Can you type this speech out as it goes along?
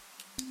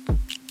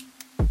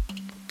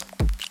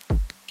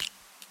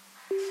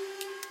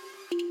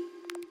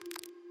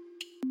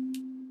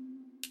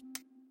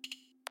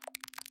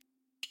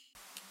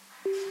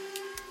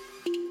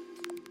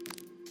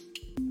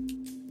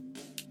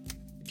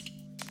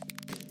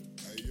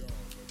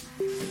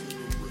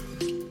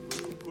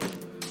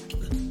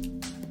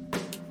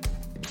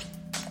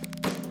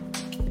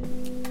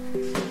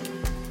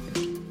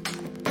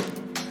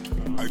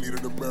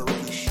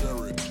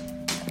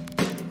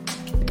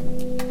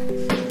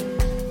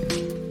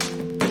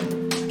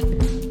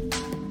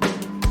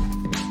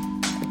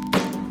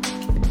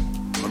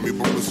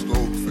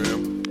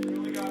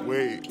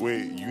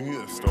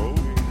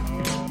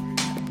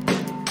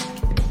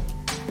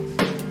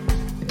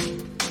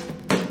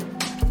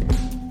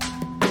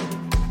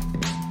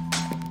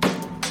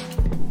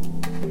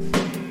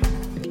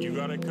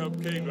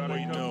cupcake?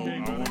 Wait, no,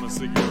 I want a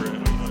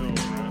cigarette.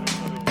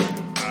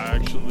 I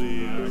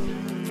actually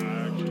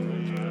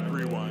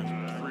rewind.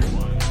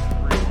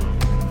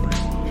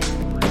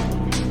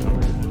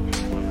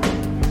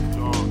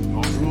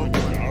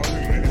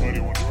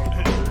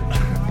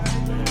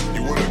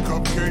 You want a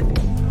cupcake?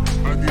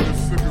 I need a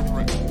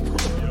cigarette.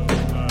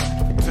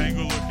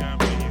 Tango looked at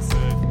me, he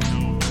said,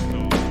 no.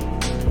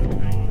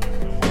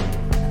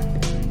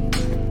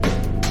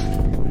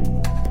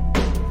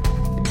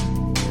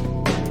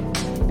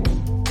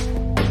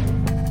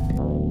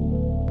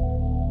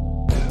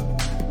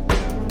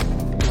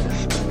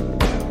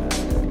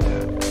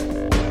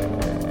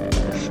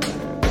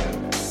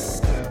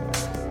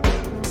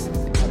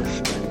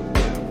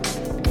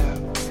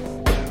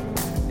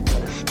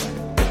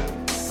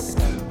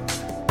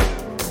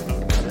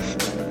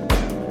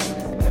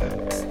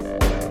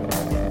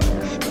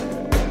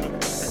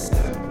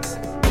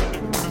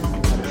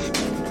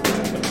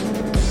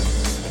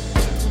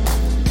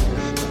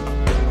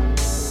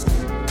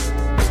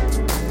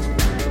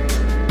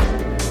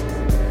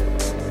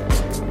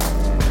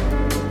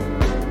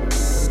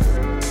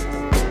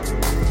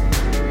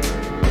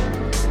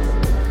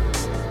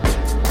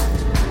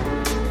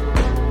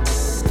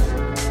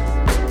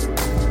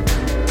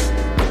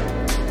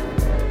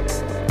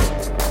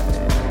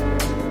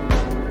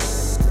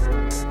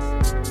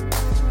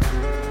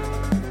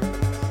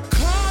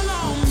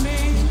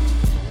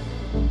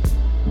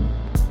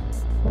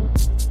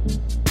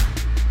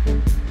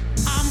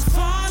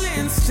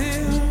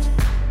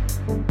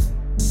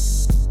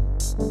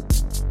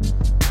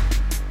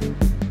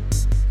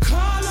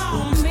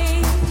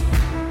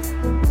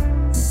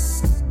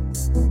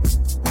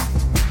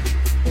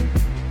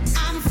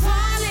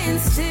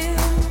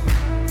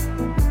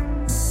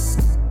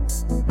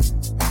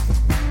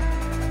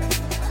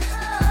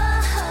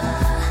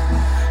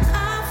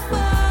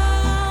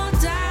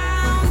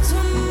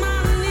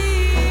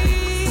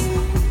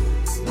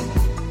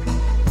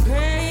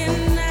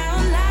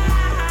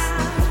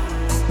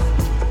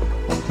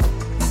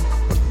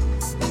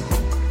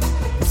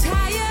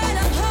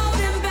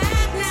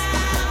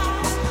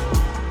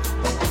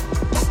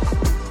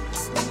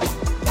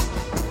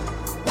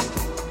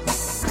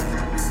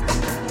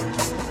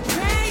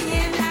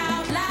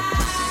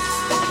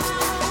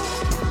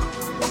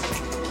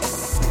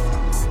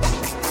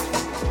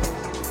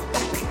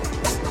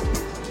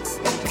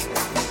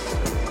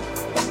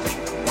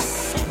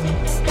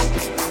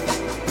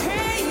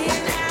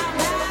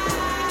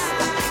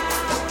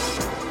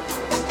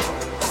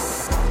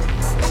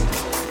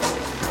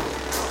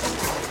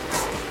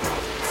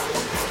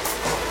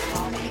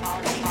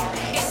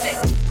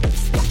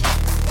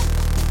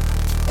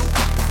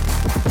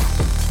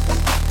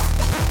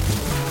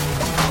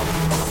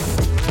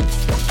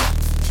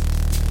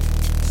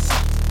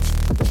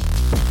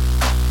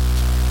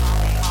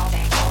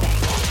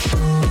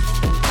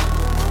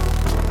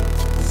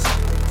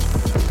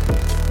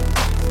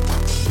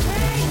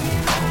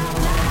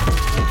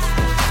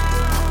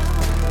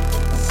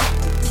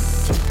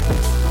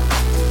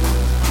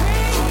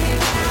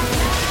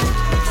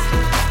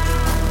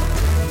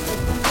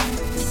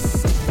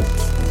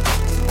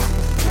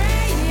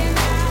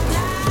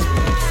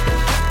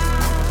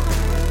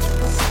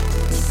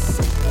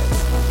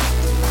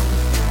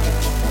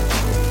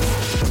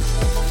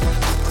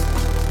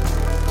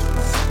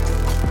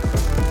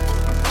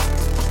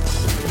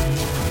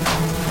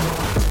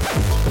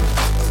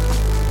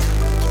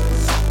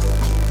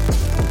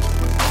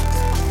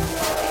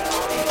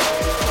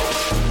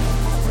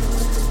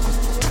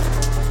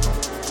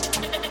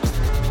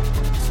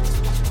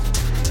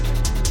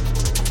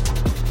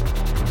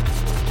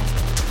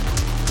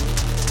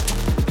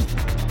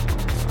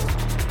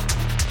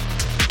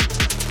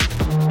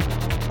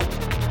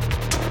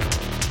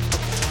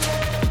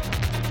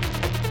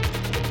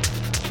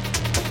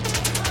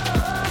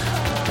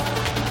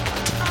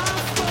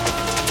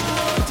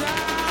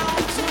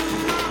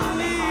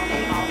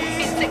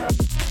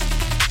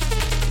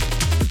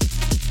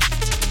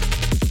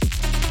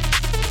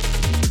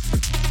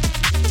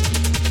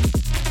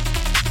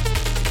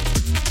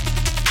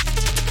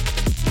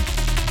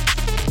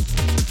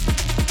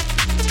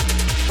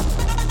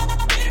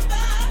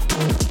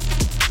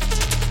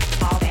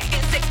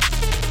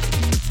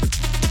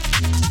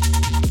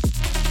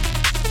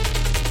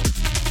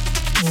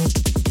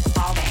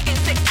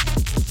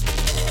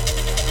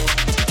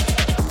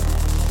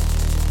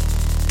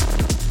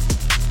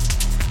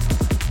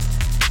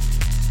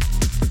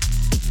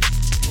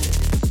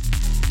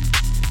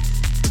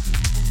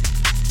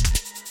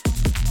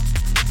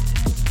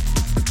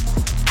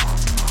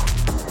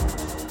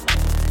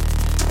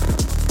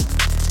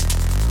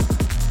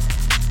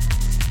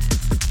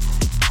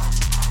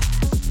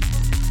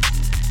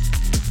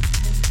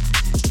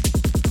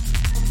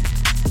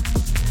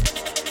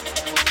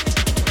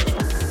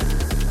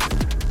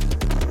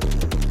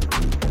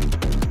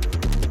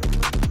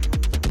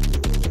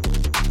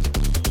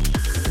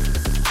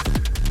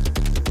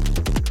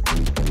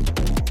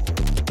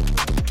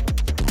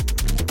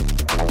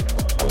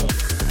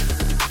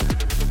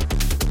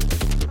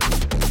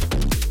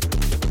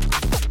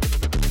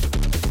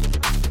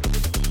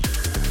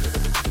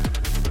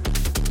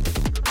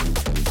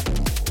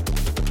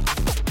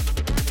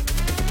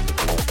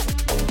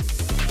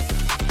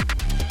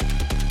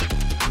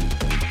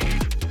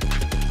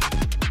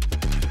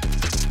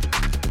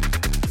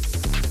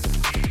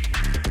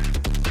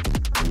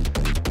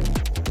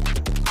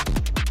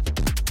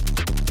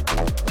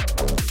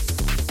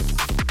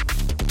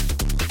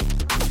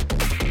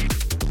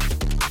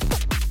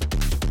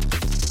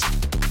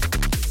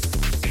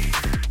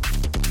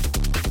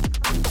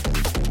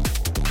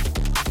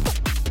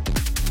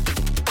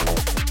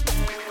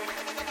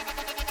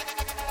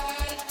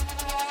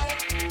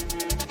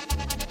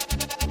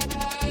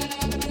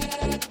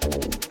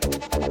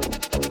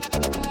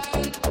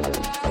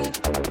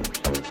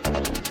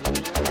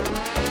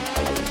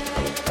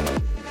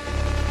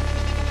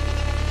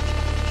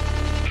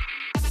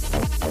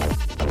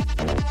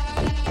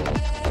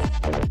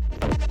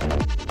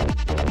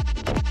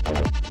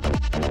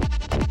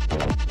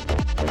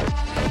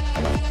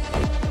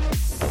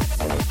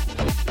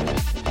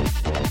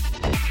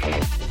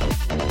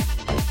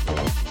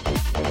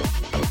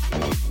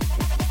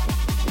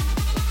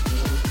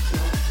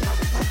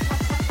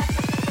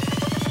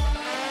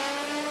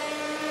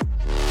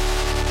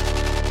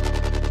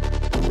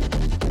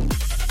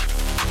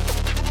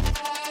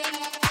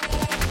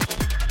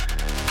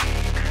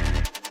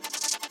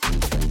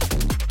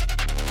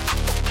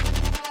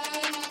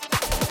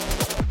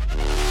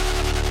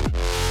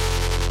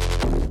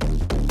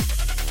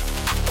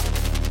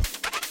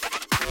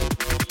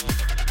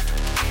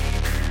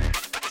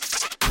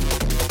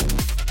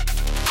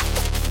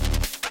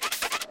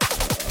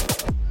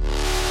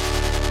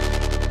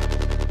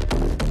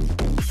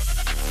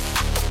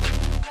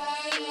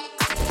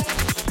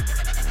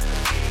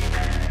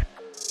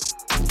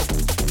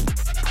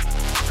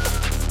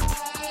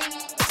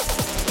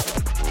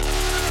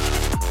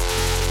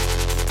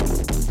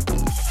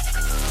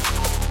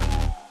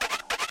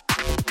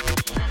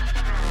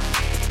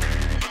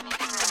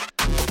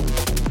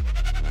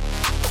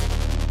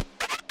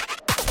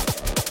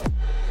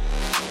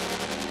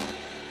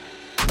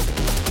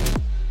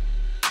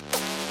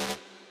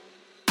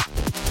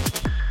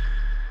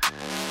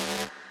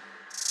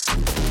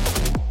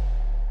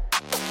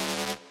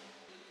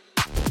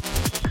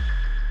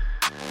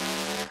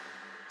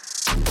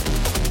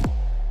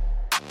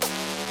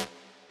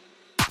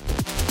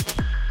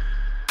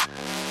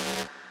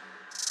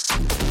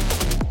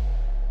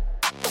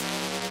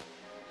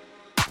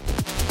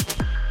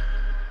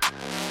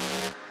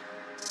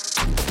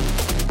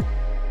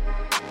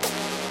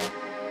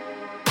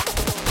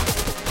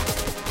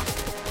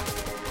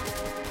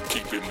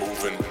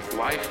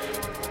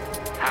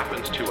 life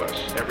happens to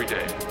us every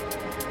day.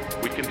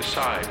 We can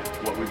decide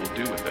what we will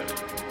do with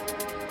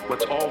it.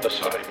 Let's all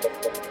decide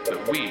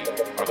that we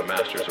are the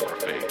masters of our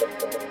fate,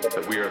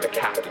 that we are the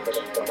captains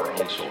of our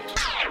own souls.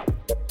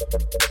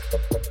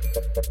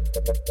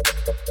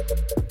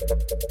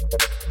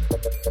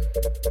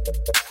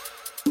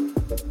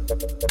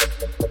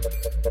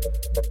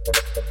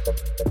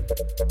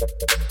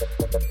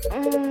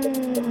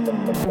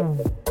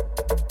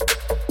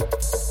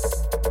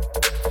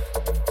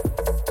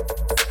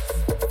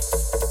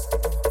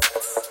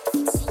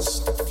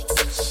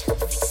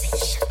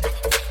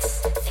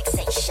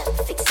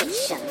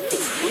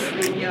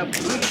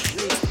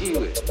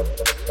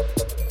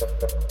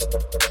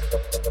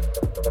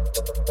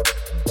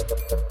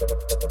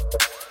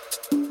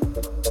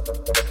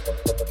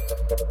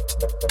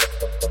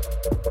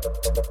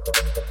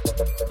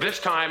 This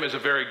time is a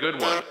very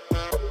good one.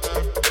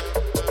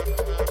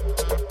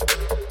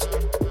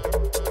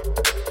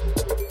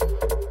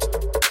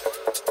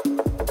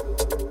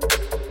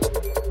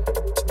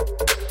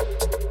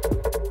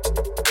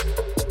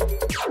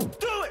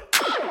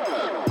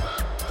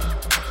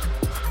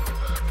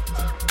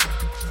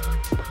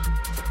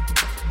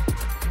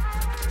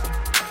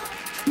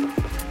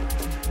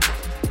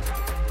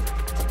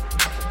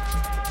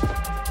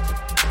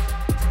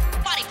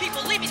 Party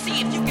people, let me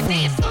see if you can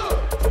dance.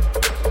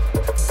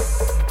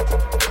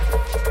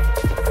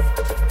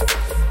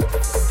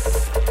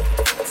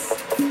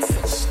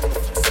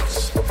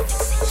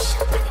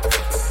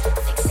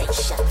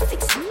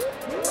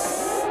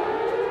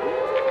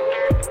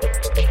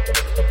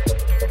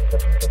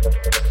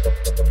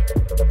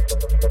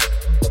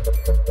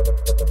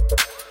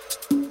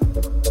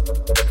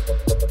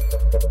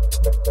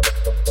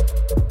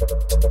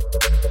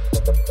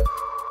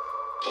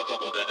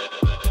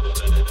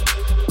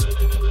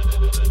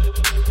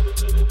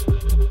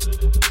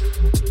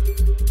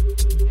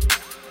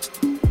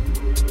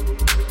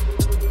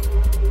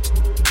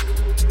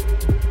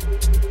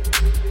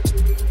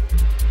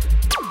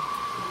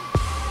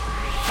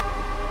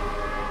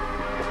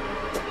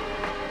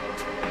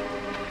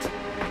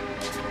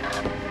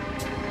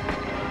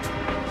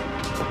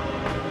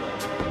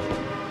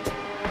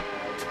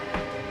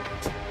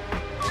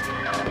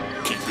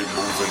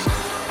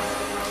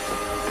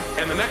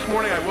 And the next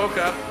morning I woke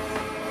up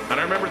and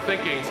I remember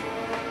thinking,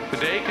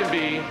 today can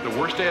be the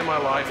worst day of my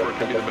life or it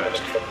can be the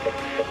best.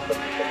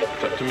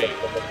 It's up to me.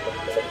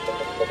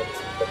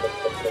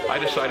 I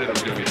decided it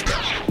was going to be the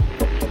best.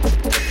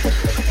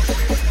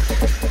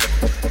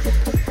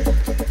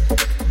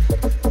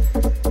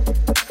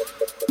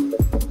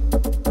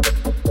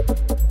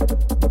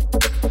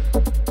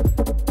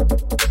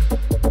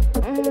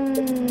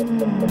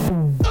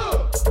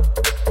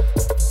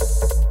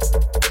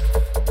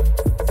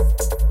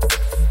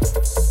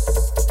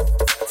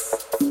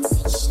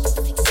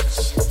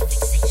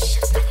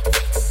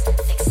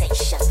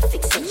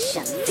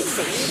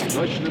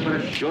 Точным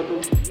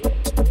расчету.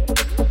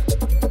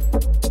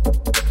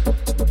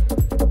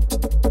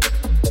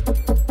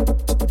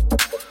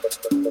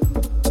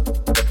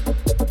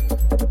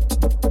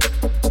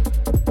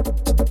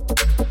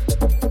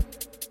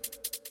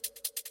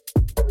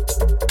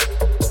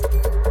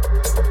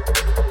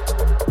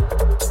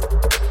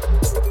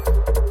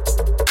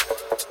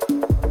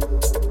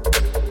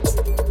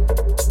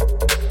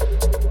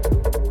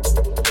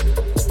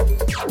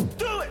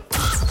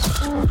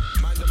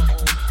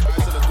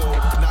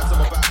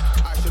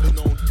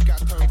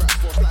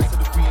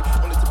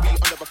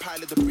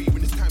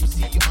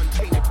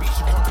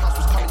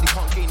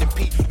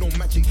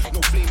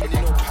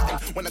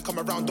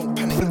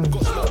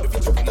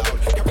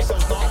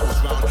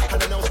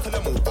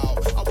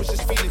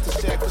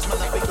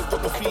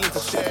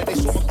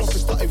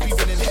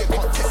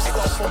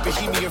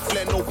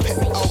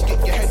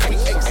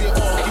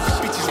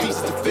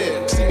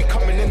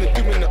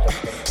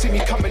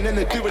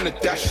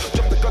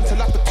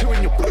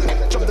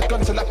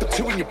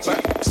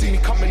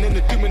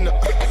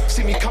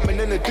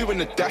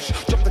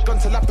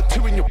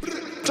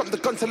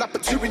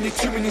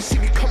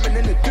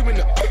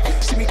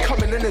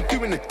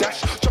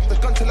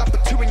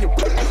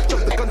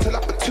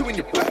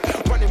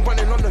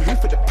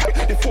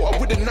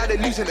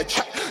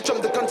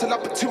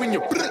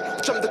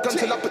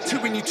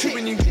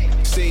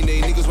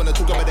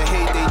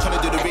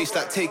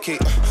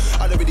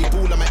 I don't really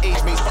ball, I'm my age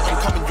mates, but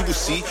I'm coming, you will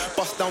see.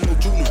 Bust down no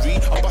jewellery,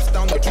 I bust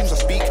down the jewels I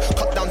speak.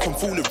 Cut down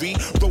tomfoolery,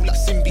 roll like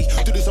Simbi.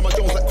 Do this on my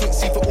Jones like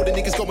Quincy. For all the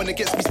niggas going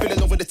against me,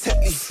 spilling over the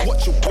Tetley.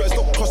 Watch your words,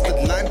 don't cross the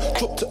line.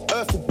 Drop to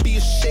earth, would be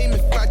a shame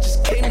if I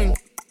just came and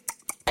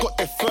got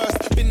there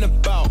first. Been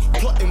about,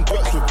 plotting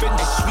works,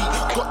 revenge is sweet.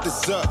 Got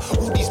dessert,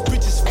 all these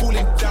bridges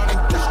falling down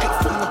and dashed it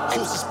from the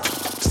horses.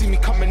 See me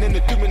coming in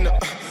and doing the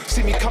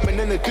see me coming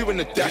in and doing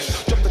the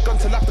dash. Jump the gun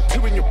till I put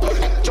two in your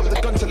back. Jump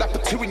the gun till I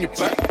put two in your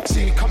back.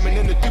 See me coming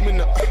in and doing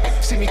the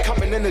see me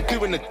coming in and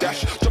doing the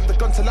dash. Jump the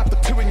gun till I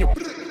put two in your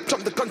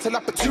jump the gun till I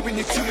put two in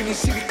your two and you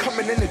see me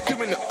coming in and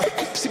doing the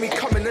see me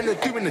coming in and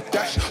doing the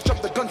dash.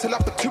 Jump the gun till I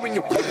put two in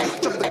your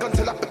jump the gun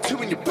till I put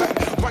two in your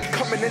back. Run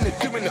coming and they're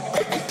doing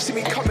it. See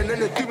me coming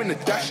and they're doing the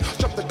dash.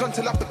 Jump the gun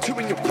till I put two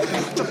in your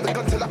back. Jump the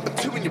gun till I put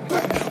two in your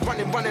back.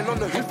 Running on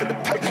the hoof of the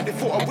pack. They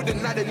thought I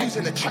wouldn't, now they're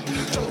losing the track.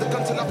 Jump the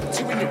gun till I put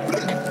two in your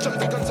back. Jump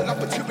the gun till I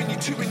put two in you,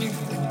 two in you.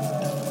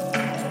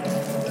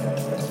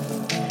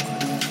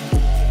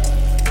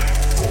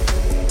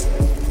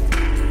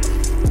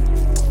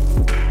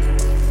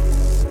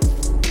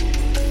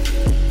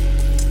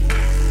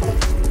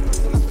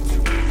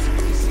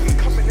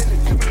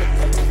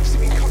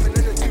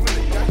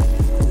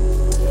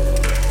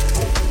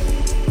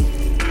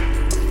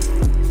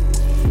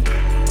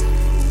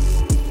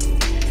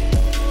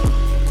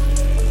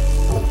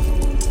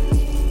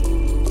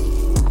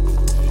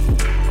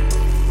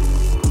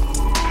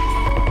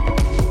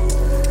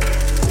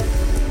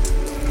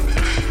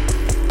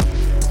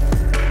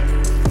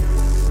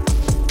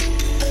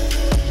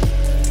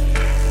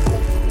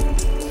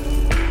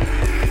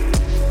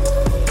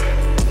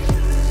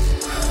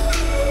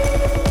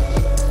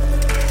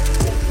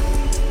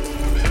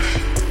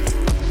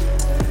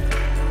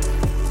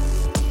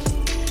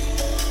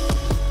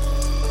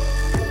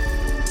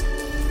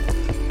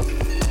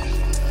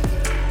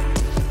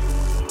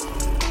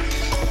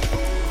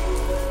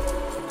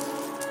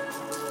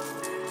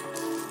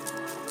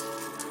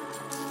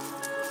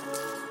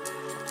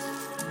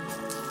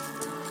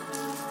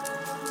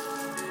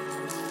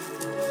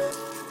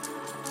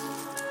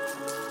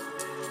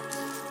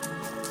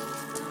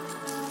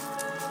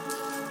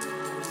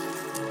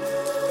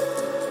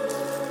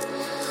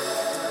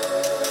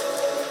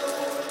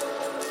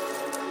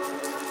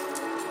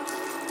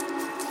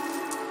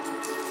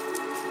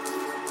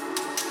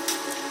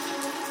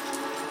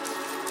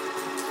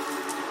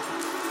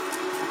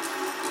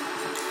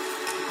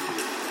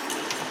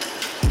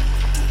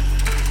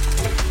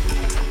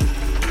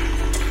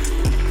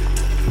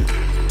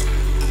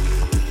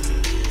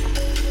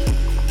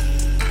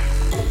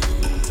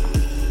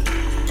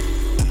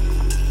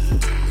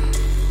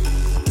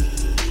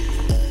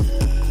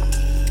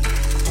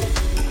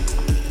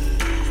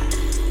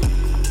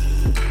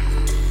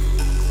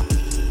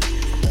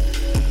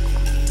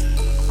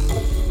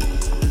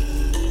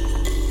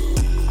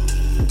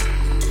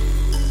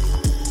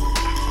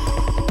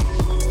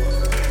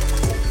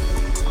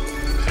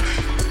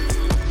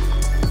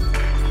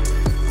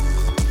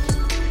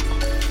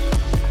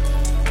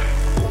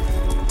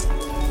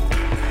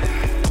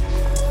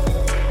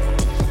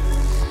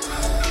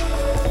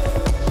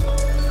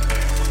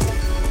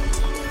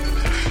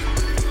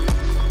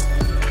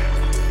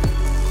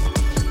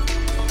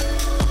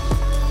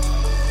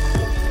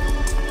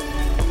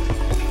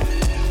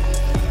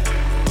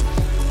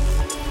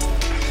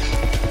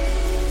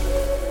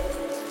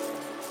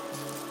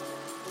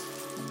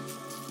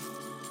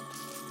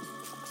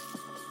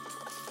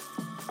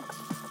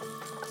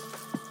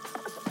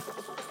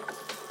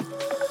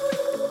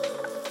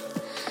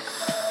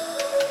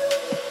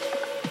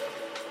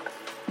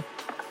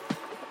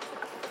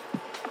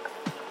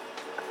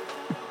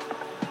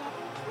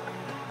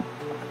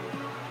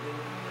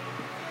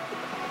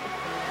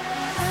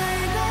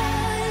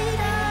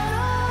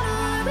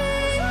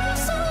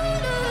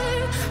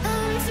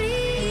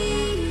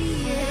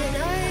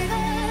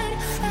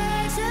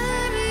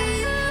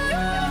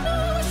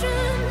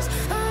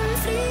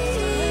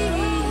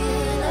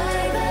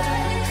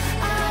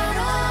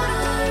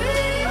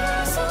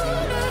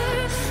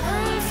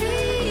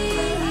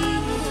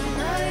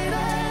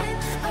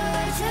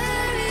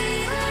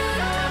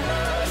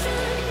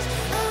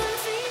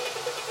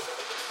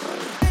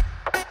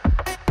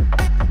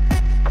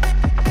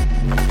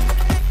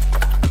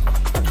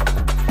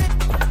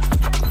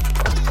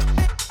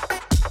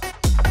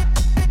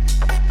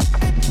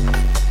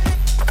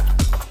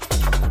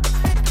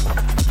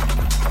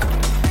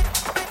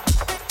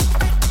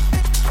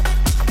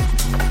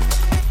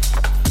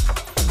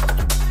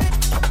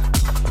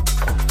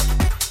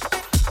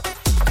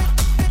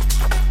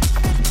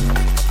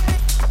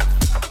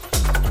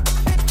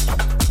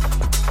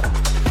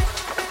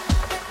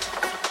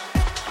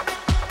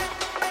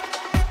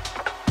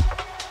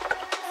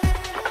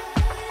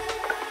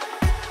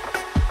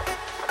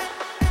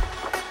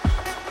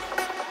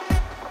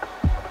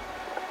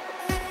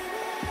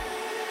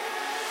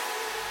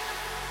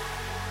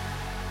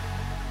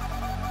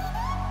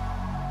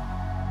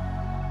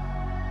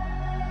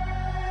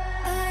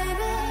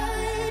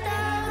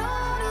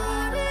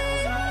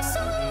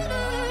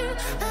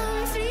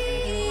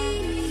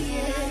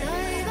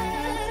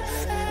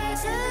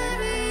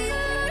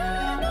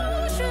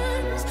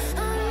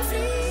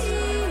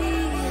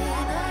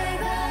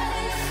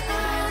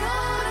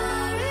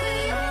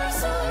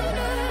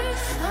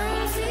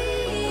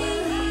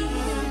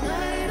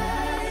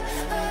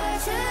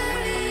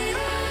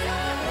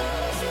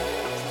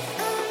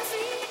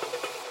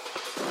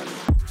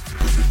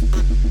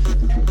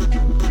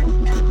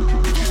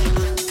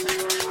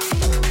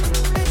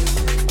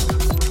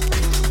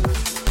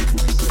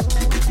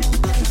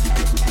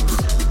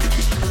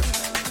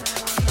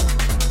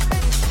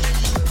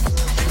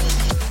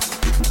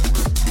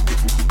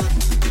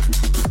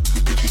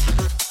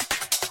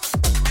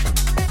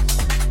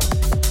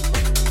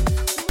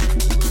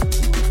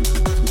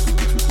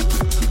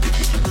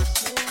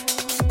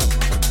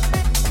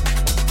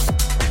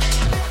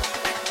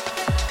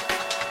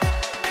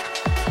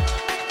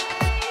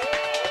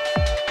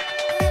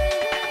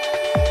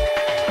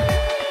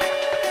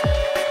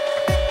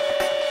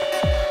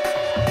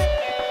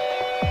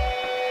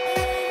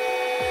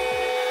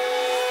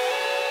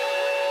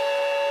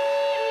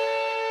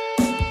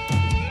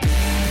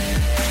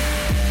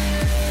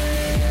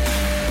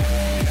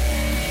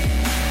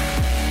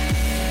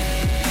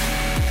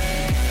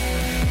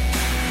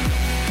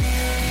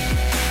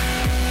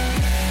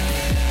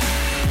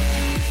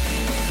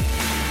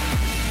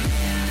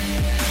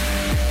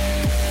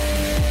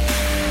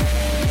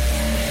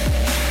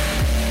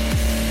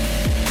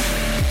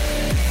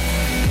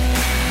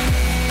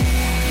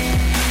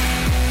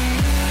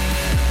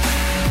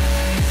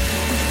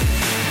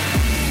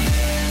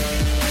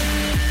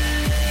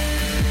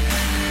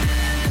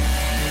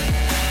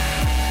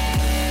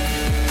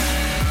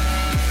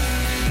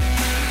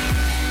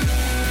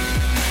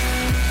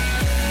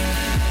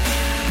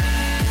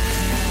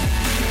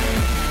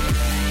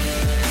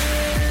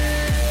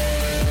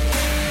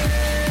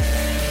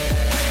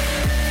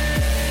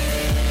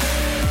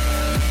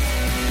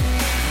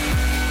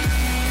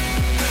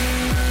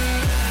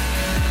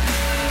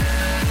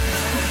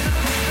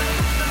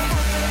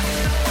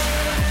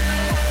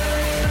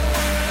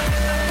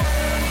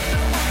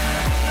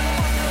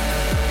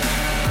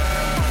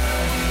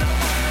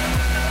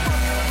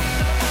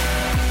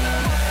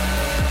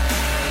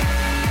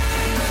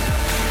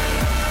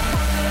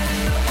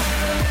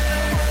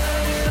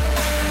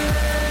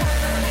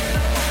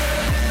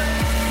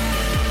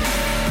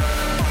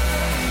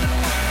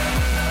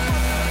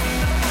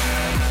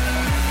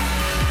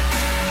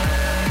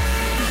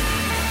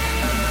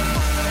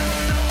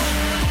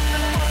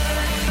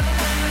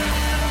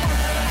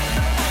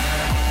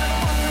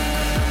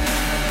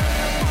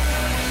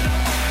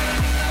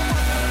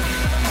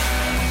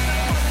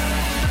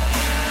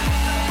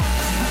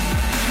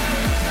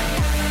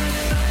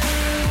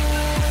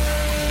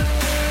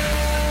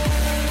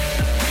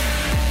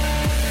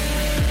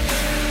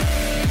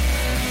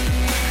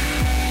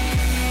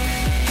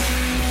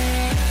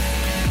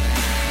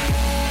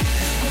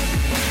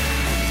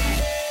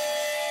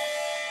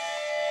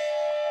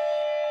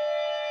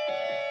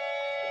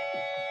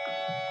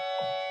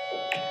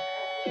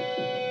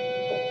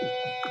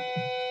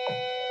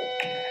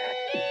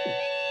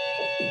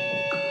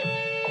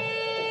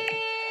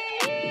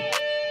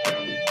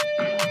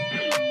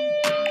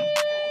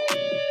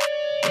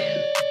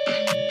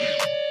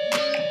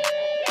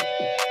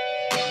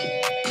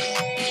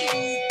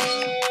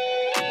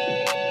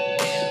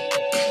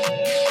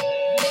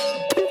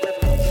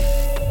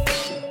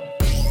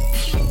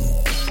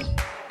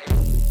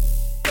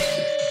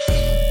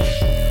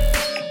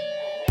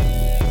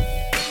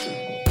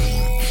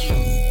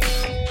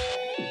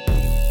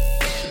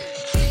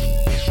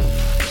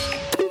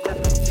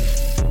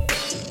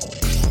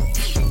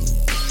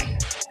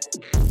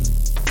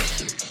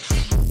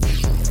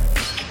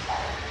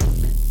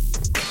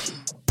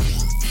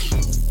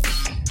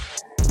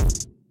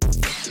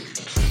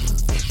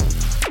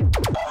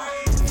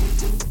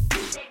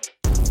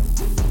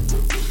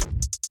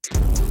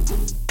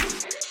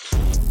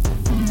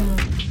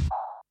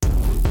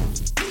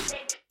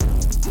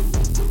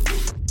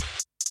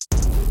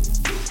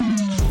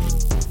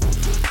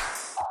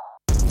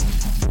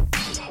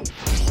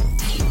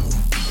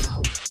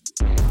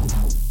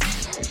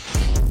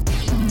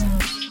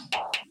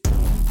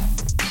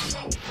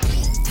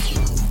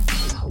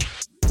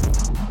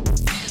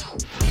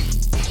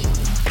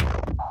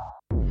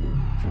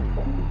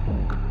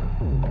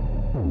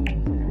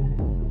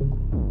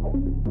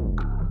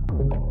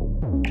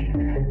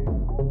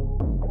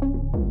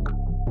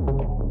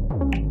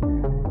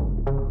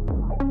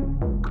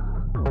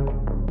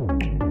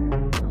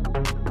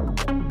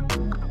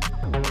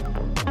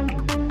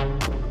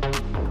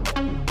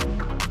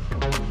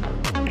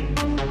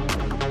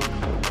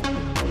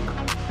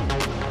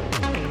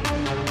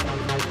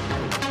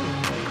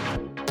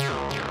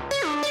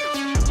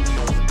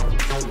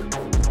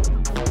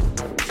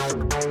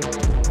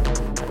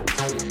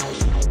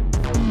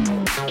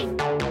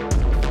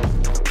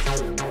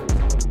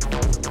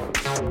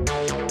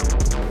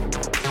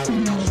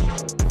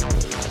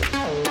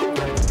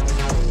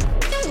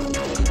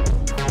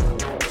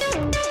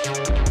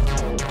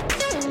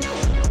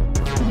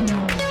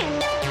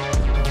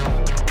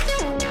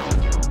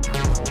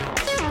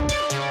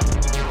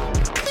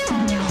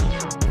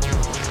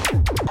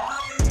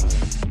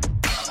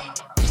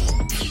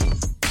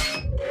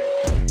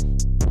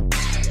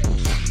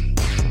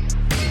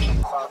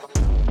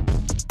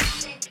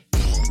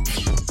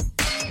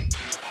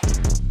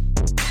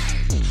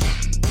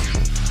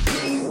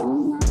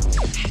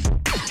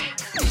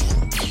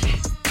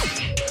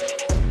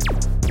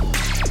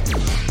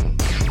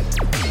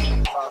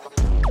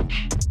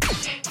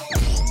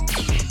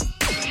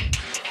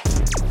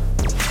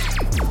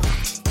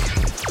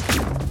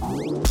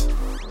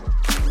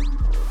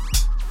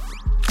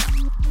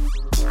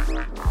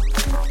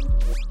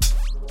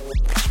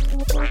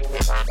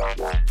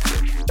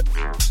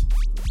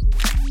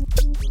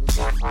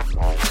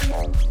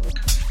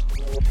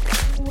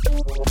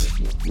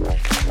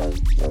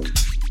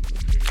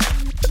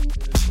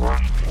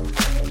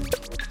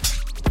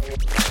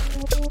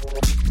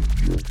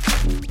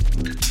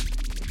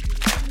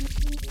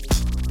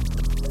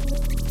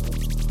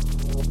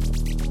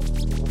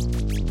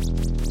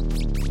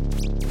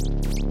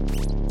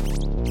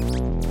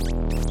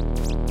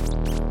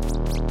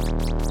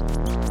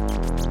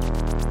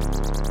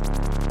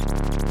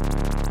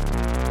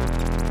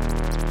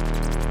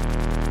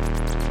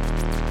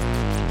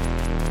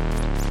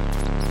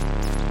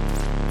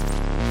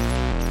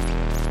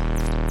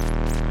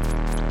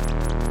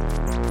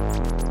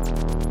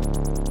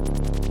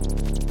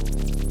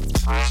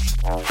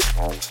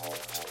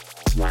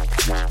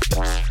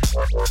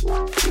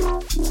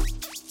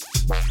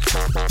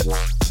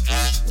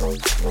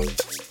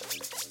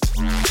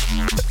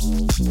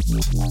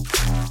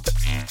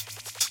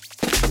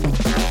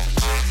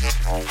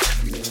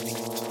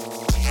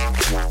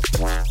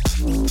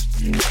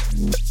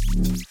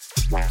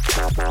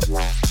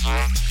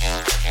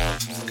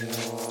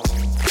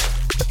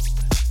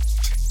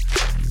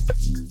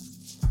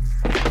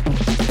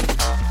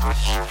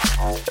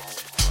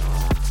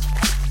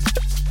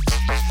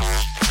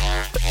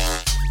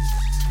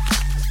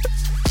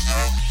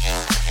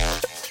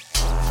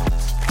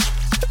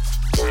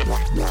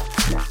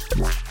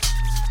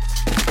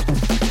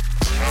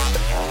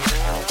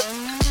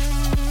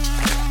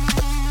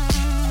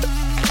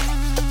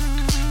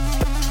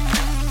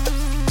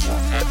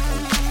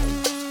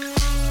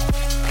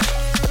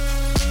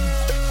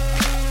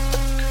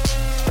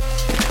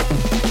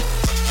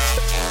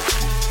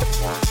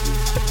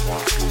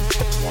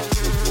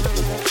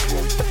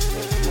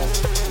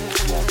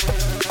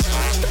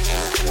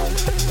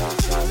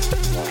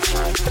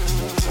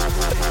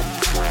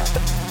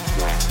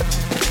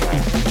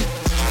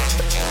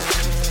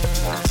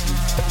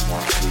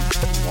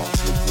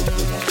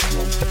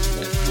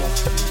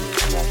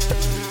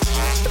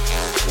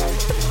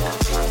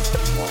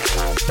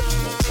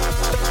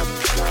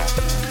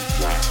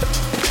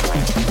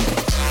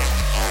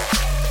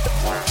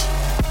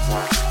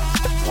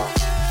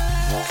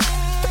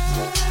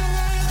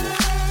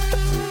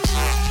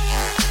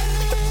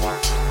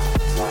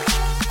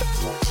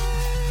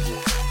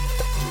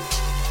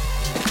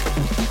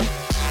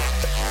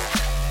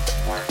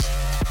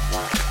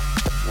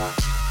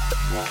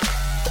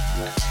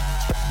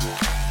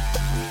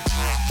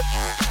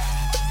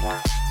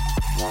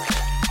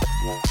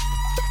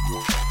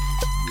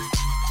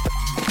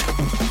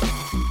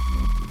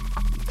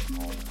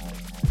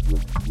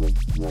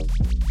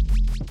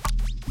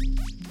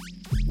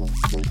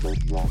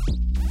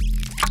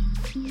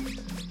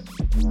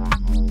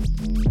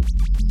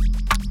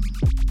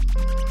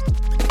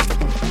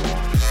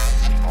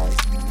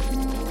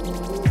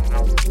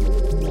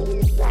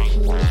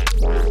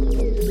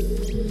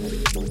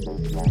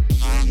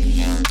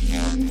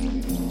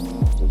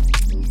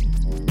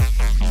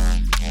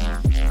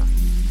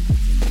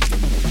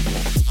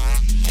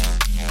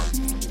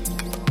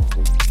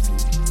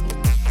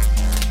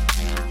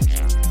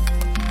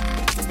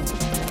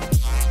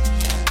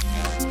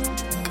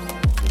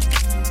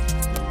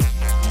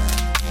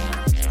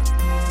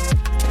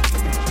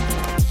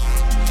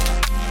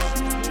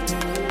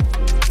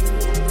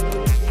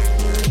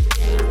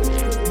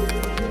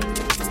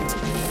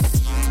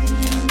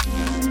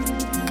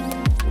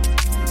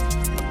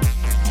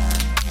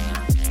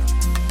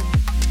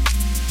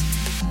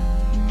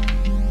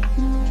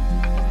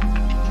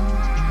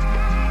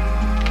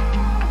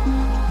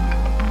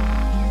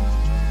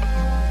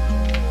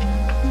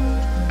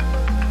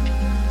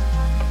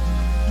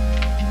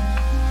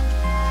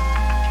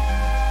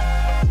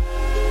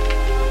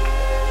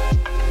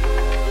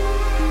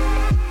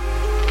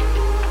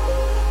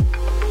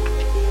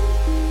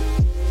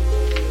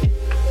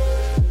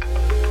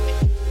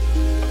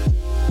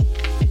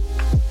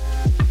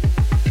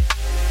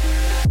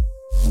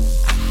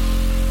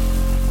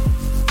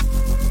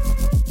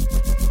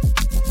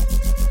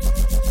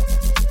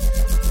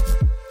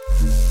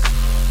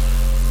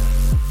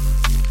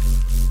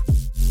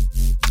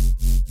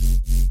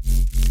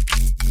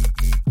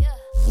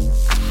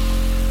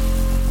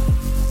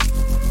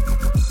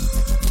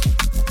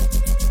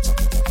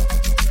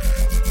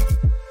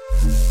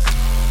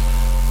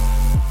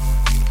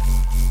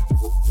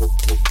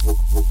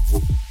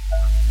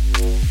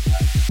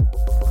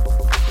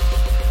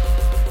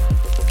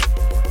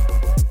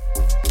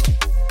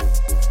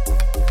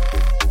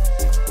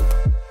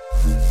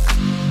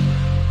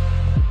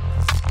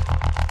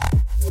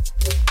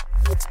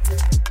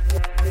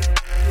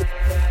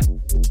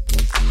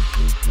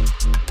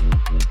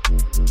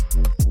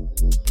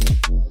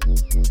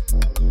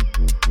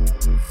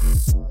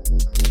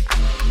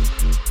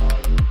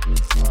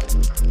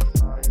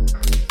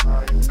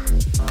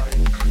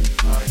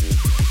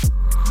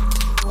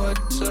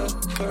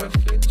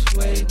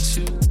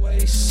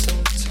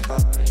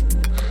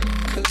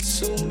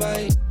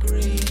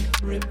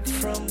 Rip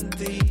from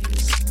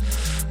these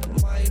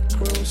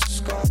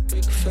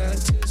microscopic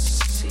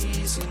fantasies.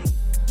 season.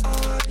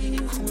 I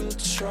will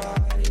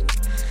try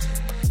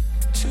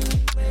to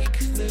make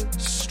the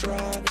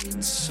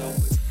stride, so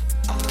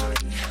I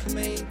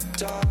may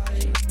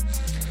die.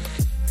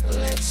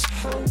 Let's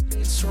hope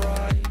it's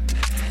right.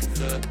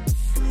 The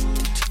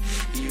fruit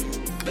you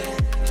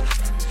bear,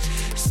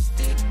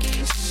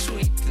 sticky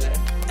sweet, the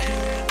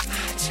air.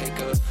 Take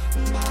a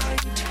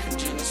bite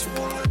just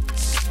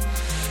once.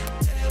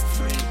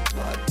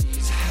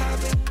 Everybody's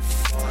having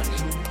fun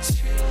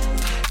until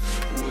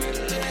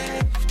we're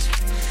left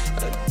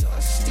a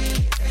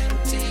dusty,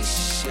 empty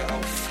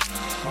shelf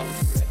of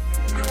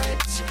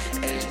regret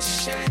and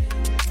shame.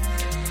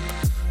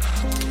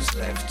 Who's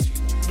left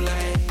to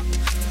blame?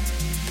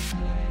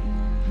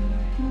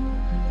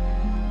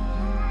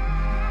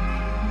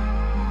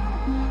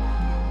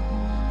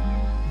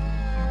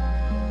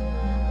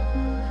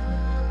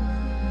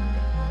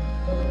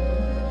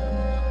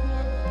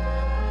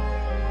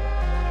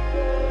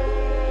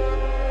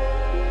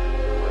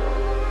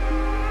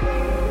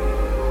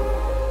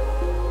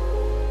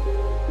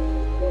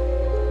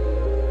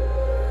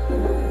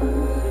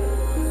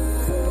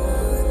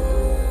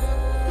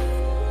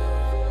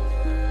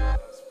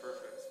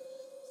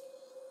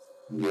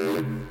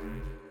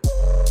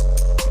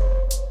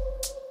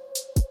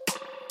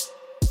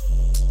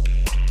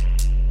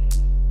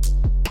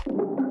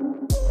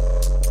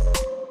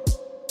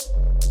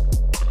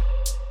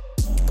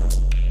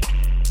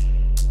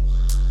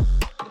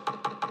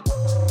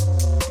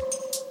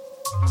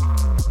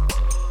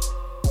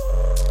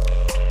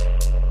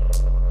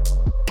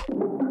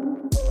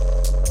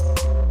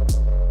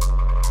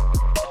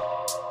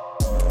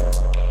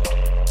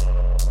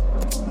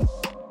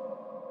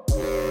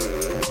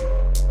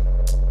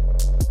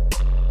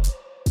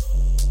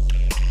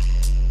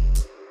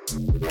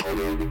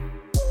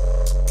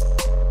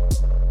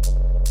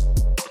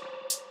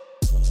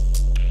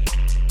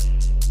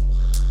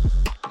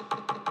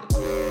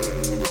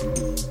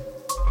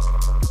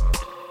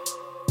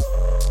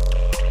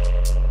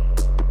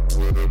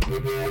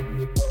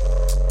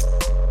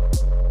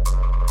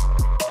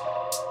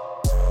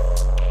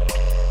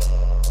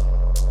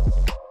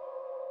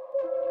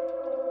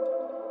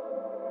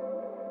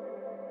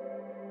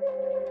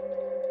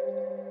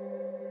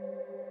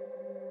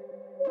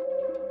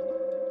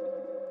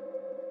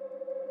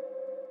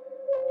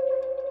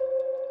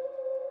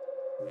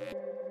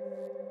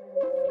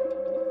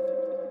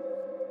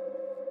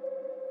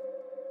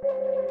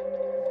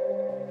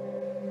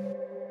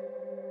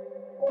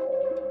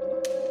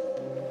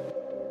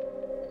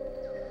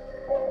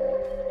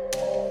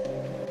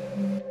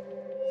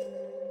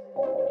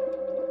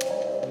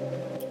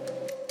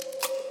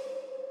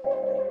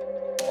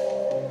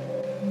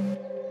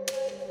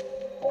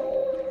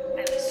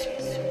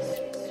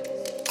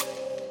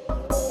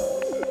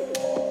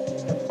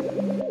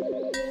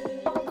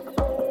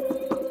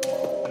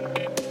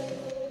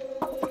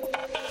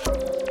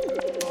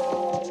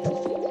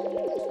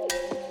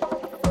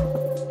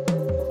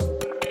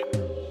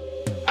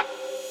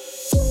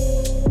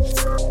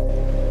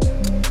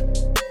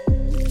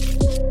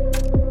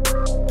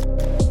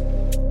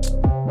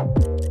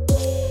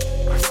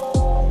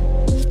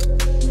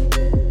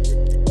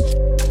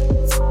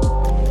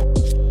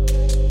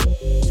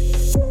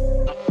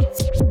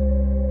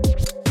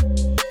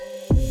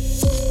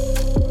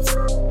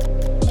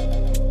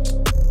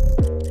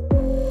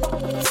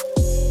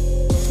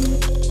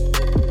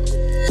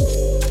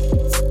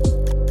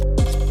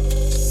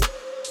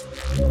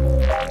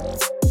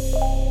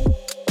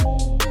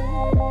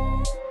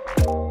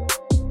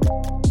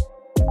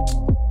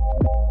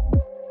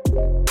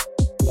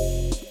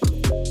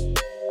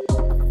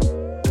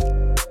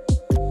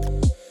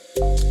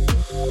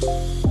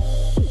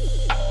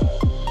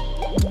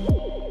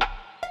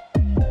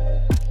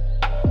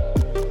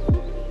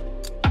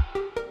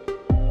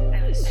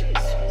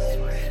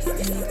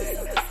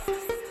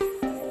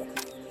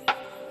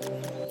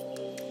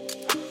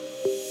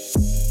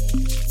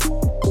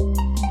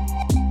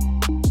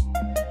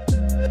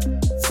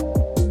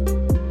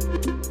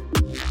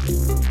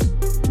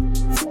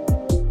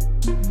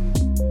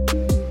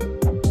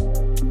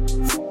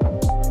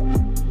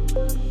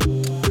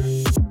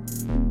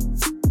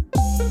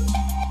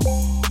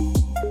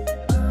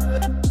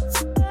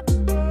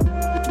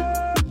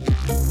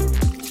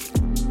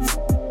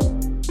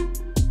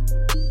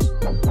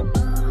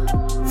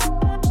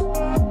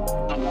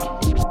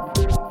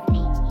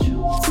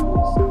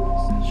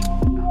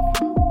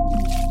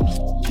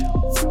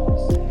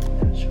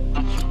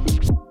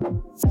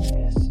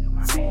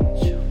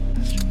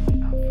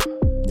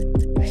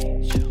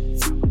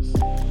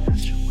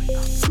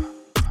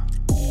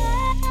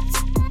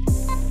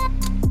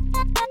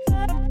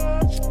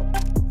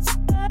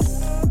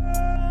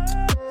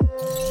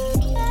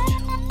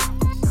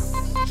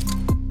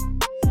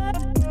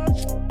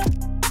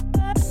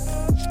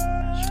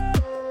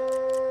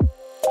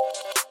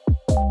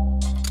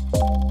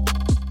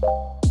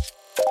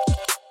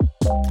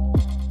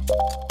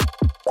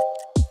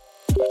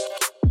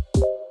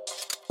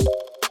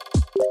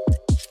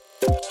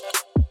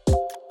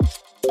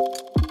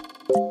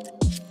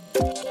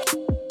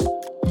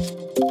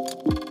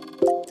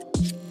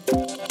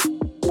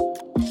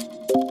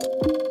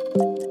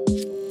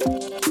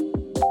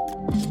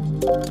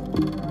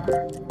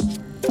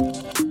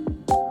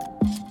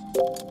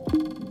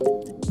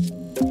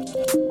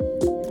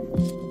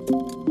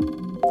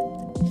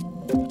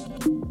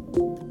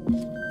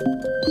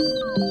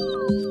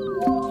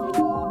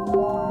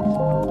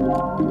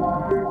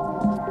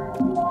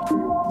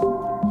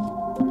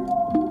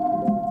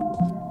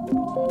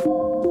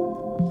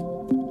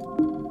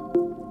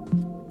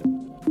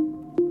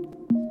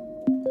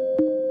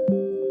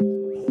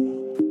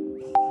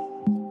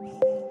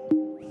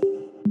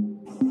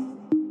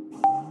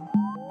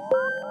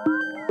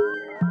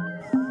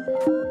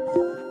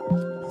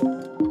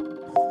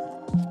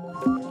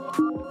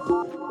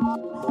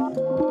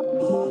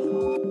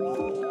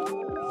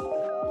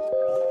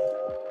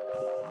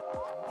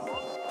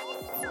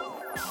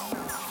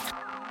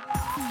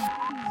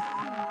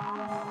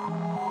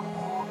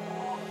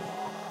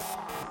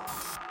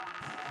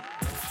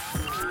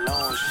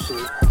 alone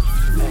shit.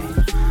 Hey,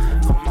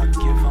 I'ma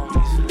give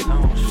homies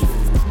alone shit.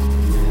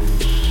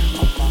 Yeah.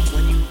 On my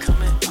when you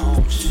coming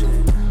home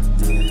shit.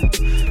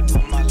 Yeah.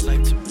 On my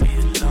like to be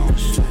alone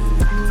shit.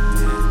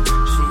 Yeah.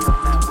 She on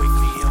that wake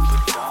me up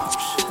with dawn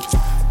shit.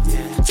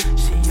 Yeah.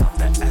 She on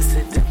that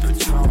acid and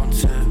Patron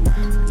tip.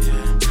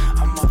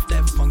 Yeah. I'm off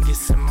that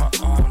fungus in my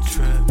own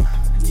trip.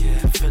 Yeah.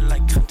 Feel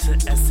like Hunter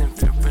S and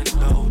feeling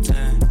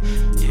loading.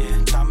 Yeah.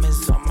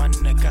 Diamonds on my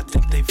neck, I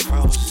think they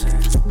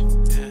frozen.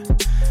 Yeah.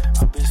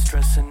 I've been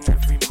stressing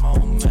every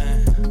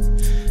moment.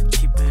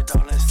 Keep it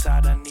on the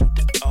side, I need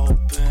to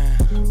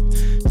open.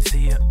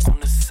 See it on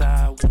the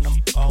side when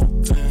I'm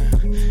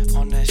open.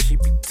 On that she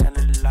be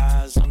telling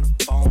lies on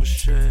the phone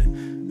shit.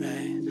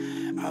 Hey,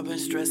 I've been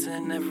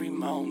stressing every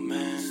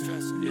moment.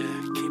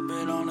 Yeah, keep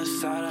it on the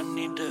side, I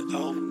need to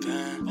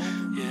open.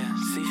 Yeah,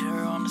 see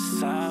her on the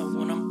side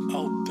when I'm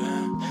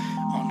open.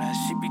 On that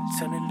she be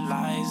telling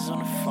lies on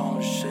the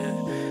phone shit.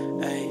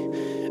 Hey,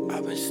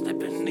 I've been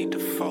slipping, need to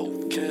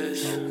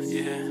focus.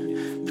 Yeah,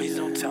 please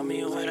don't tell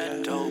me where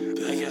that dope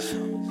is.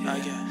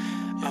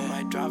 I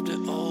might drop the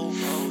old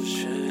road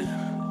shit.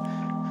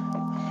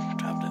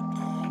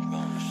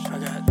 I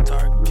got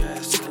dark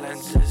gas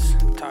lenses,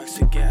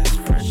 toxic gas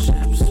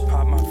friendships.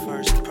 Pop my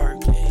first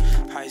perk,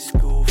 high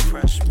school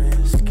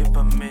freshman. Skip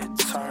a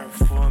midterm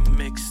for a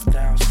mixed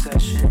down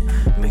session.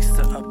 Mix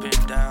the up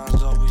and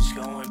downs, always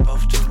going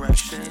both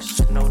directions.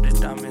 Know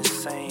that I'm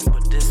insane,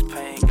 but this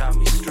pain got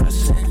me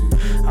stressing.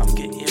 I'm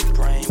getting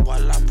brain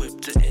while I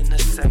whip the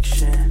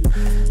intersection.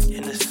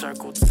 In a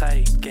circle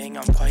tight, gang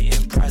I'm quite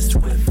impressed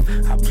with.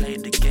 I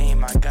played the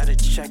game, I got a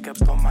check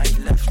up on my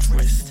left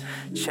wrist.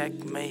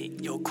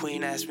 Checkmate, your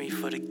queen asked me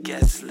for the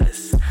guest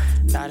list.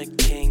 Not a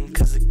king,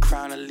 cause the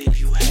crown will leave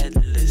you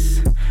headless.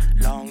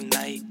 Long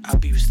night, I'll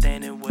be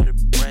standing where the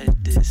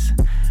bread is.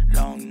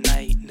 Long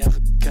night, never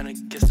gonna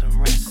get some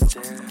rest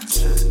in.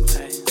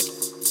 Hey,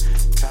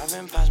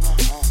 driving past my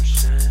home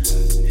shit,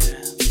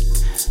 yeah.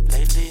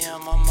 Lately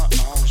I'm on my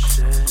own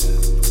shit.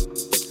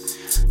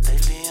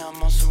 Lately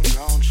I'm on some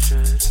grown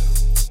shit.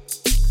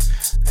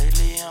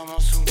 Lately I'm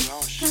on some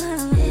grown shit.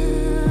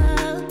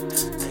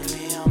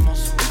 Lately I'm on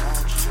some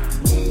grown shit.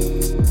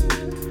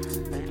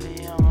 Lately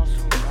I'm on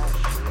some grown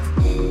shit.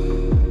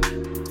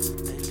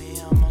 Lately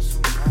I'm on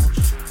some grown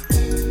shit.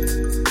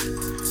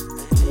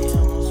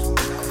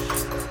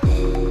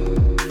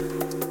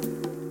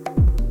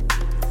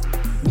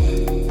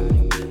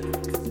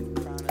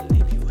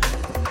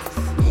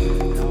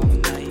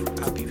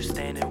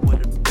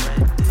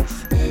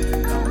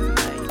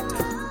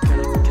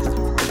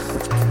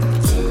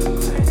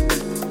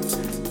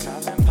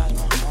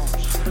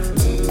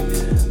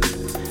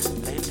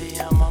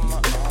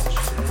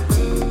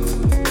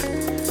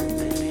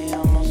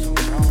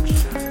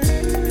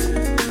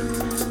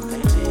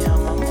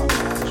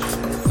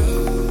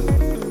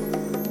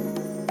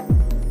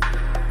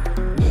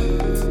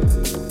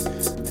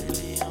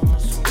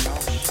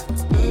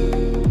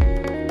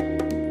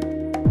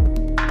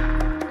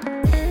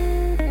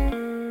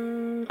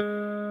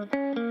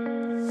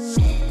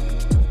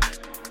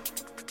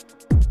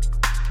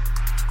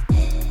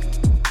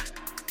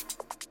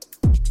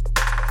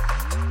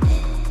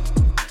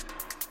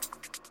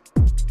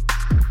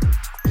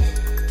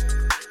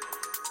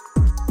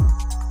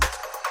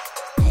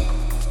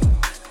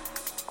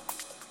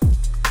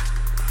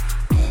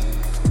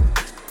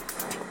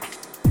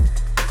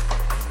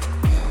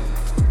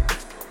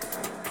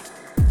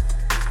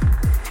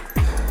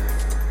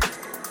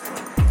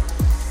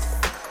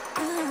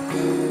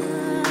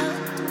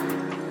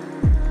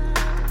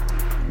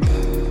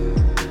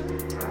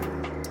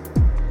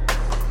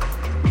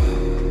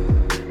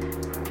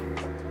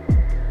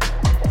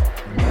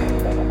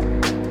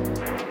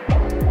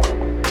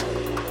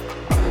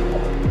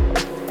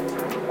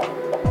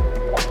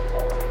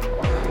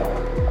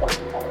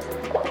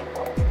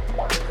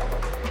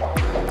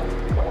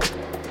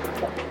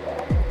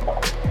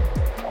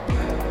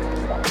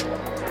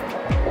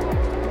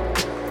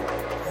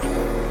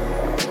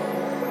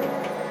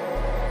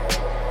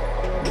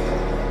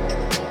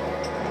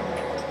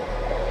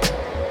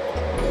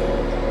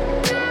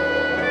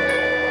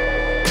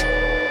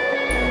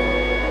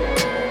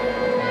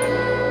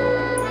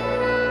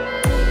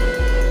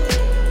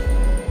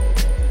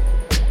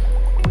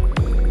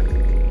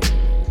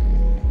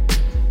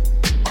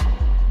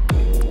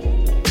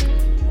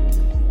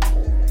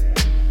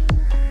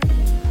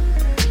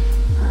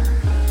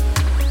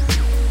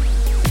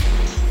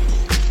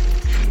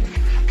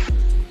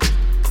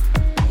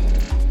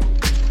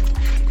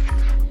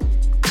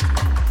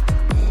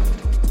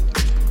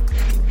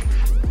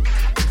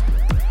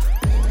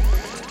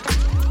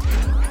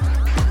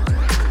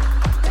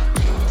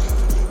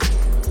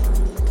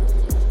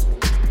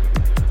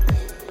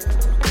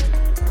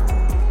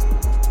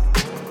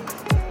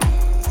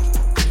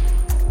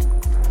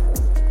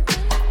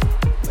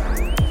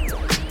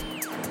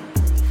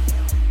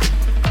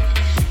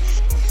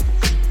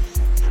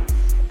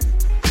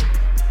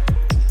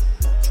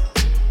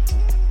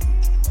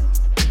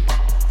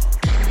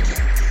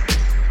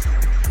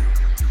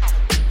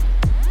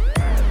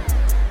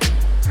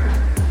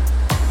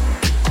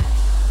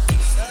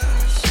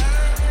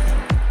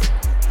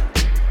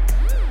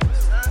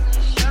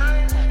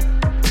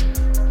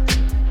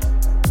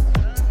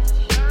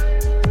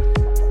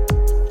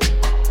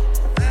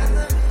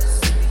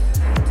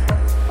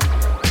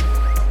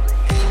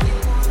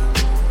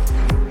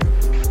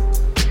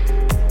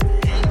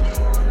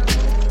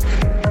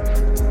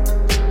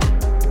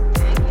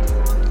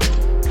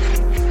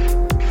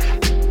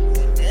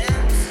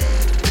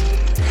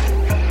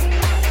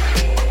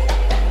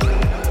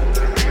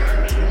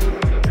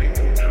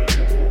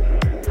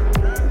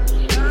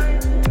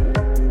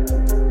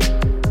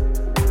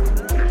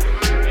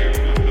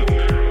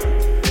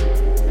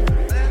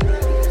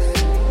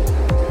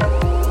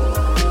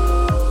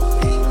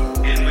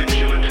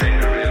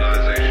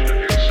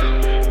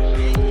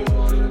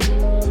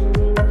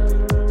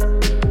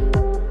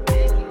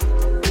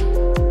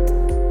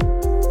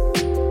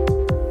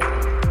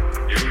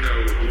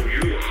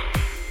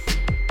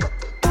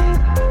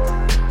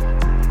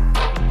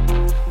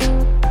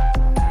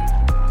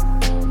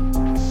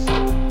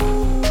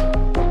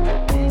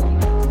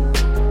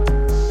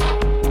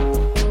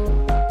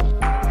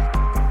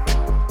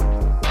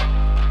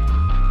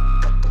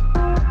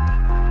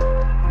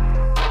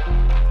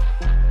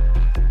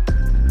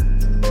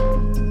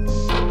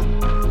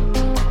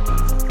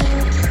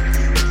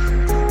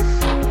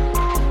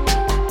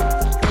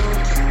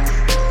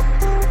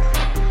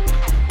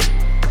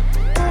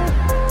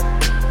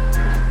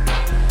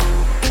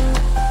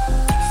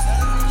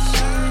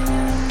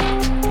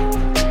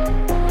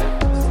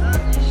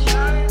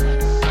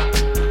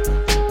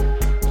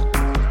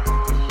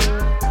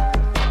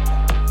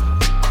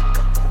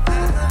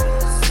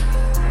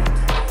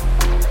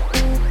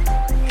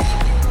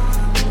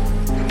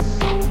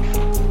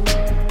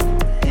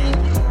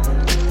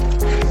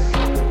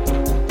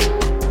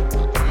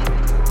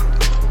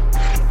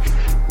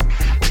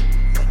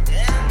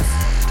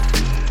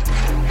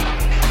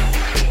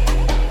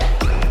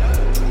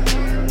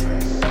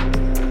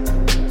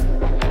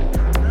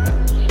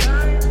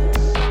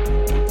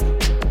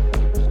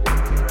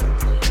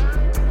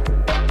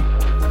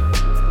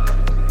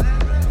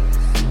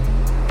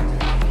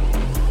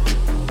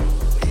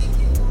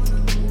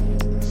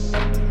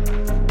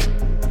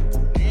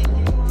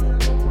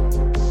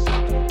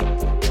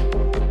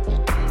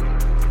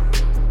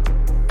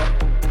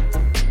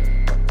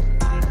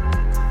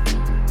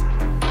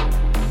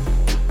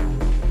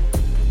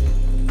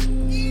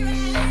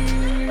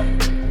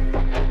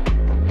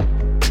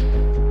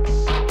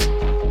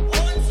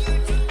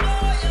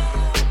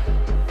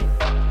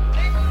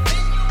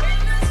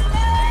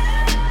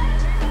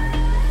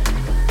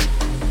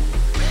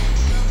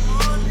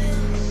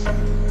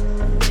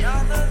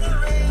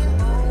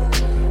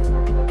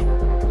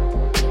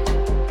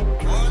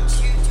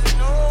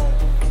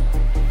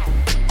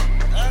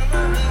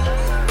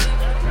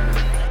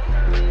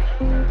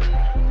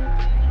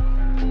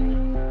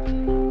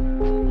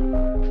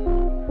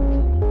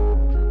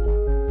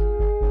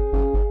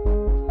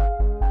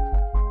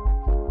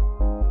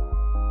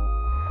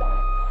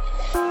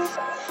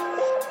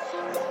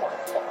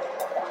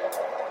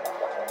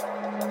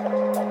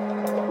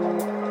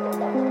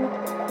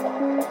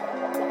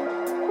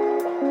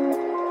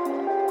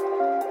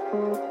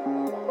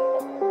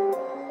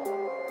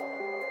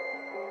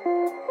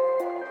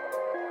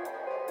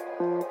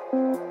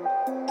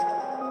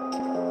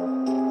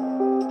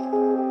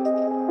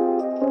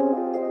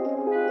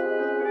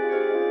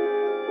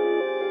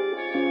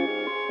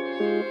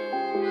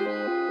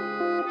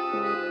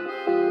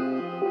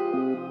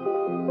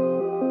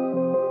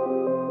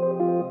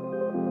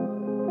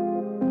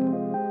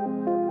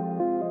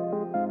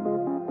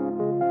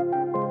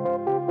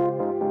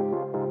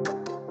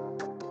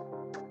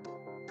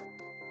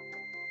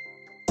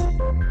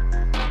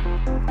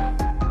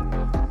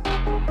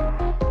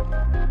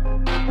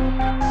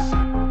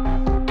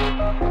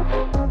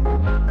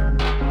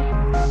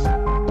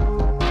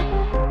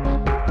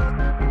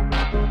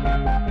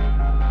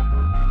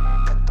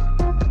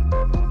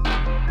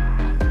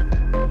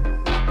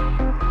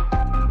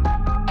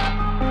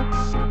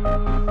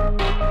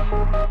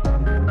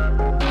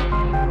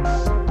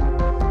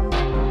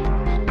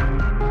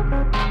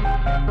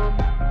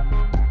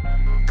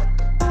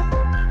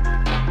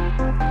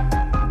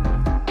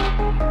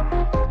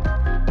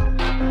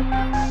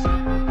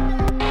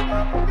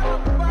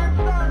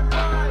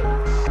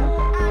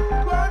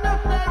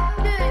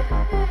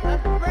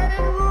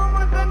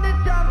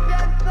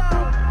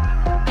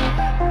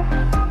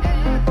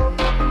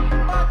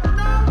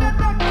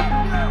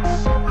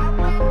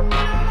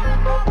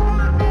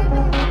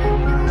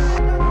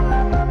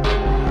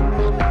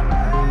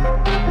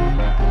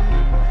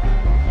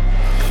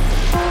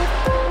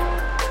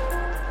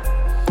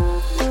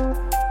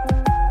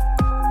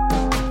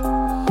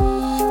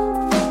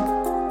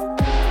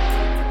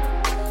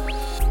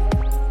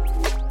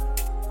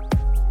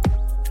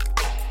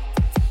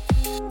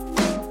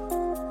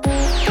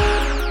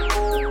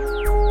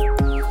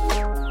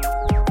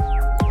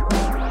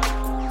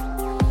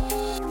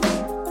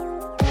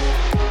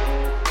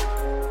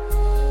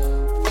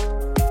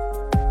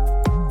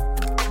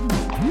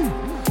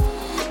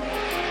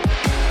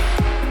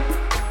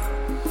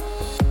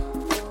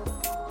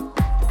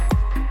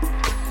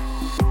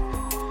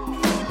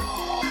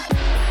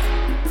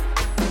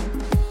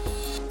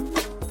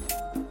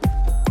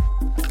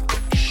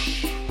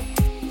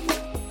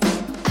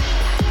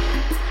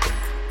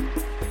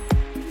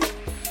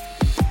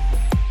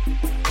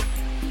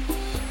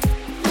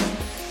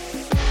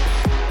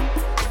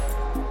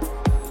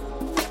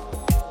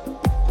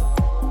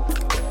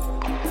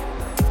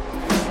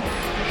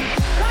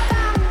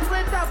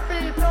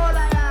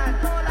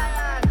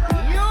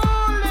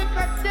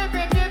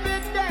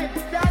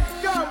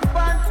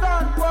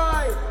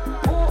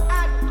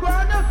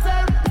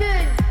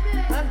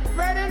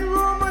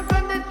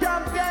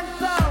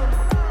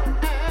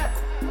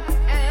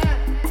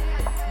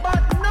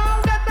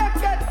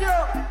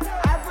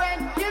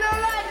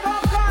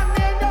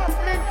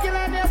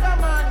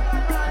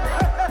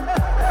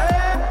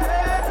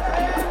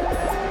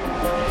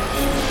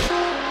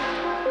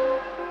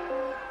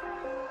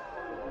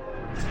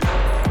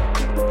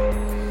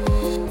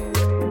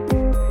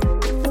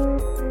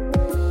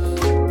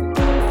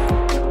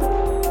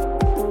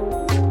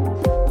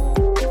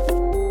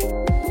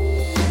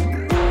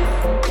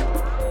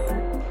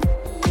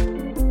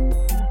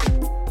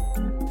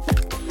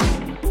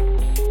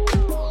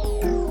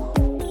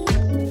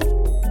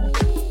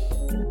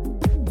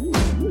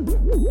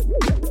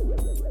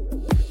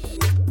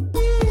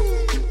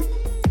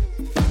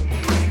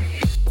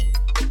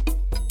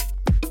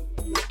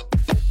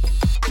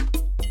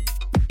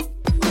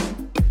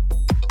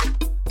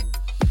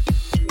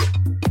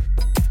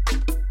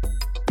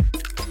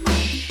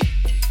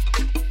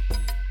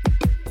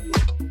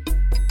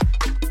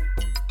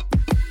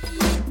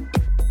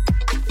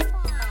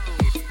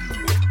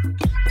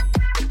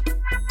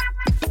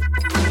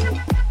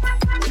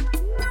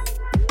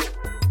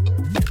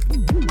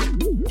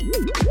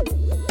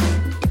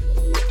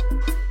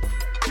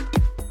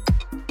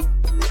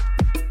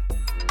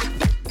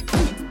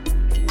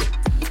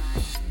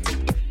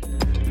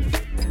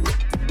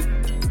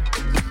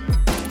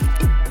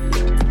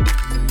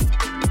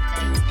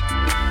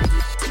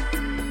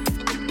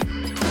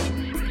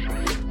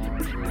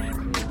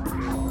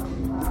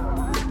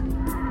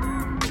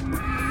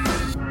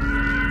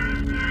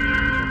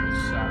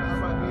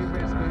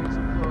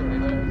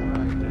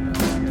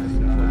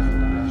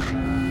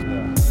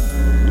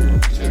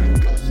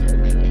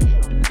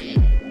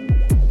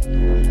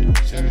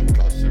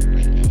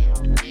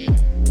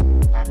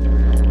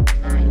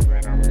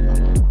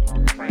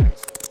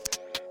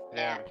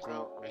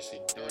 she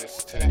do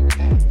this to that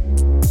day.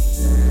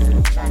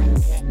 Tryna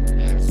get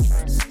ends,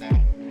 tryna stay.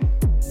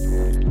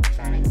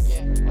 Tryna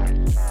get work,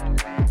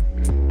 tryna rap.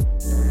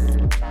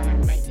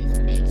 Tryna make these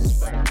beats,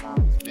 but I'm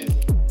always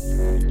busy.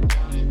 The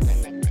only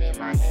thing that clear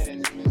my head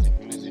is music,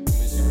 music,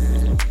 music,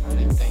 music.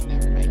 Only thing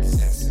that makes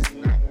sense is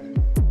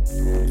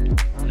nothing.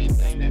 Only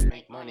thing that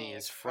make money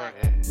is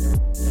frontin'.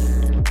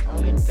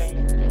 Only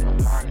thing that in my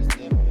mind is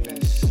living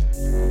this.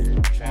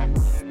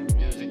 Traveling in the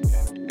music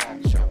and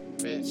got your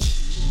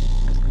bitch.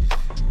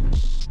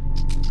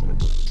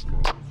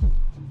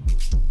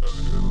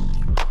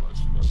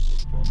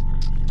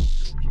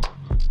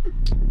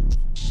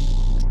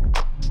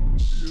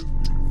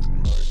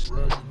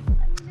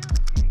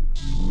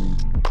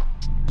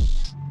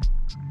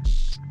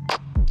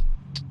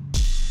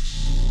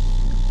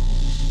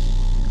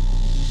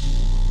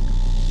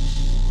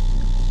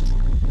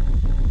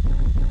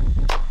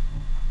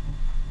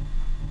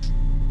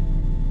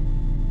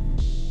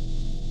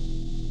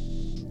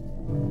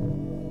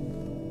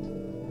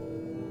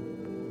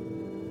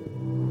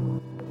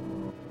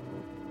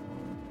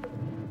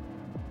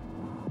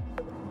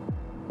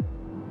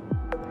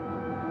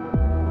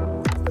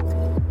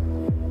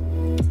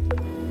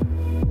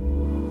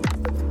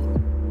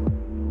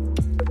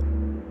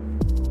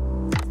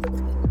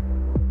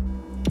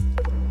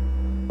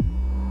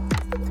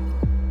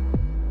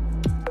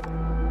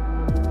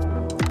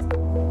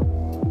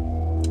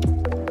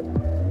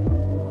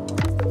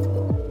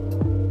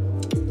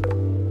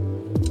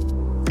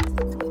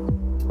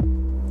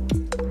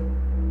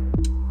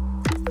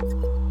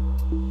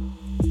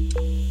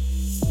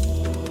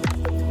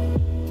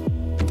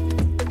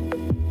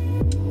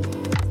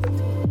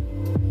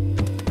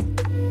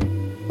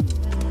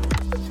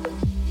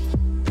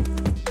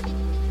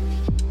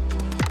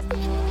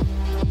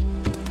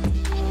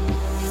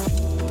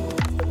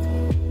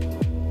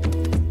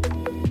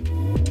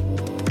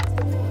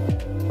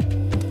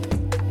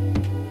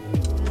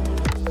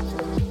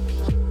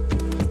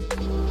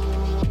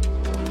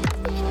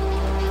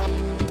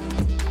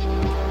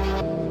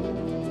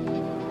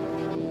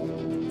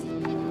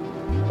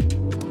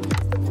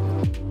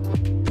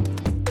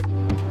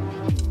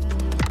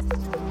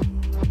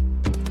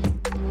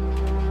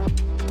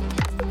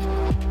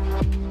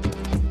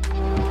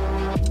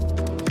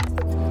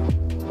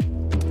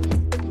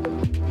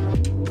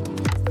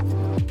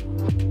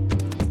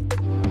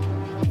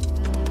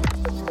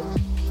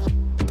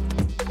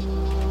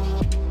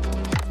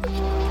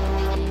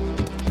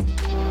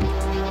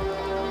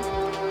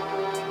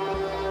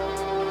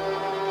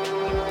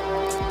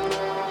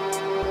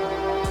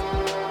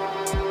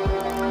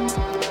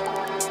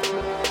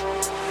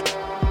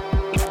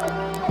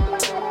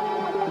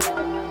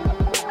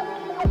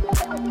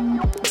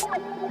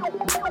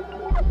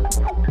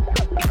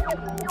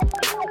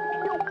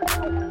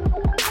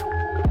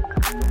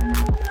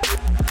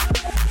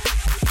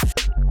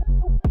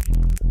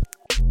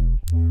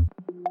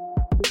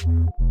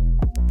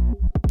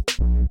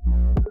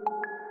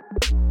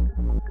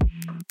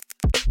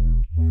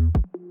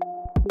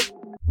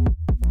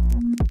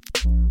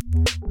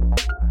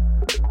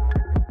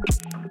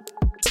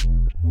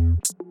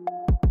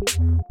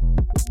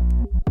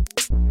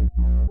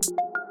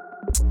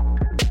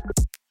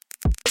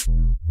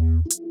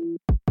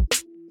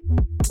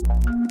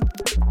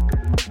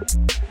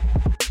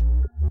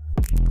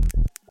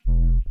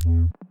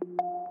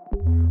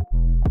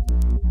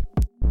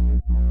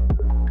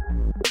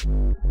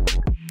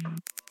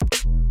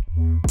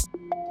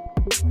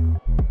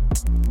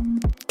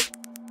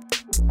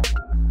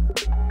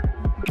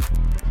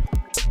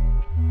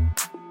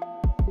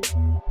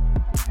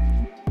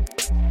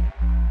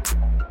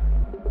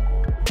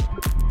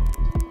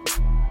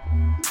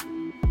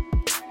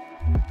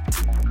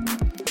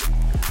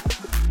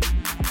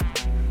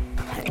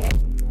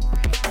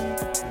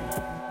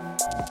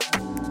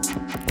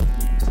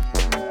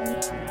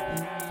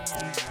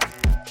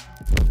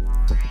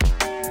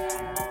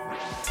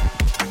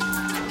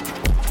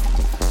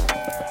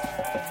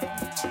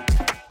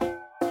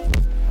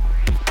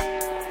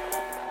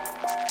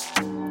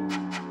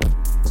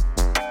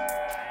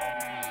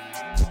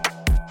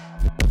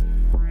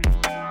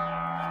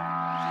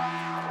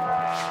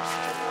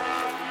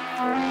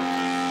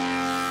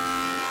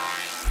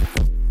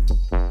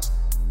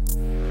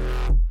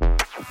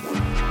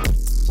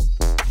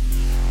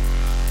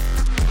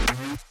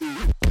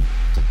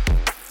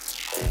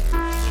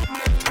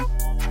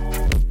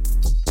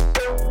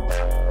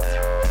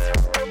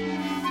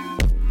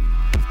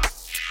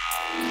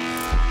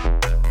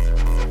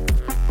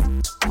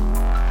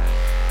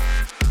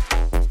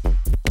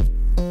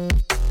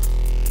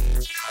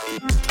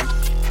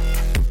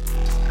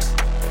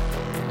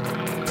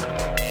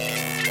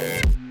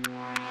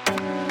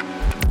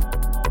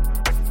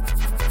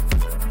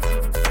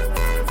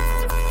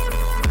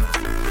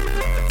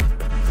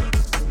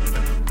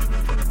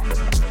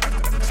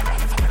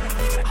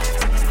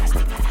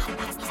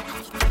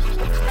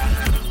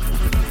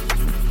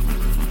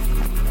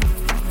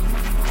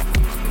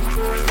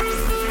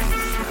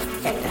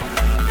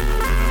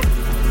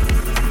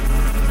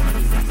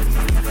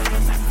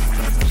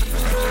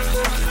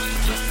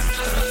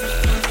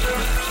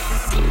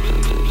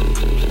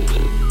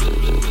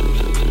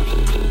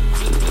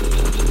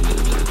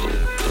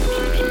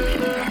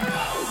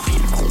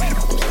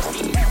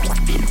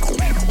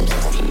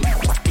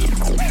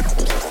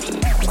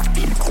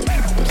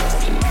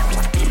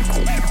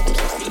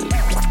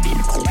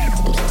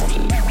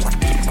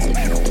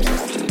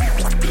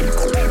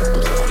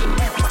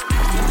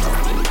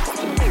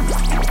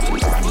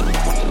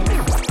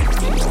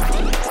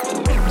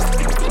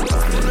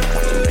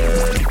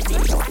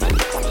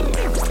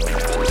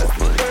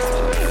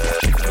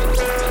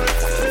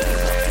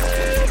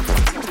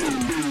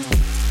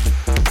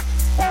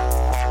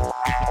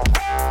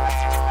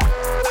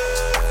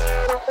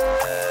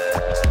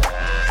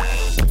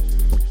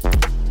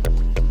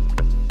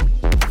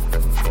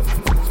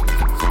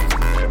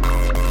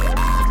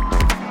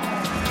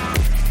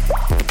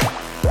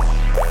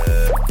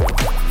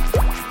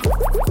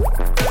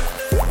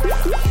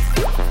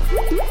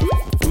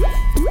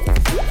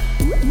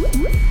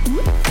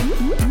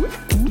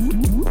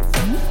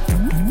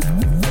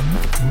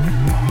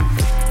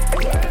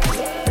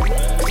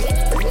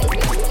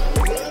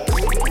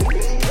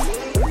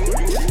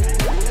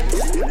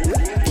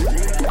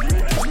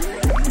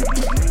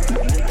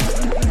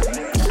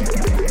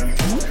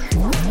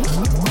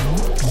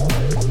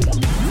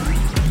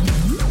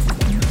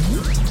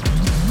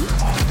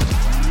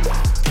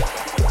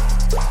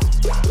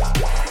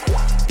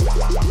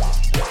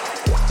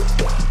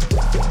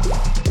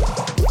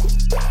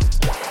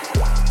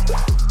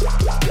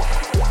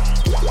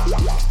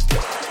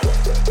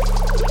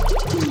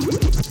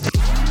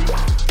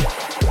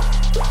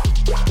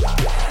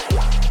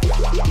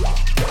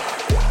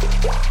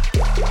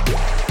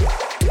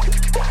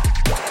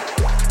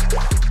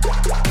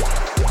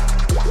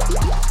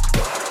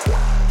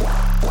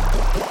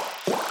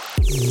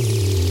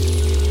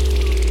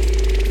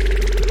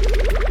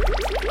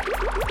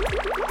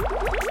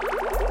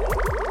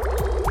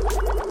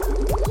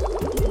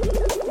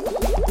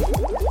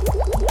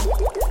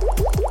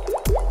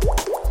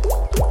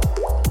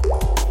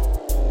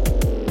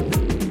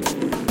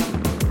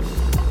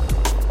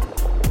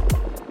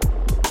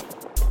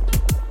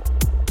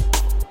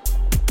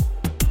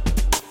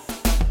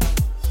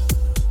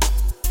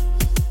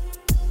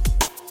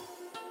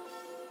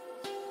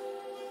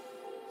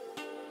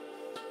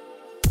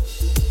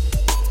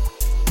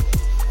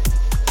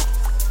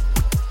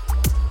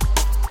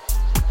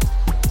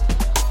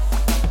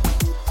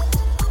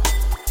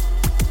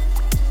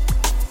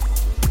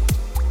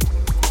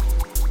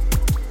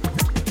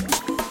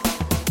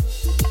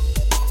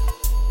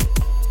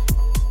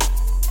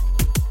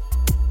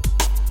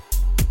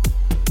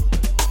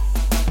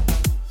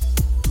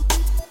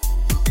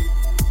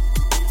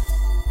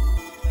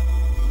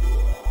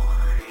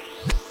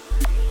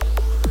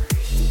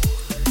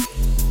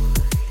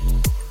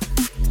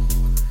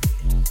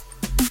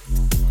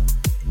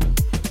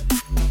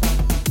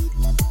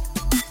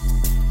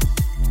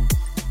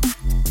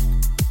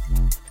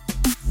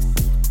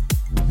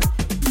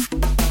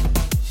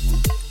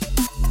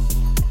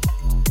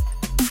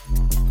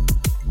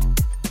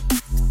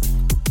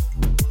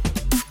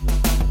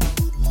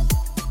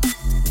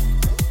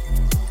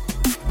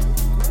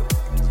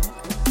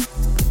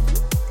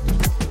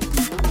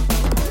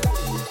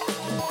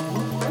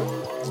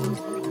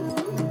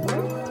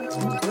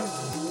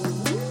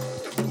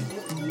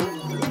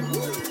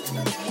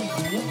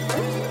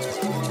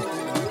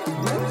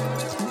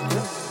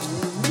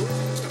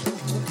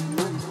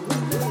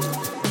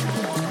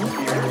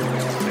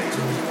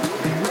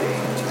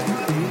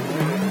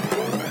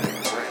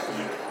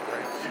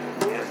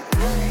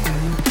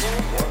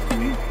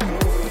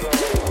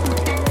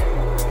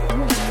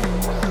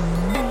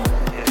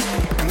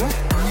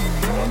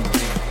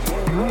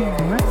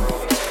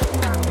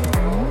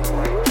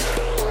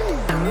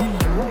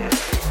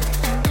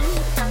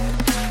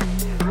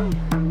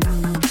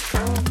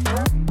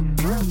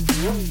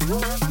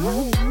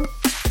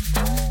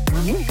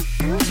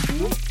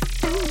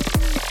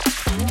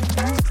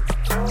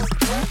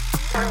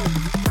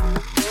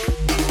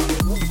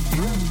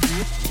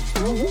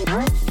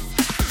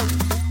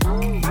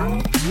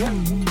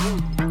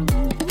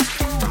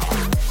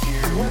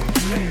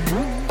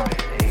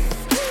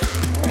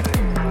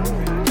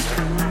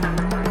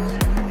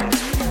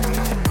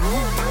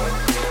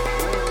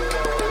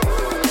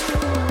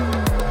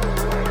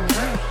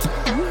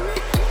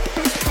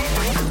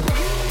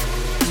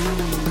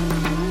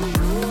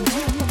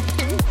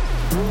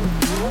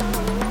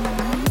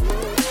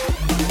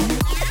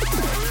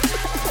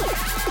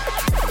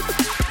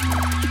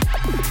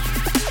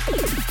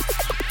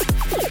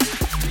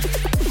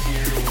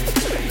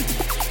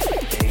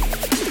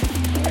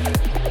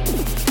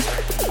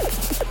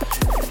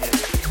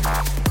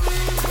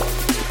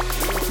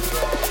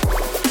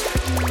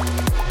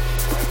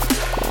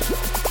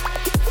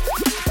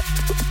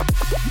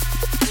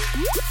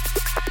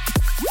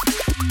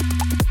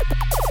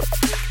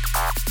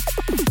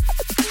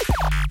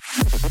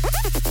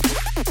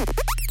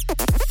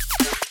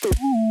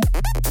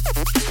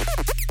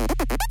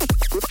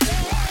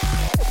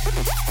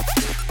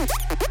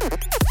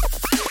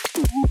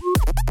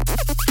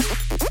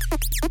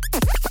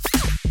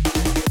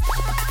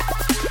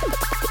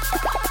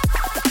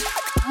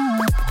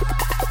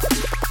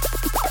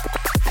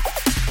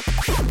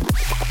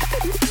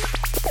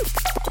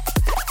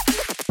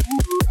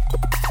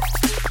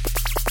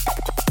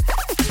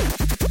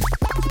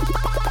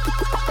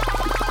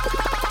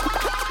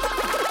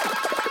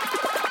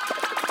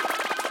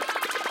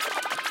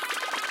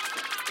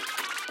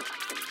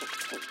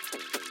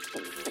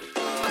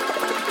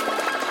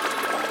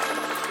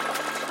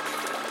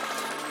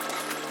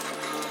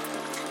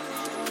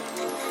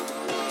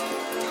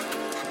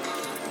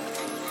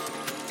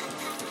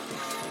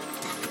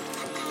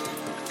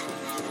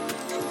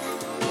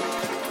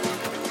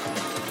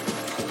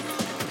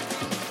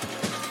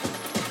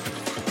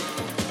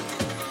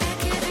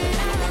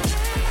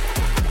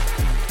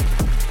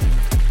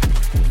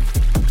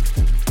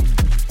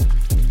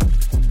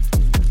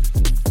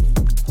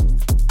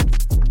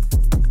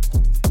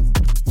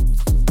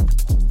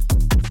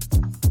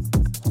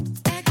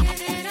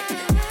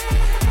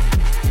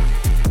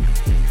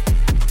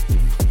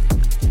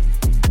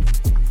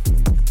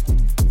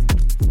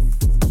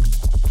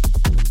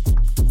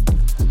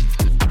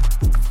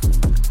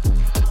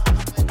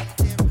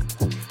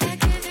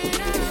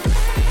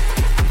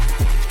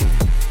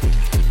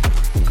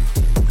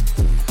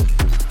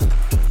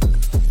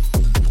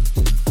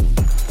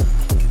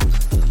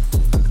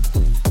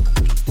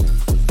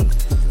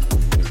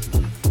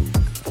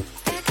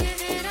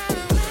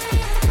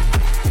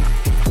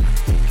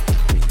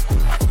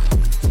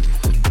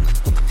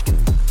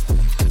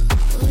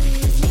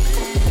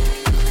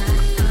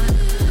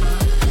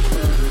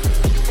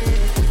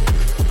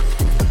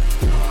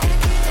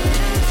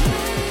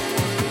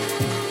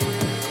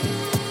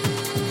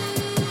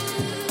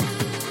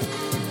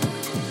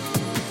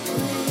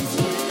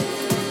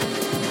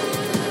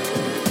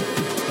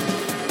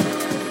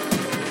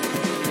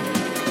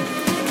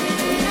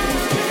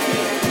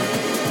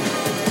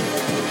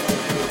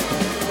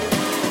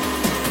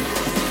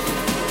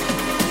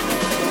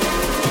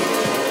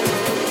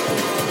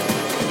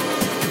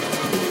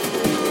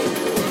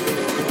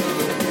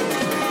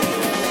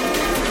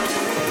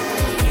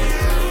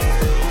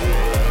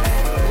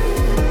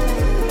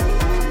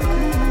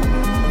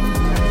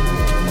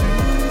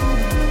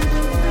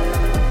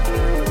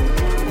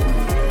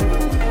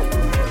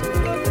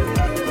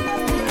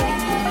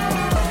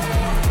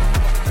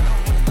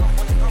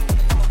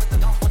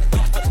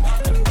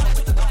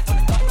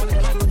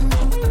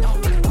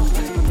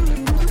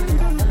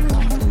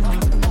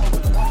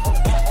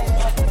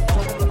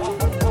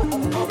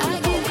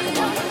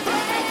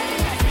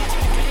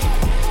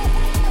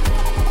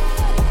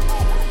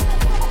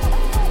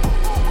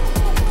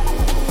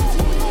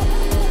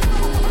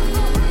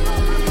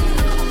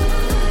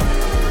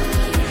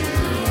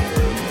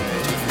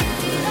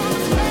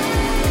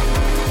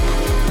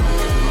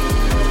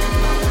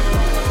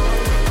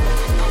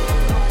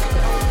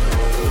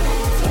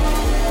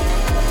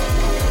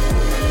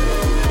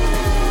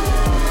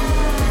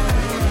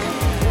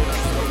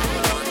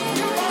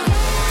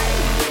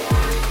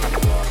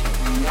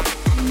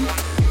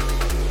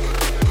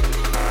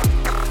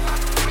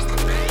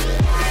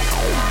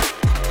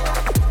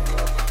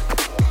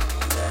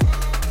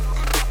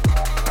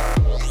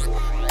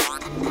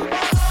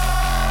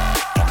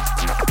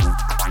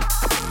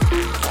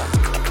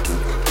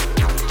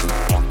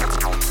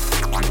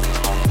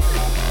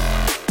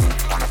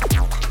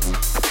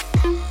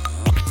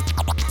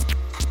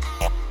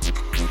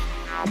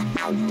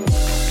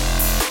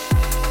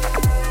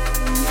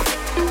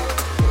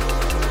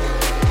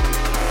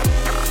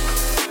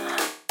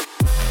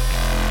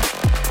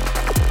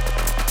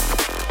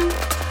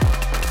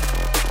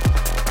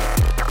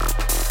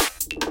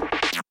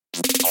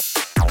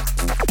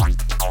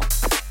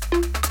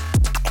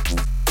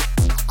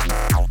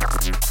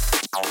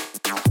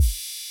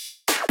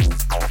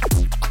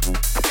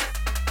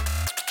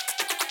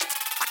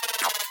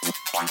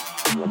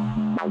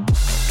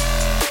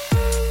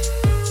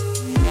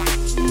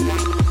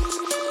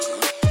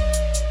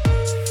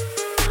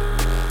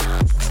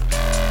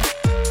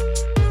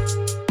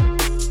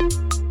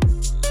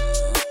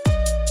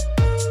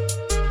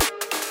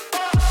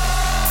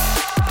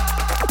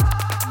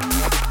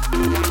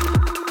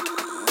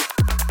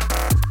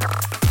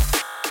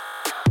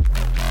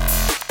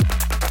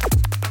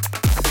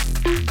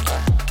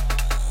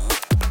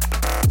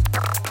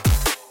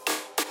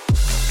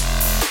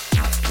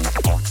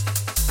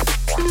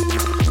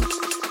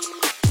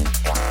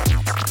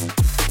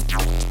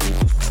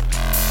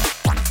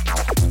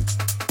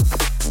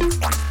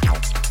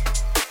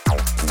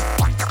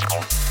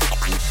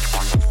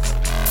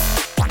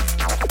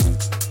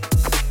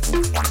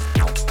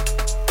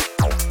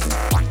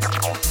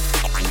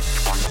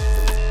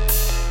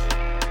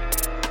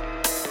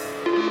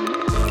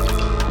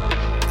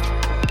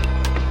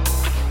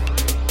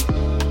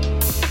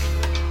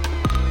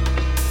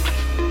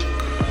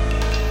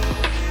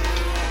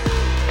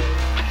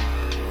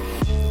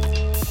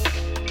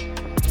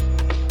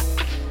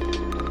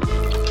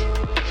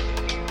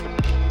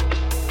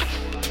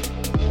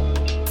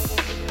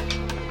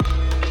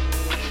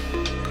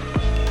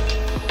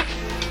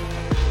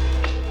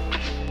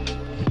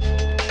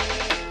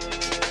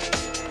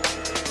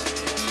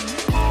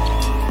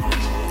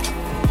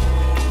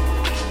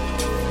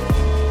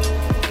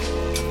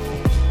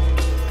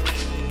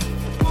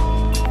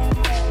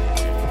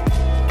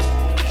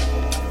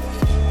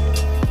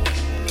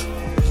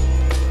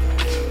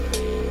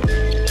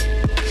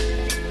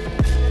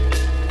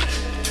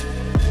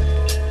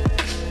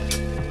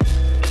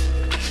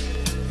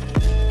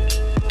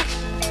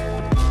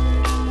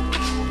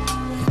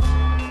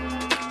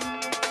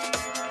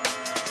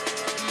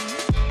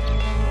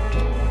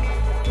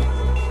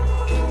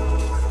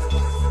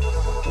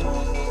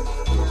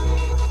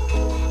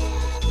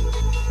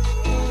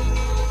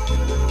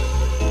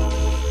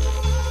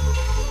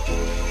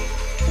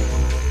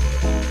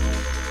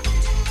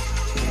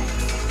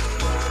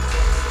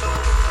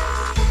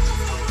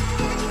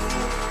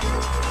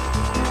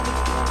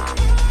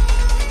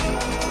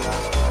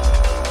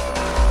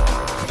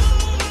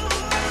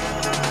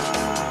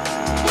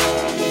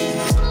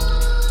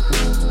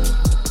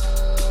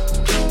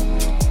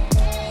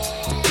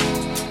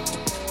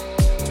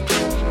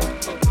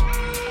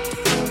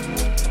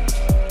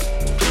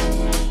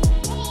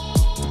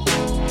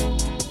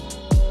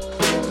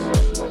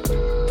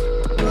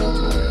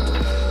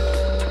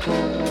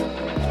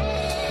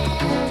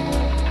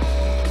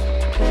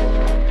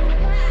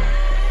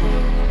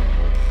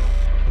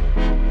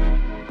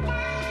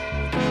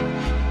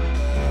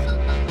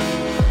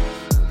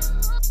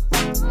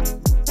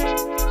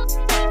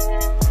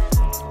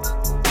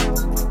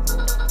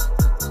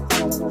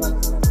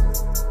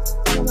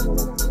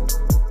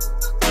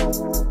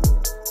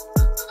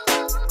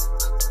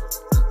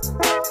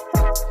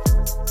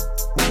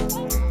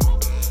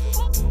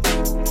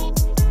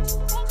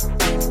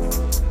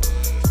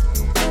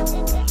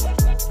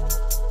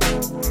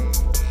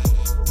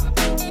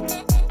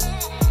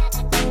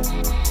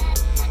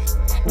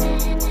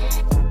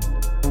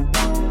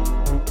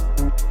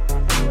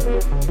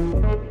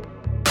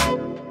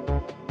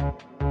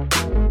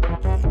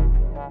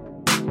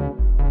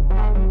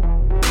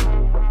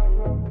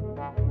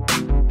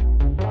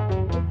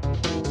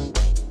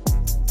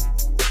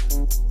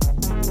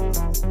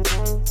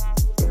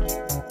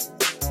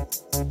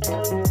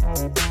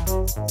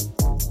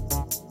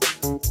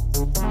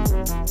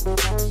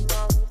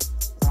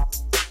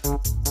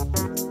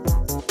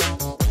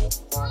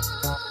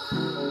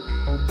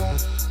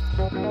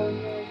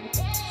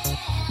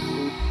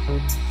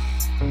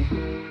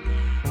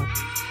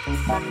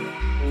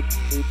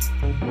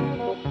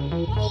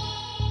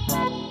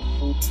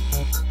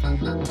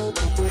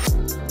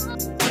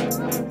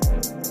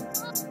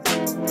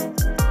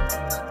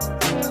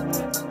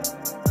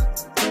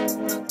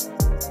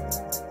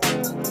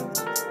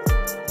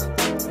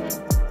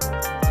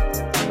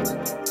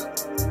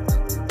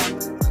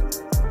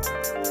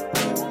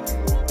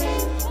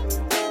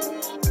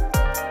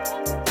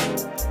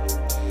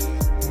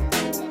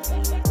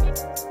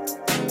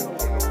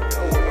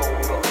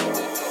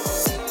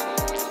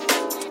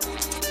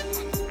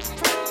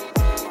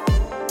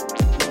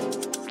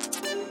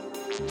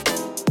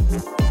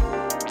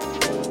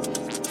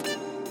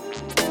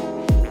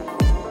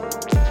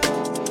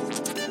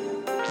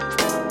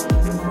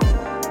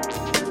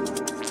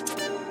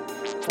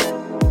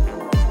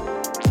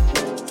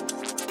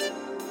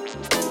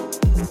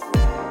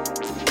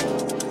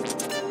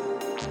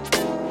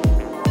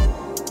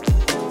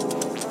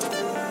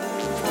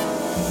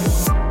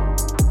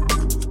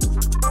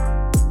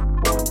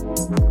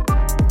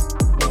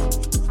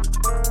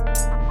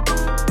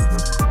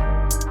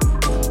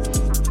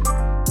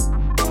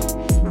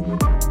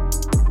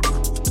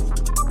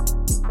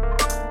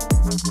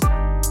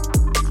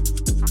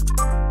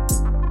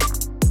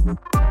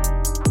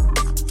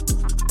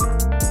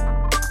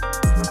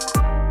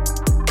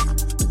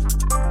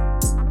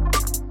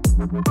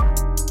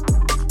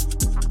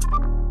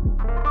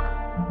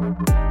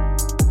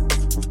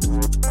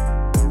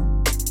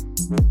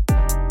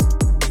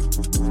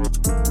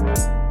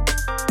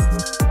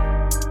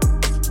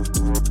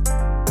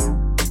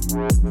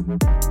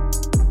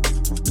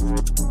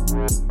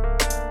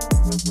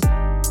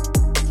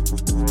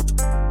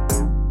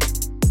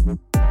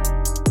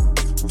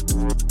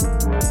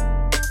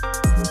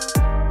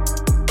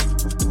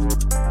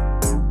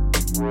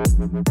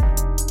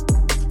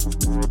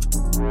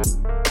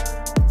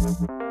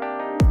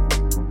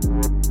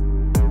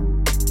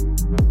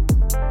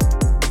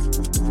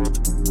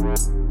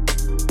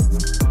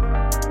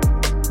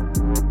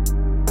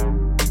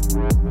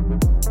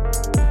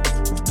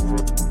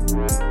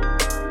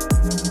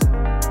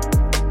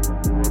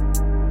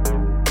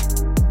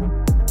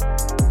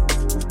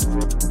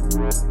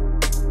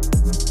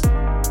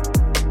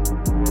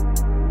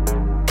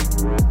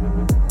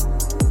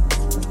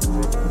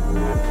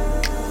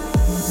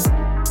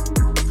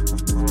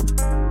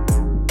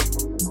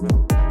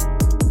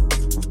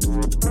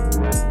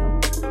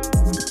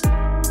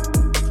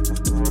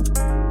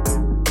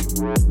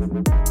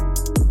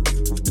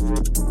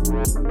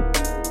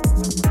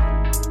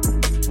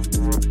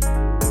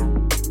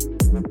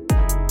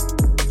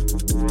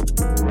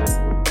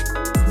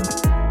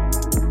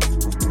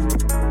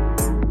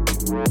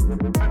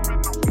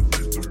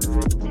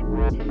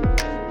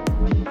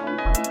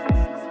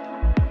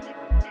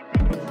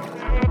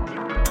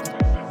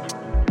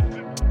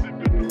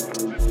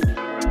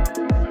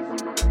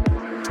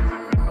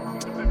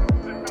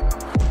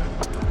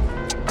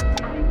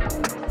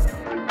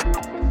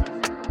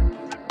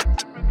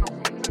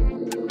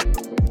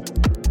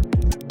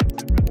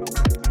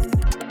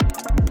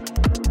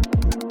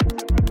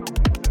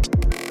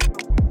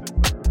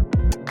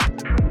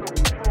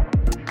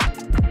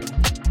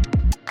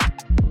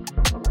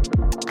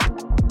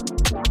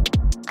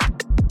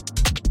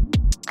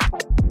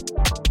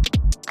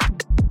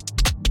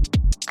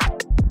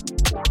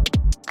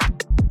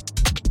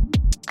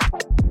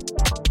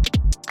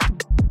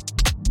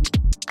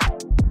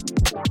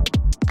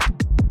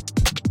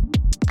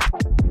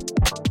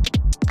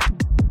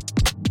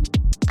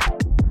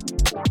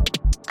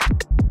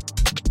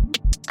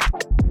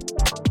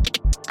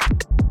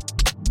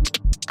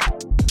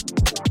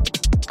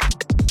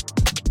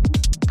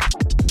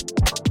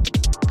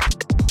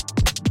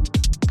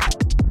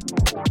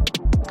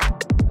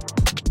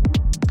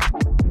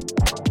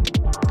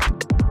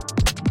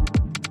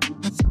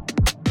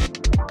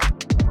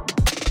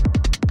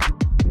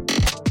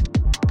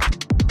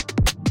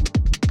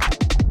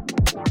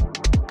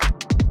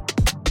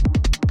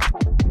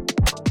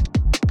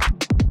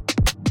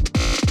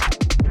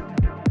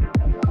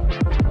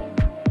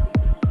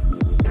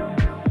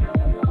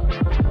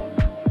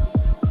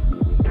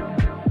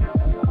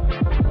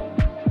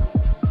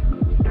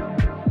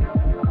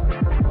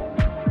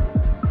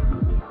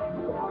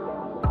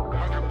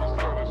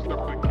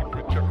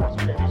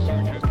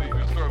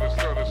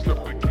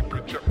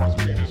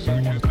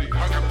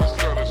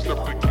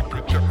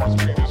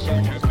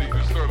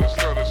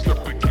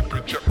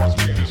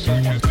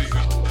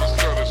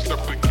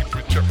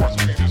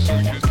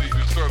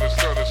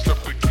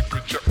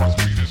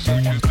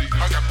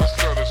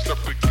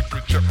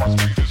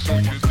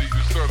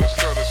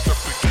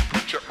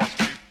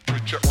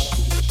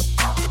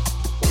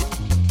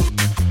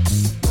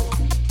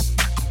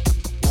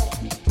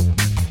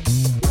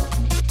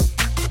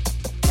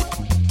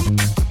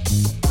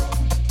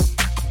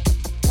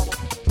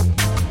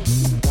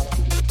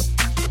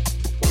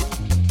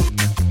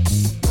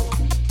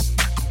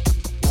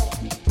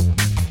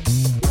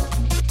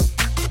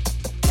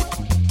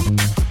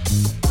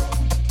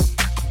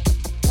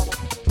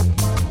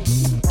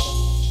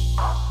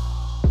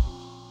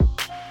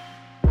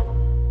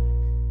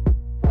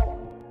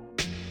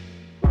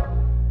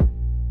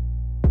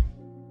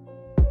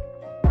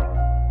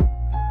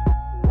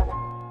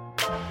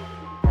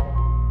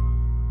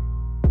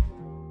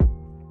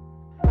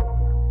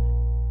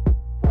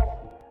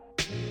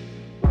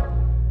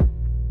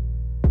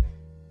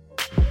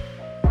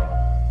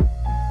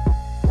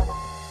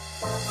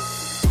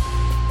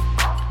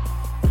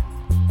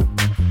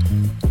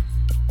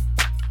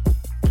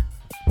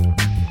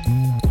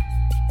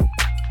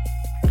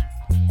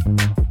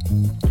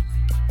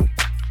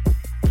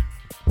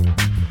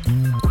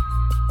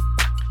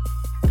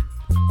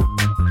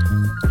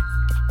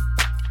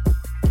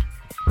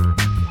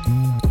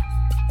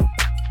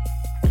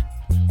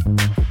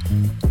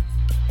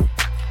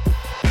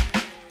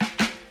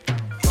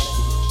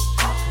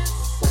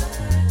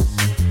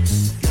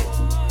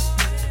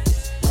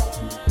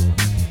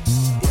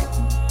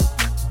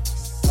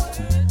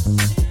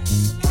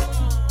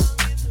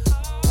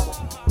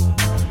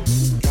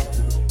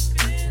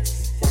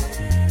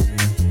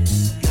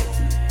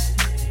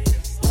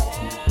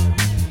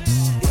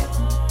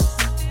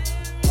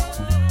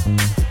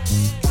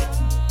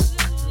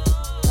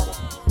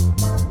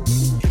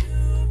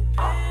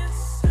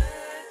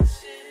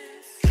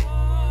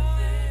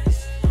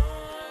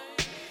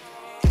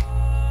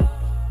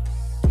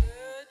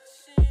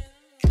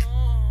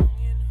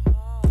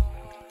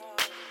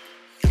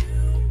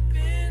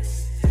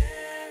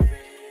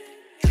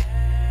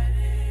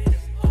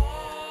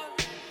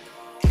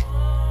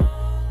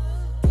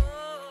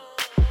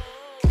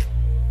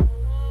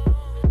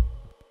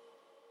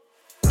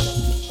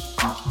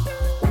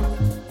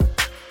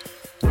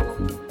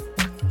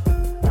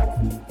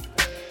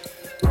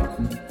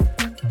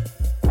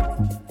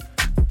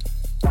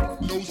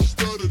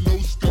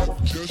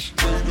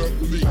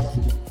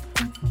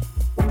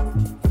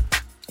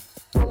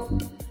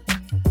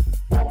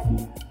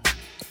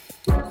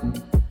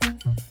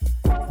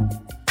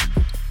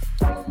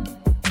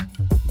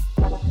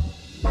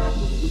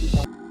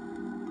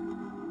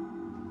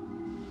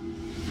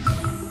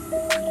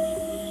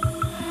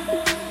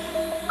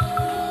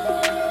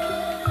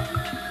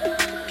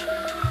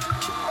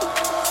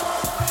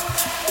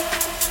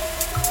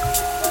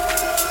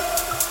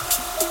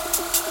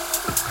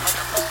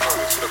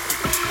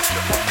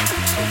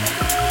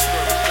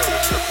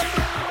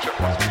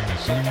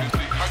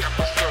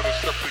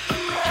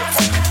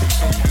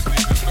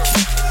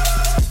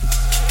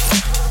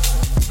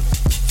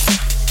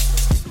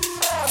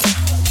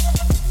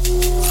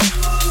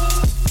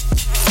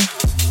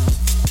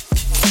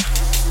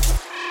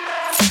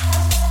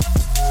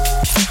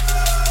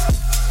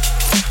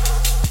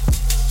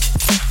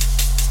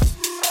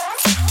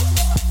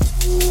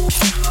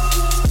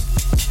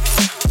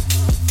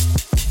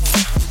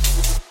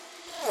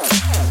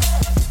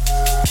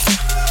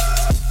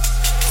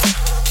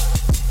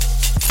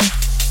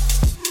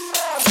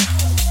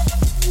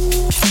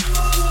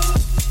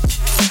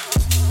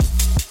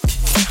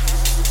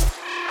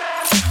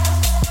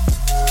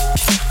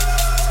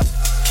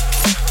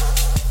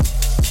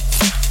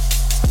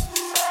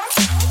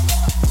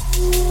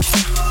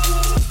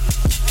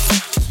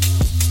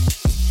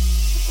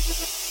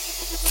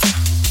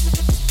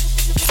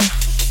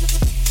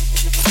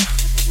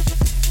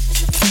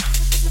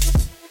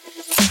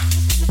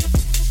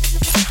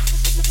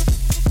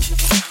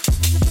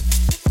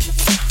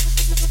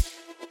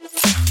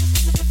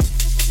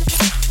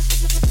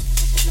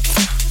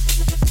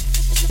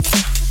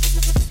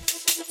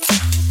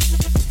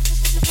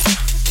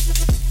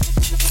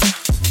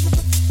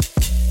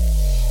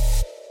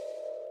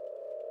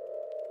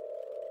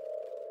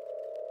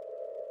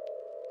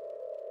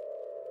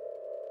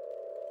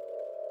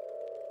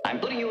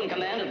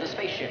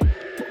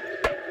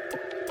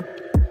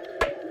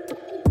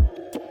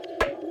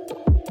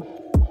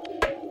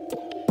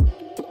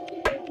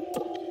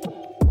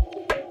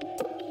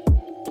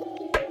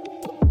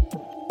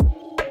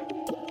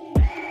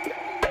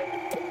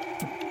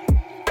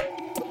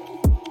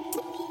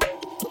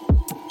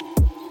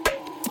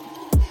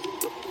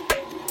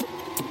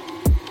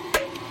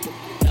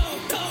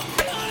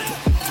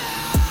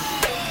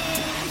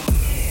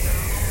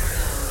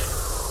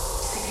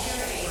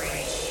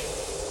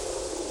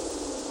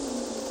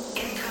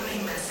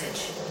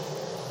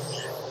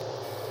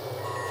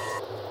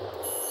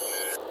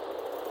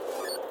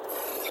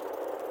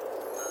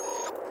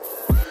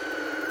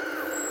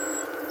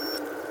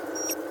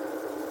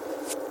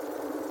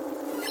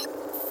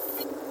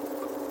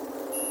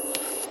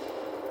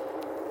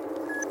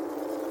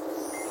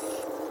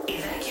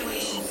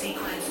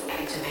 Sequence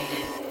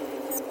activated.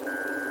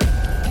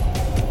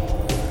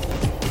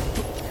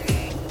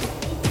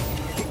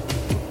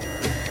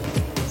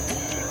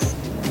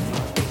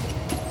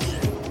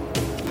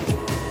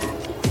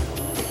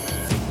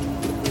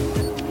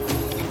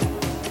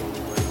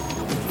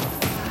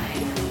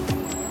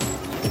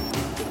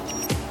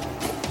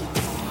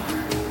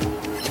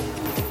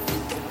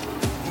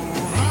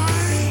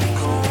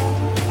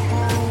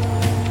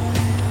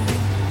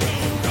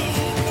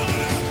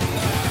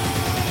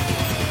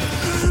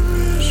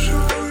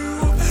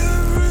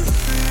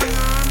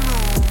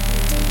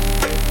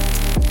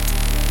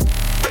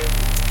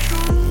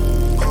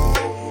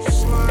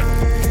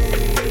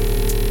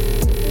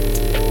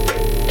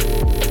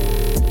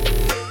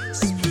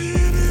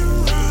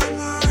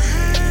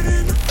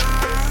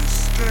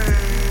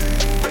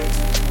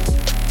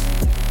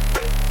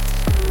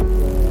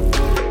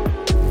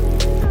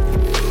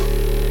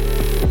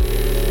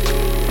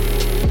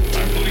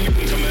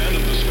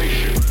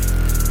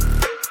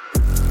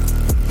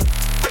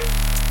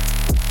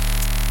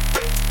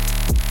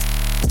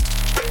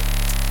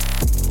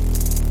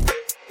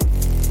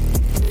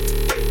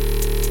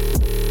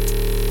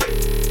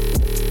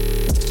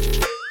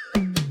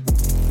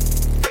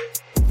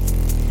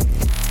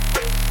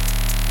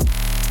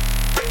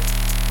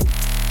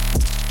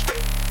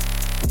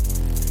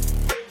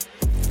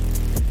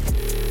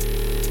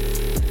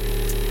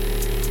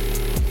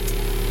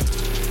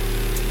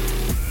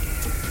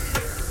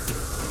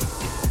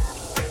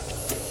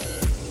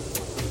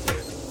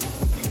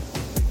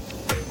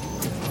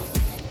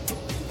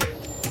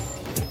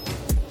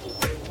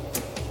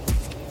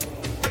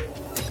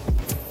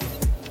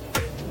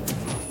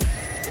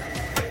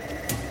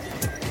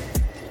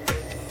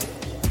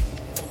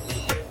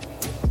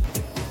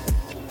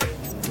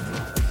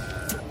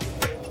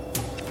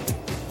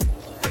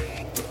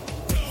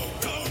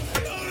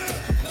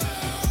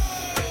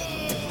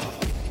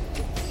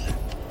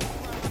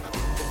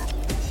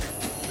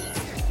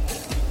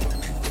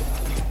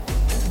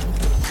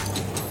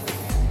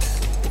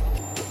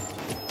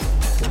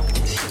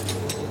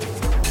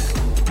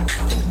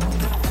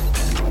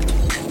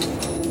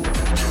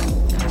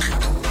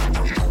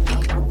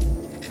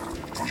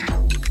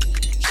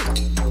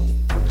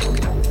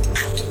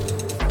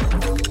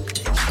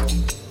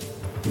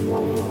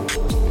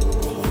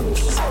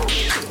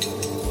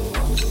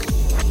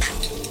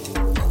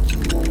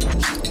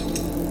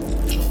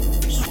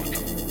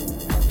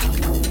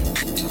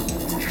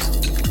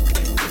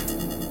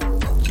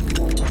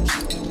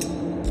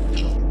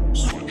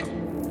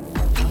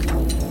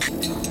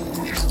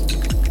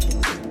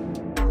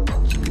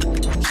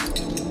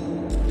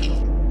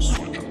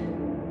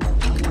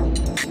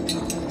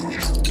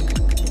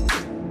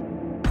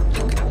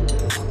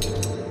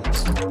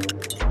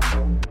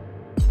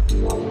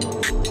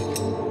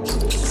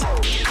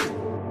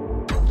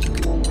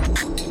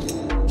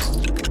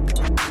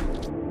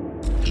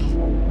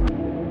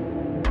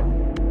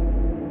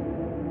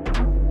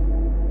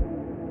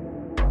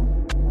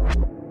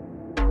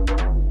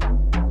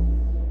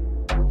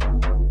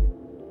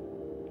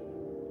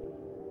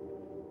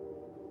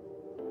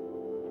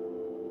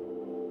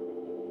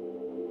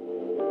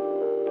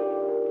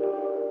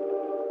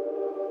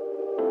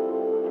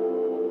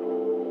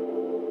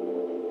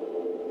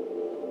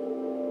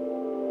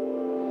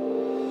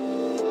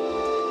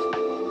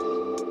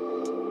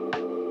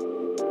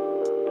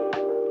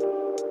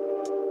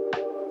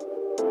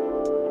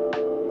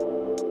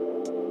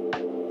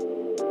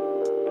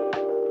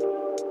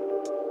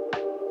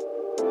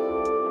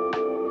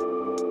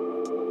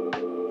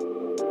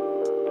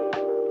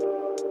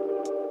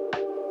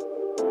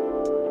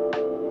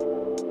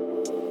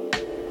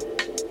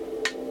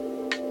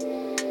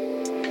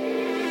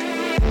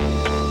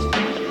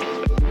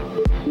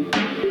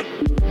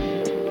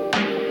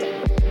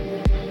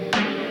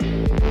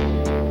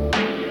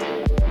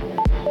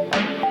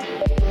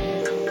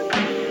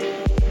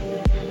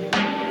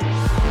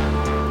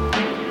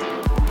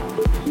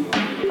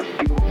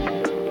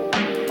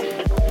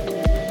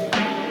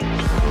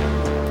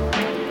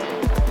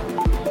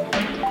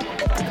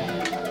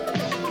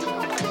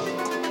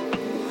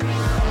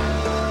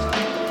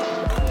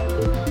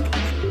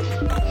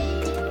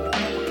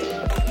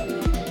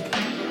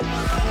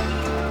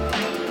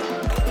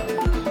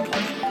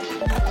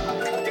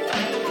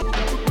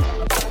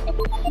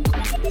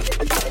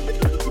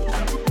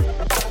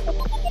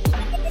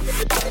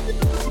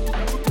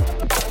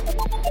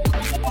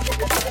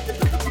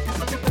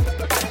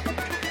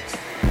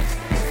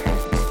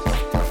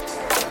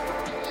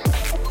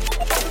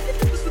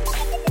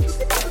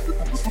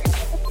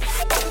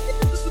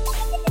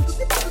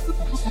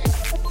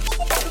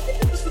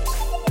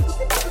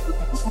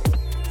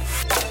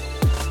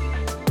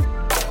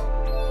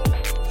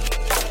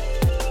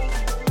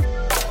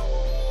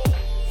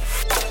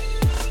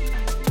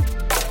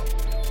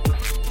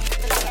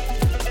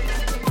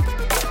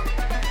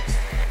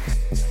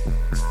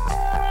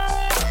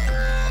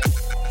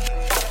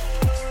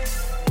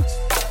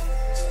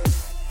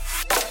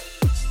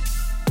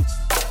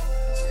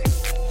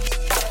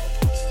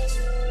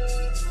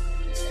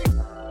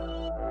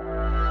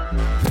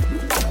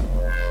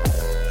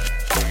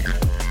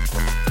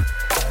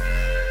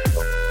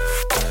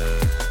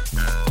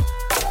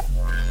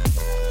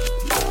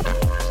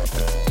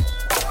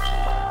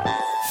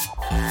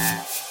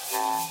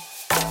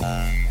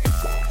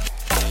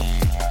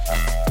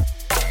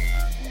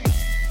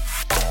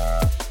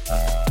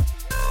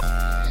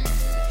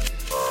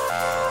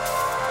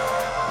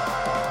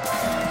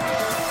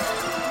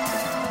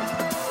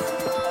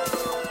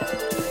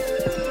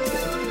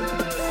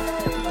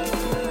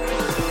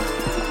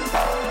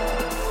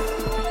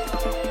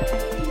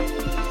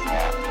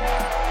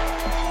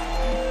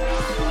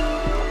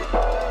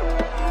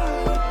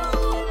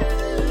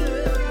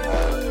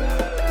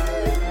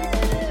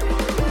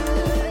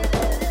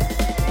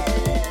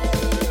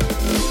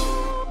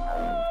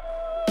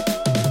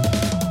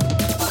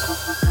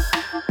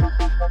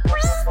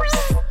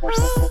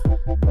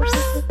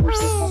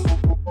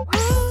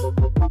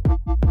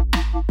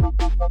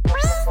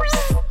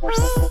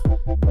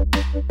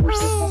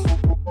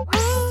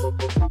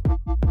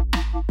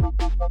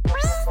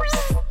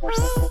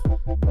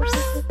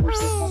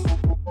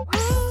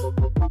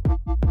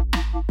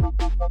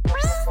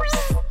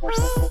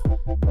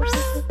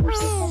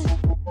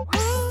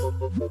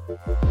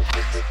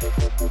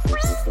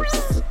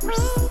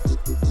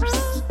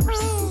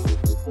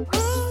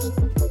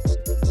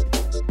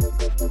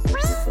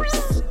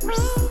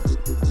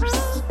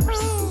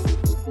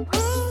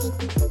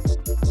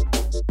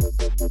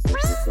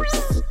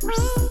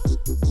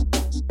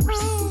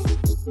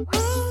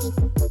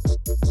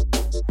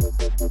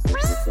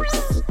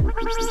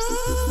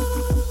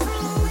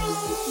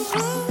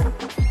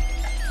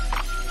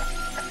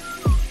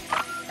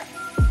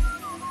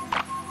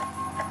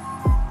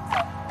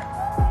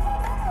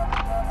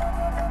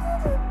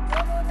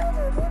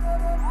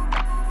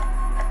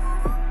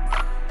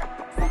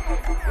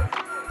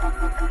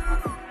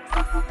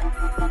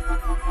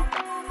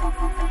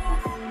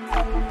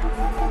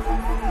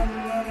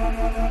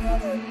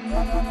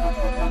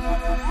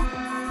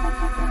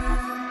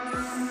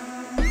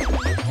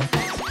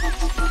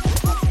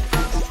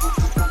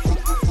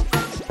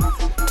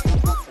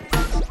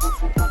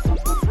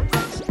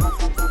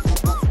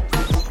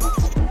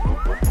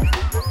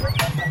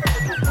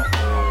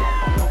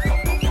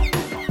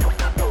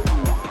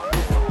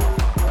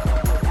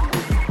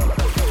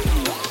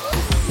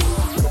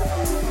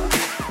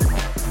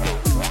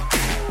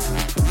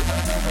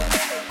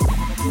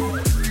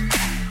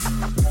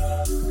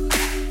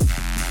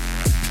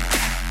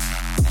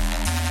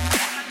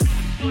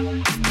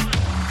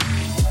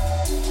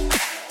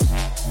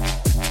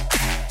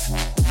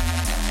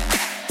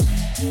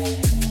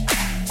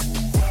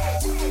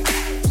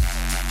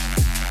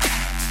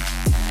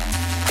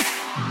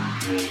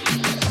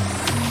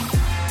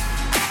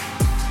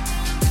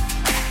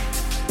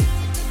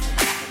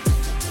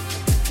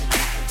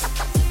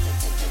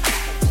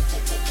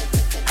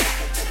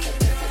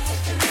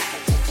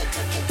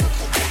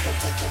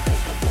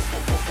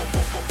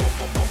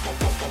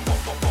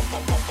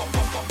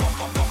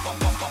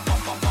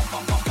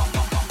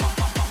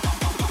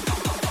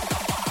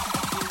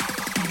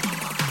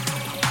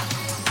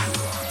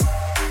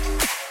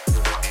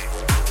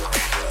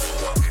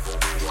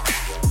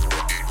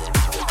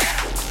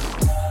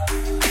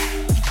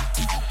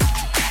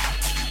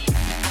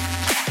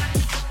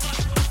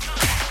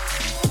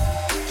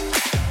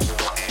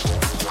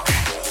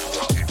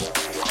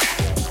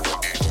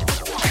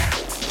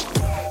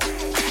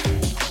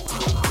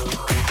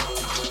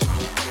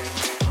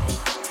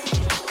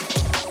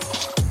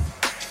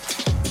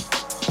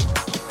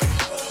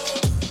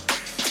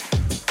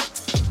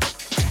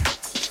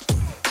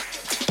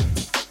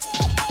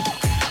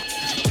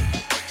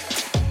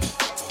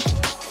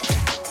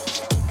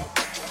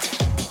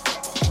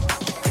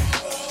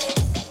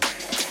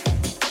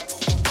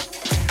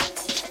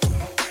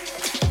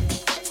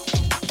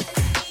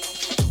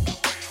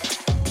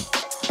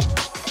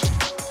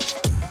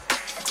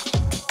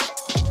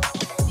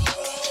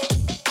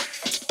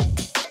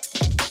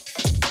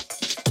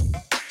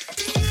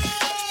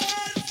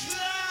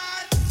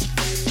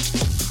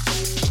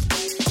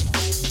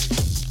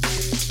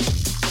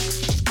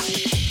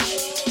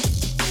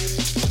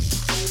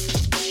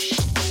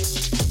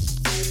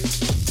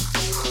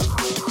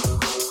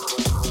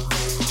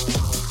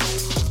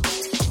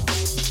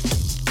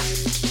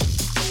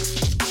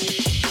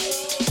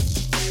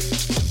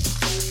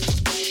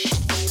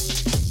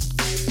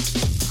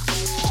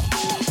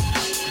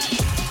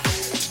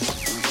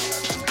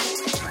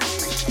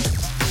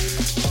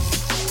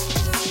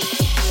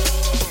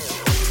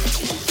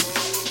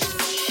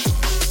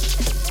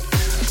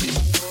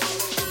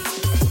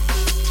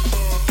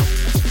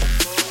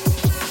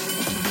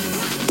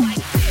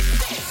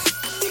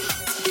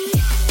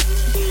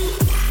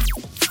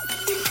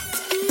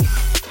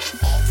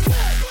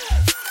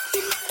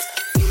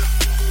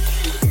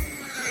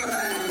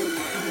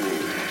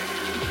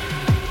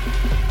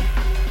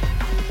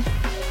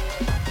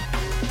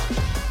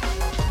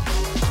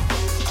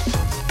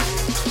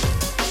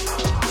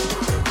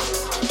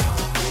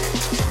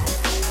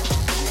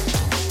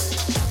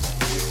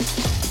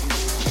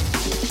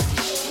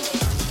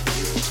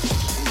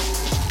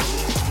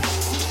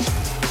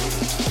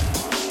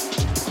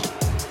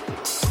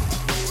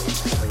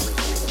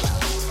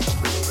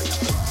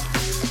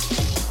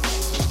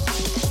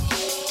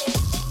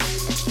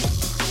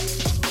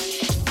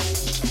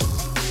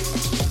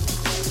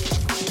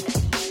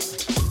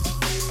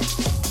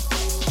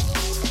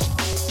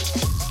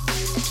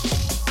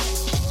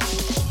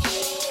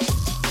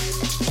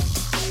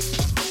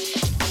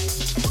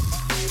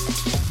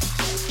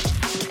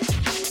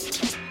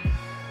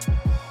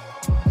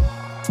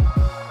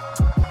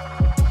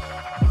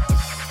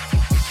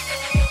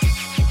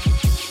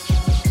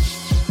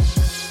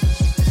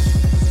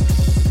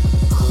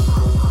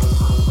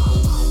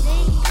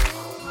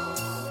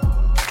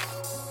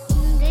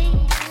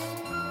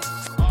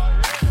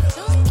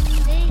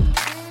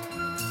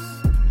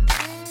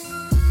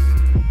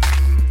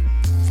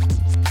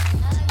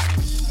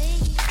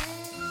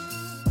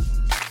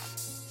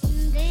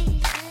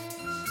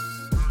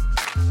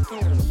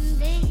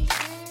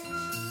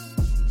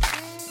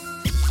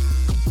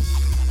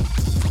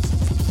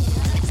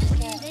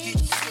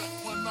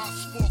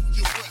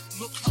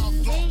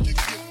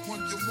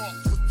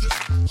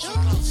 Should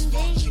I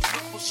stop? Once you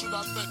flip, or should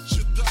I let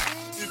you die?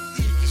 If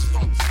you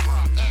start to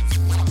cry, ask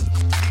why.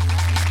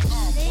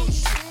 I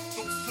worship,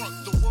 don't front,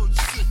 the word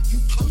sick. You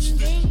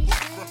cursed it, but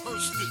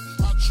rehearsed it.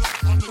 I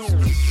drop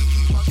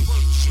unexpectedly like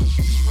virtue.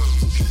 You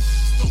heard it.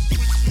 Don't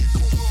bring me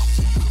cold off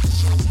to you.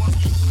 Show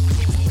money.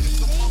 Don't forget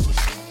the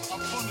publishing. I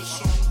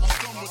punish them. I'm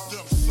done with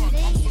them, son.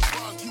 I'm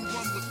surprised you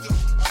run with them.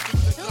 I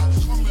think they got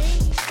coming.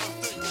 But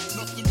they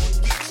nothing but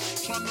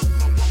this. Trying to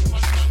blow up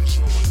like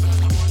nitro and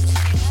dynamite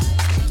sticks.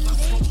 And I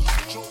smoke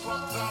hydro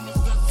rock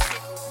diamonds that's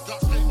sick. Got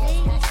paid off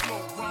my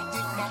flow. Round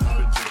with my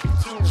own dick.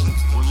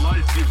 When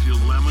life gives you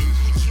lemons,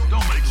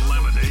 don't make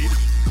lemonade.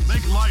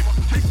 Make life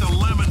take the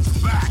lemons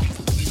back.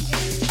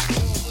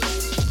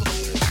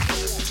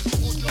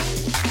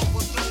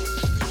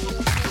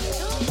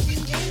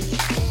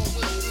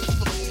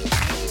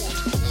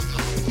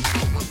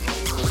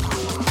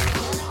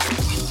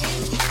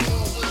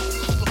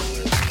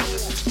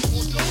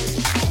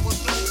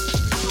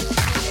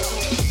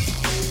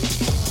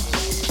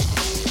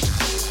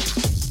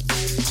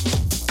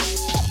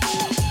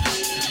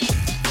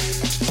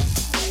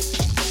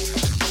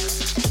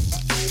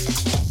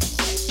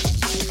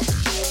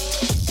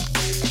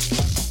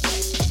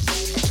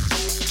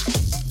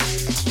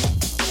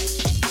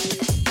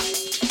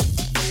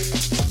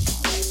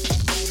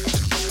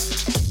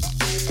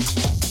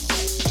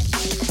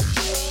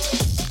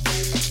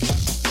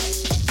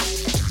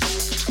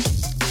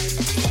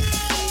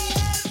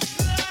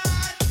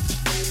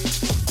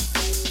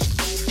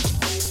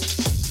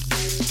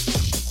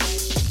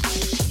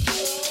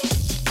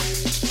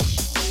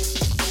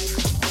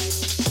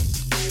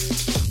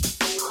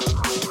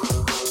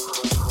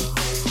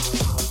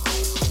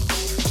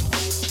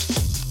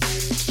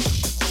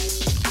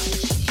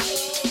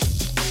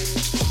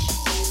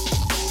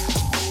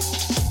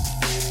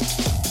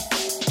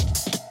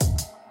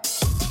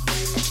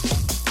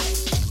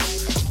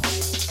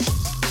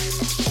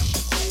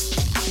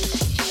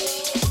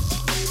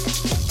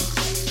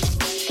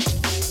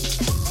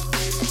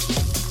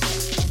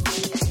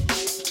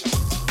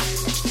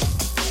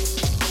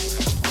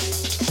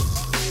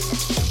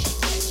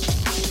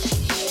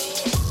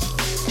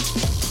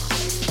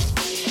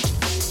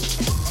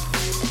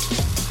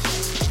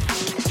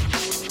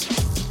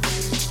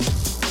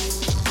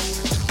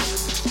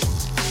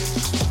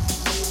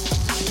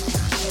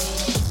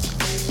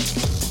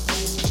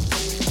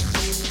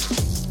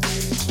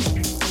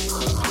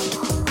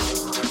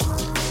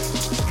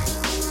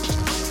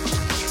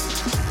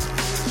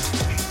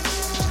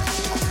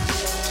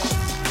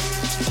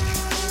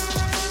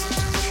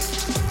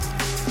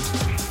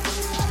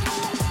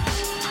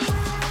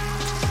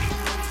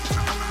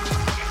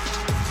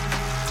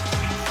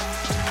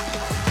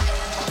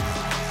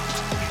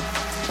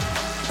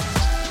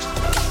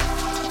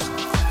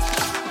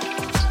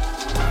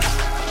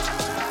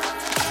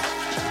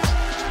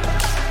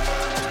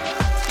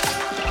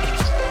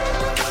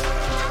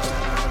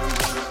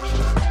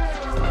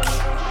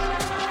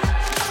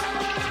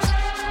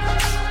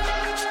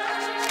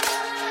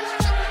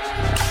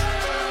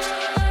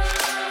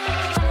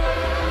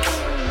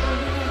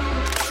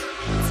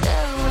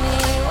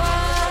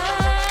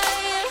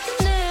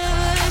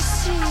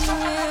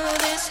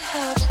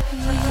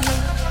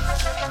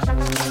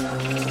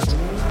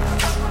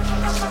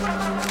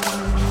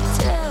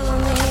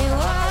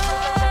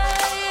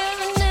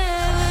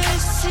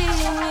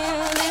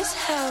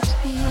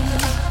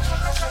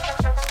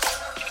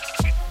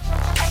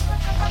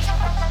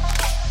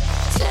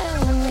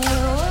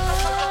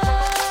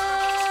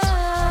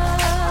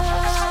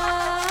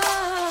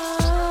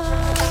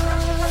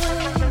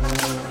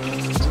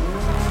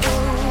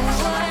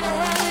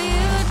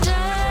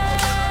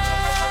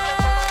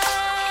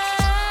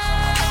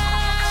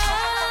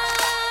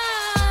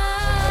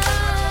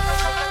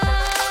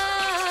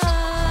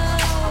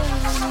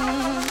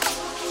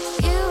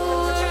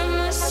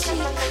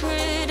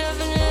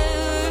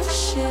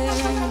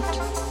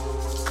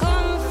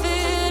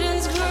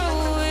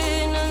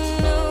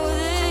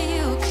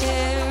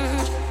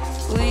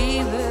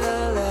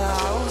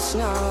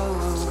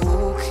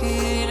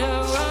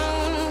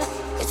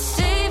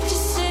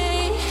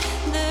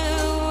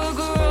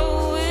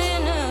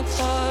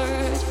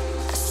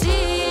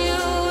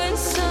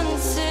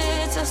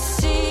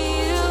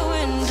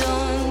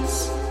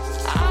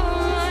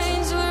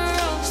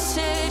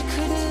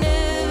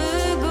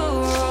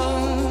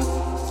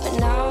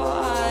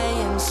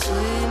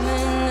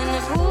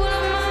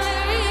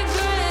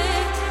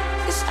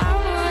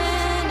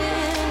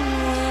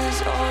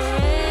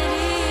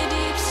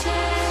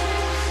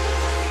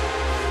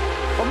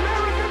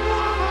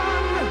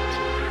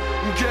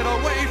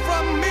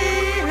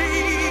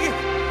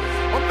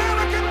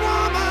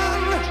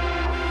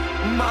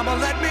 Mama,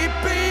 let me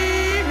be.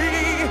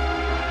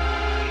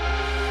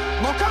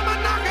 Won't come a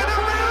knocking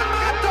around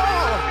my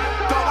door.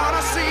 Don't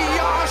wanna see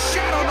your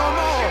shadow no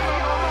more.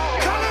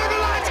 Colored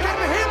lights can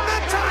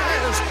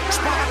hypnotize,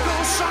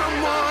 sparkle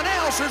someone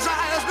else's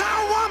eyes. Now,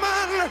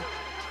 woman,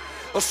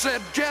 I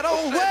said, get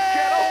away.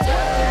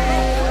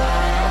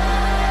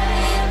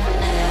 I've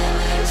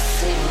never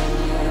seen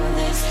you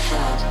this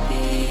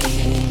happy.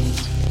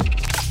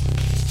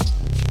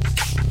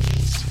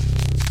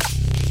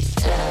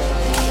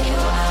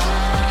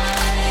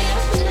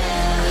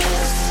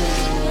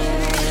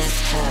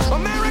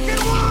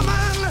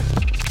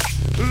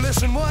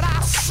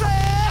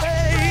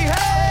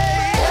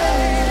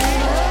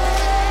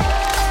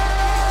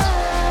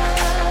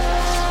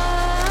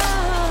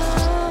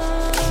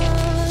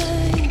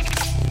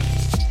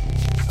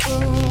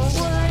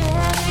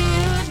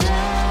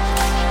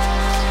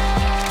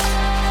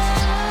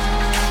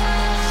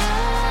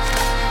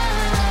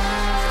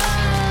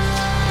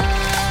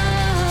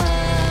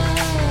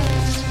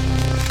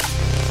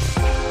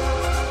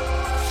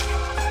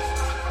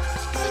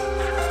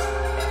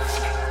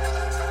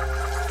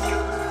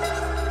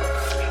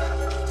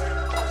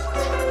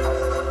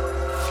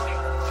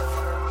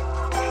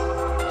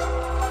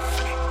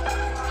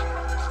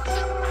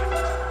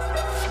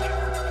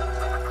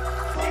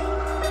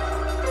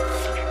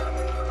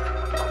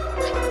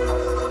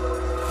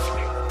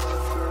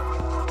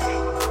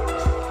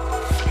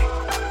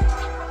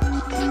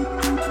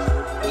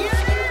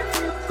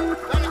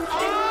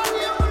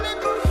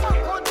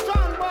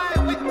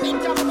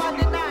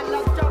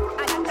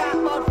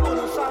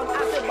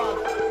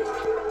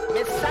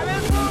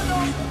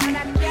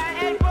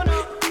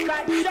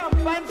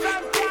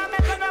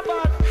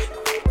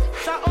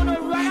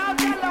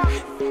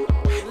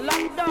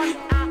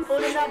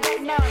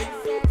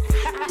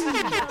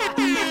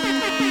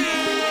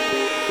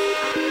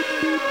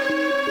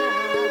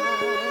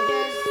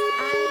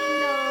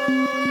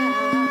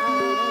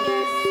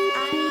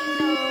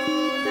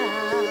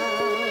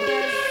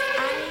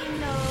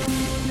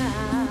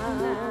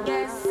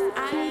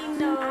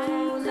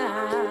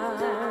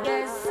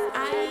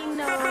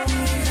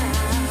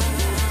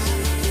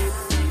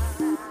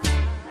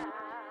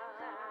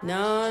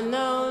 No,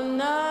 no,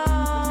 no.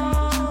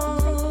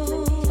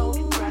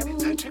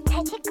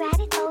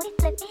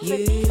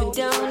 You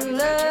don't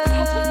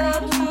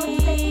love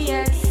me,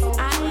 yes,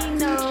 I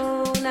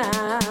know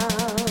now.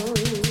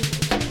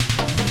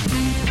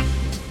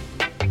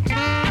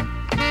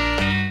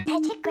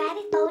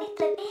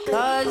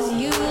 'Cause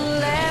you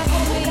left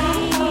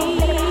me,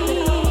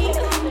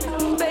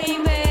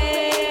 baby,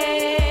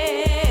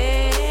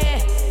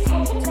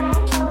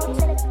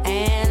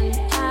 and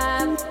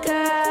I've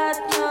got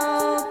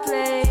no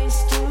place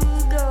to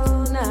go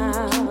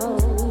now.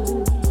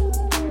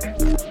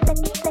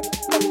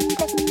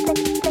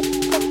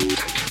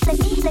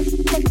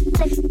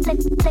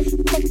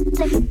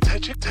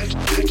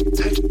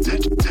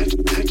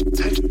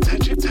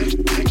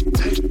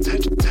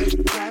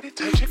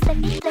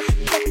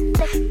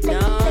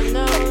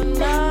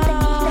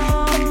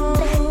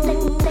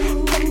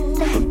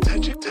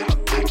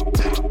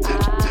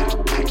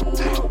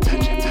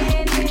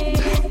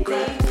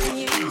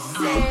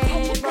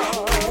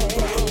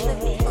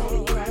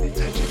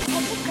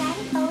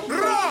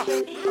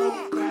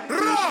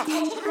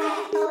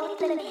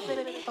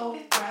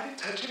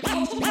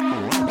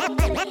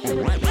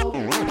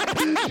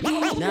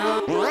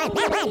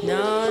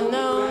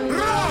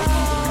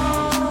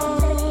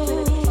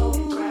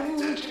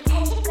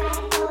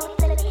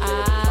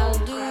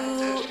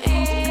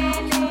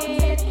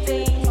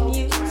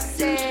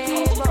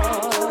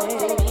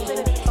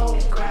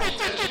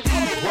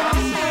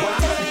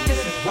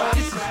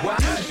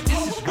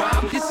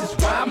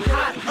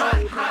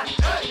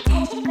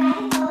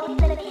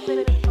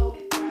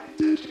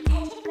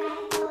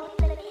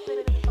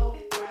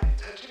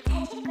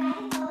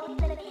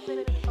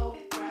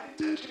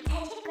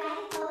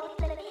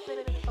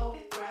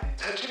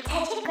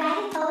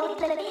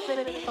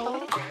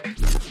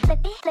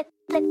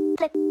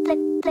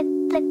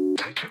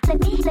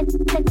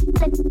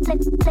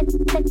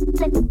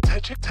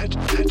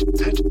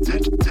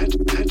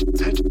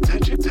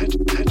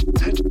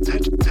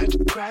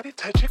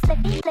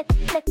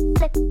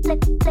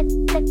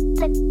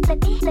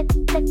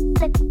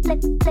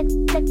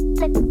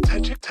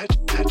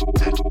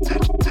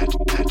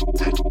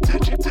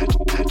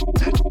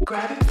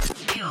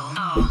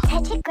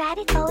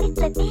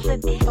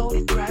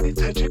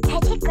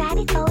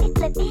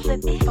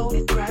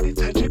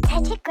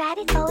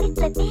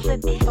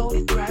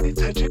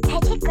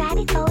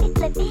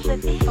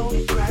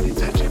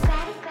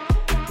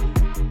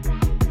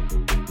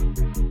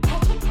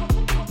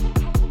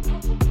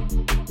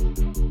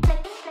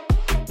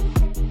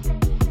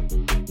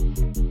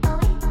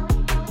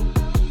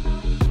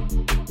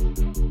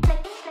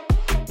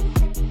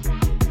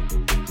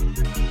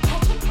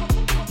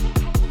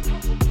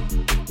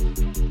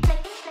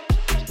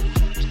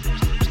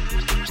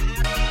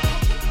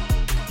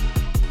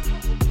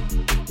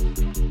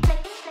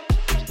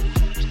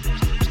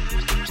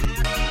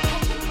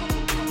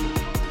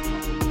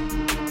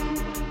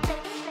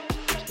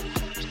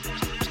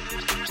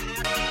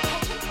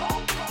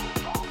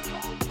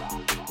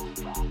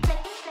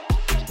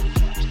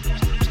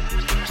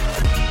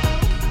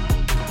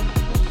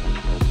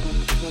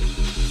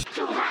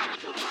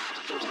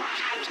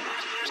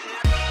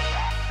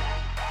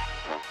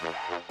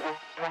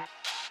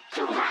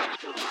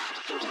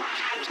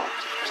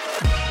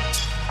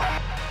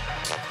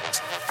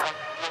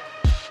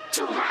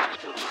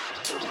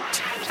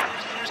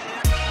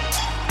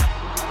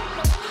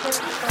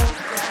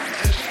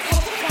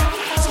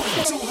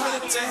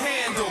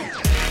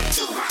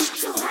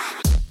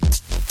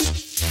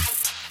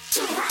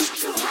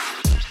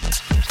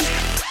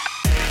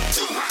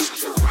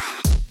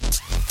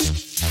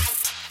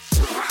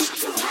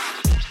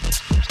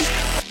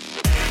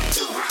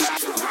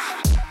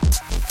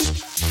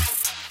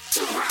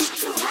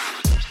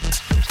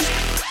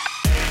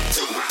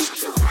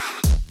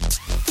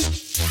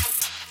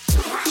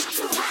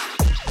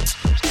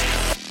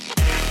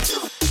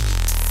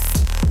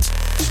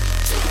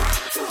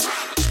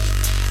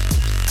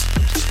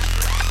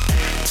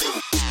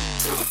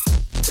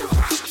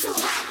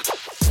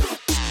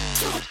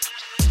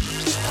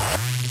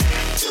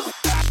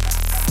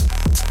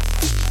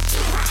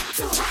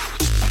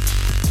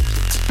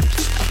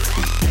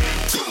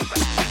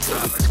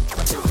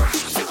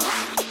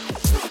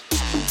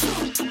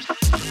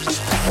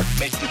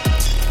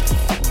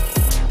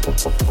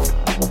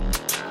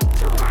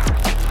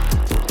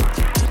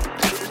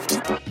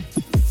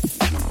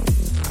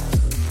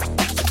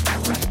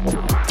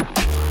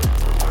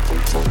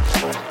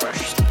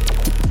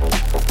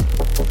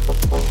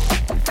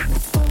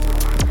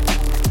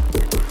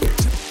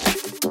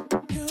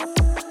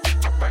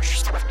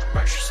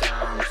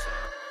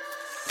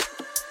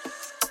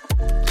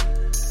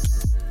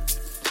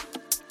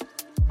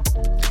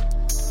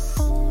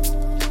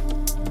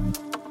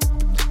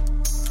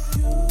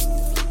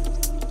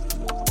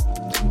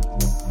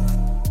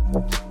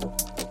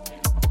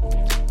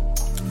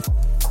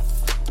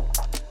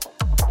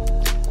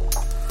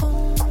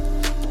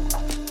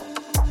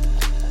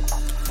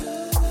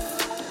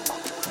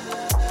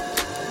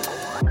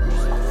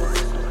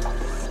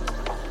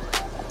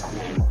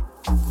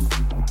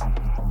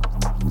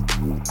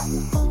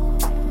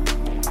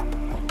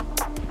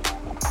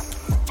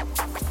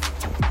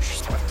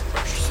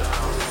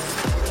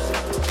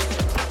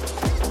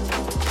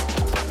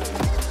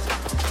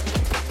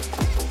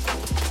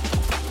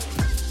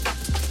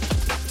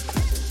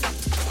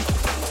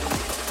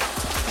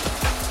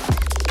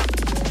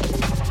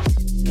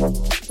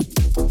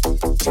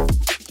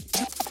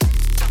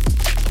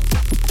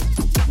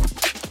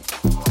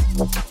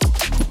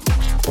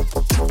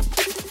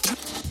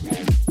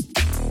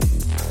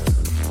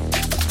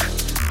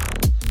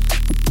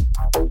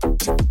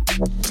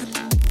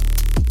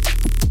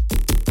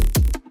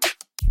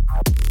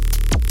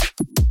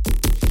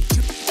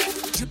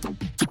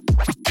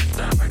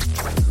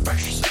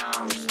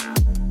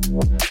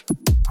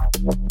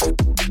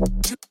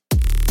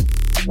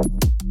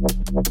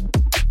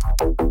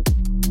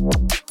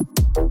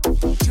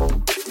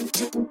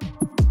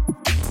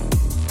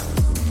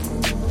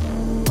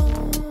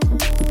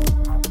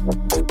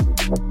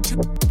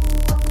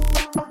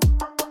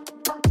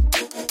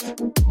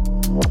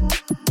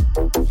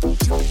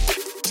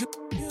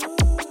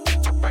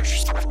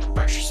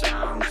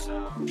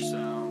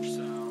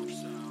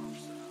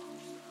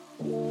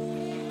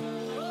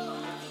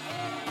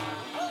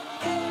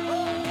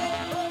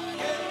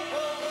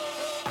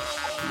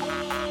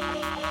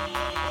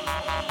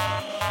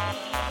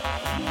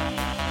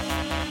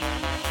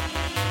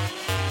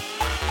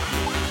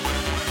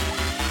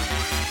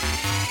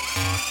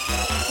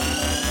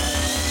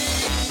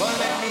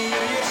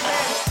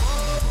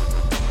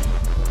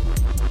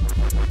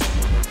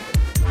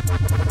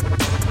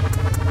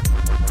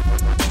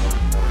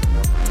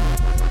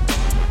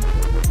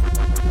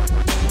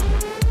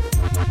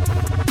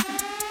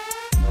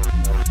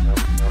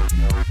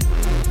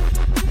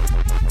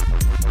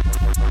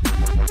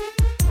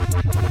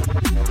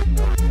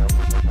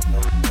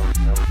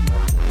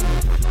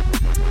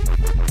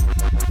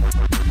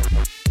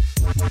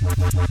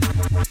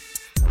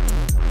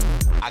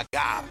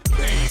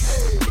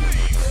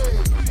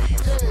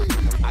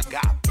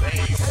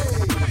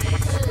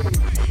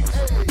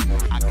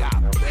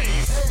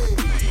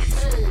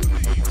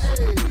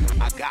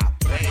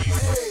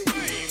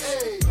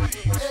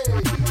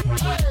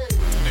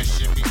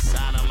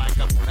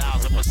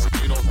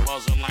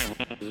 buzzing like.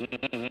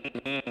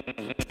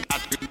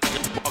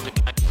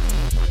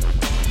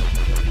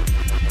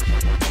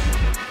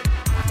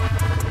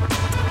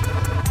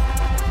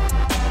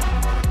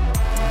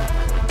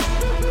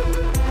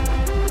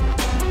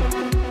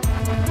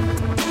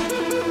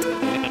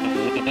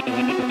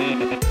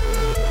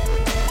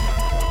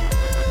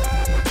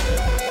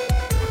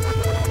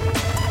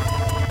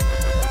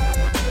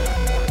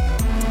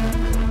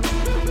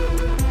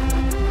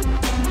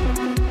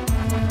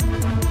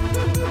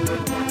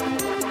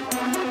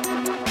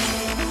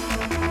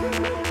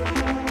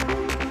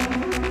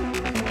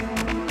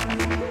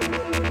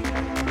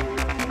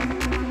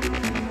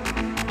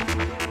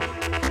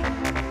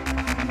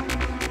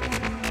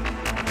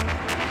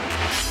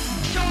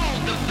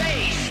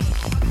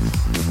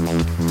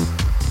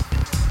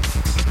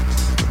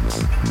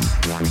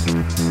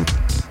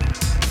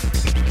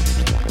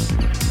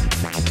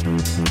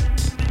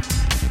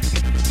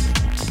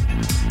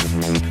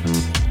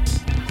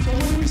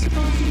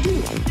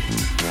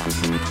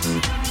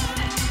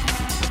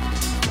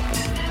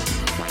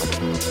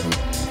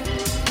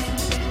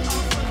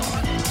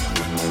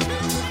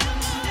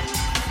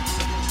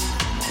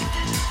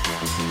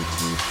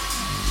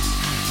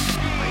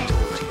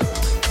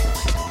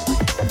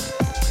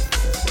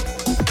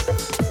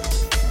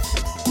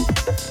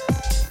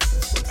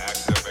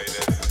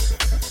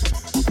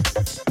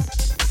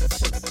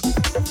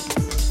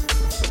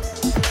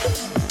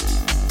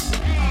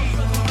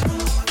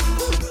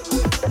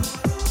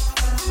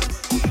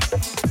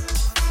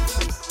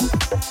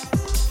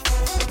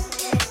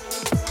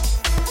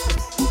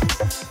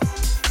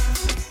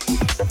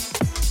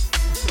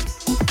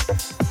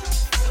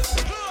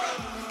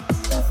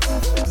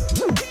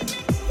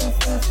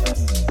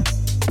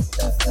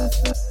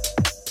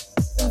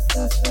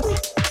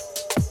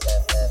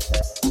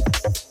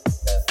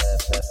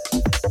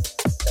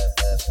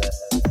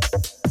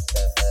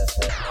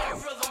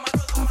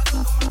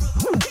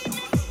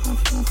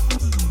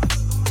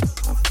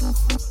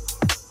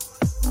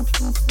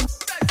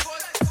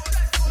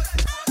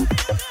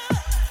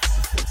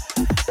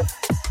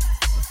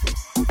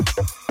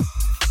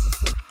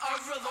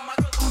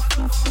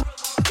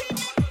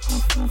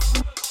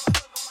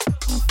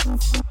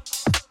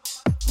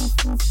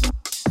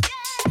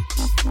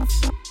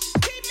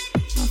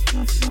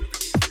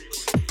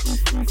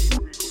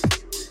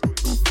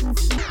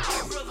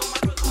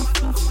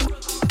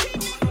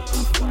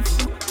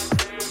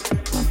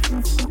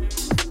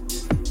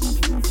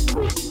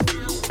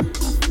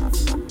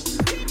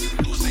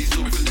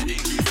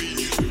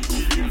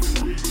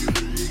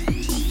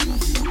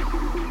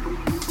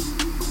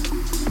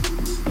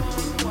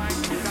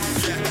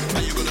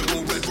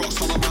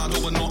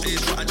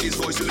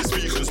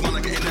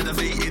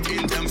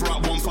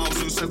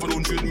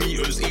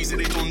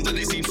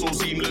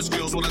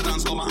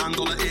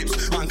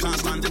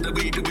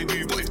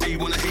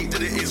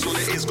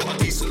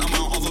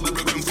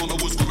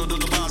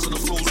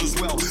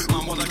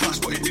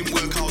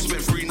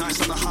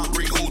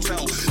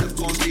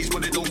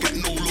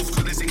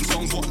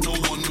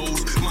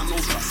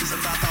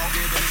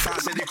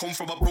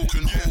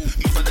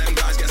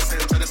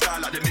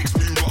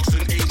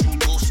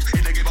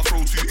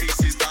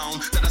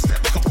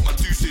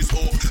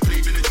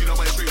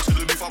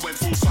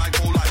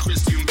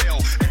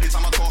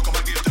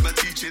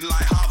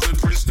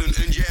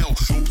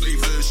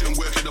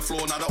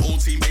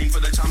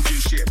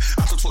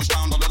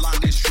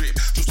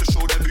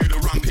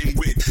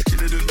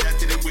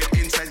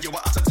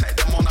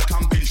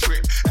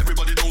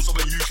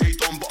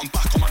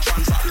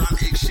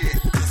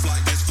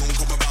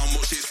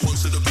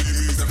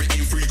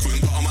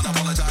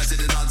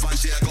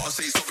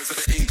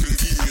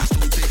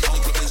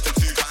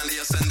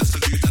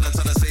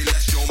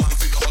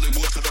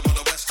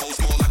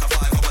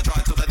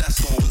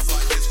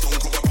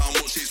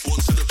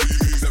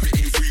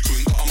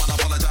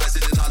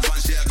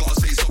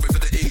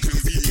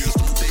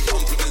 Take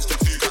confidence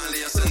to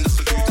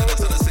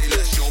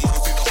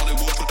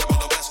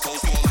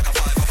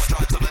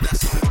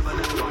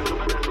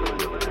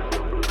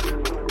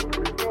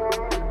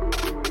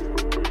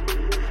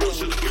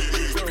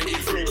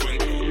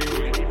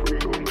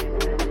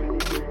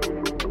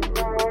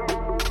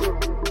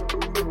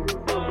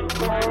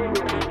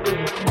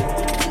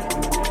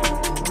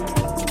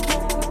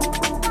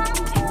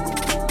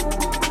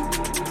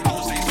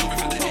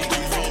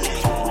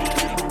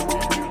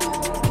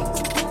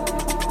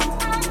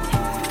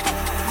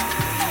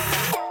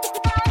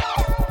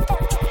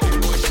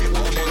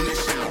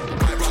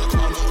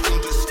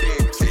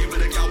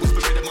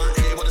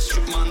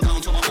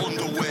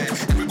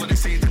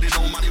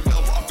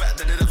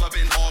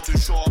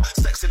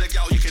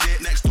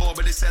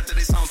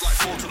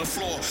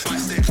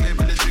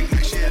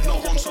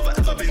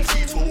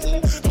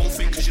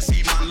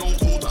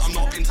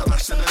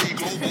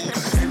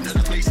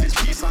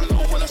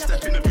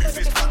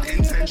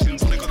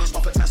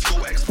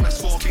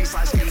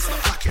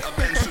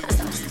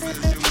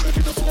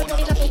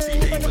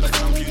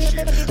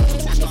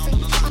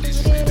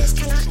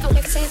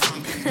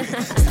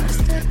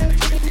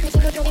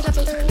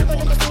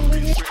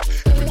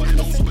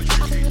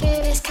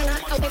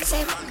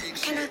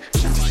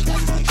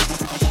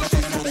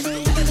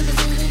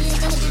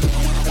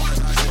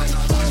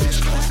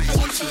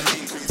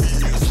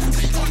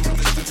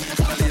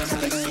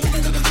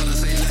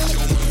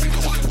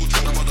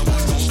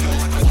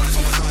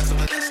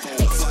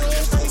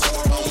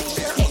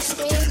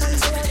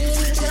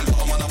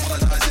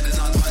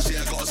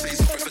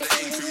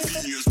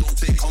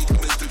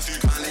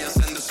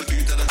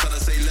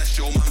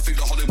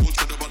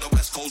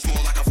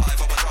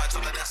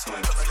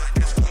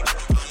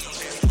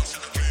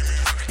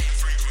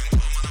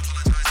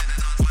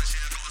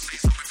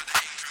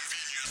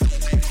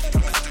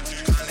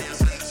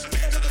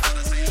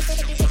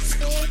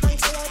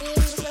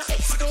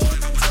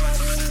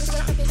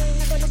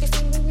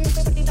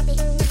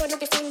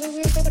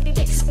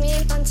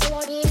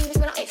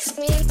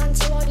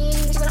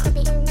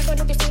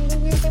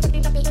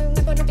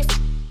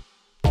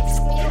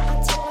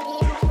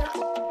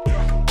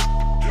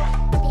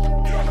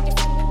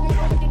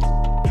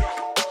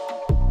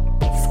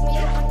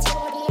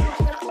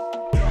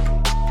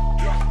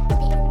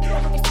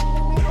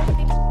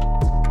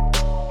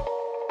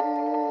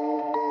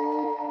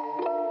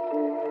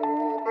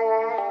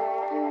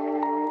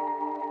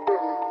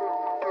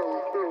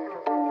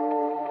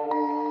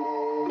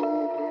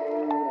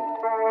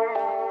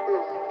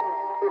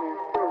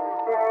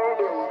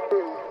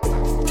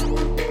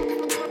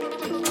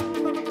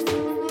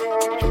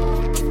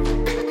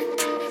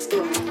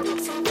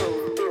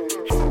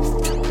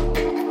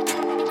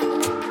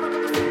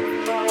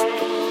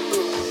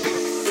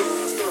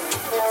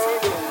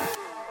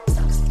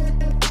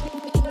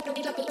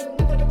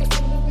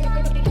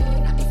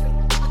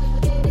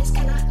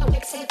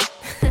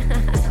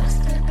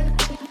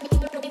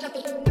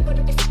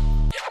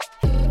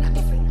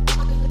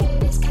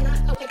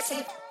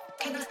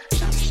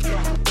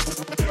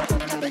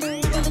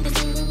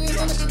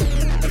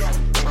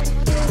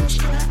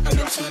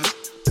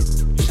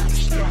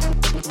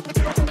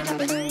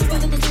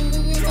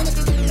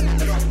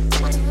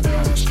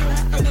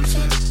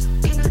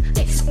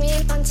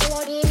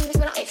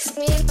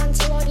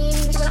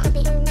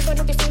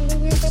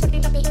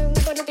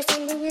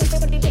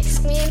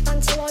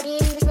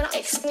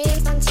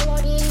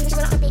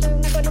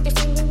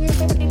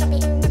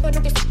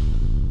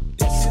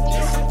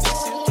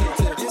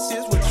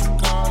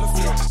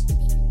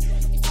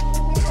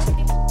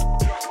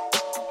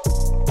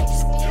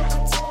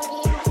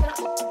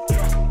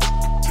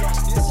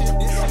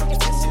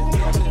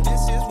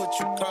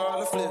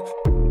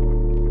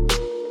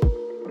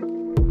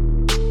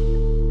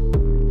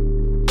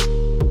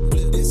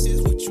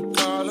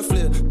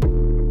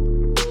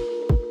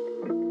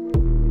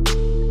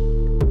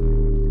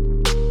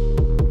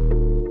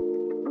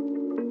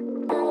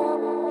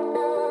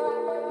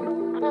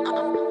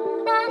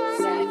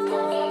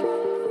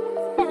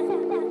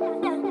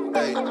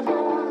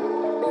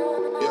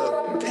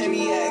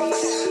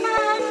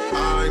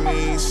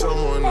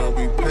someone to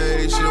be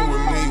patient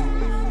with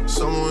me.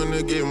 Someone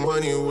to get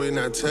money when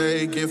I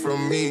take it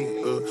from me.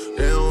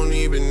 They don't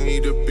even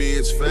need to be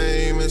as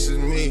famous as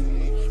me.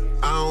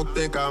 I don't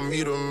think I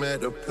meet them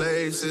at the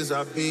places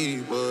I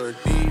be, but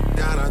deep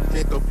down I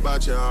think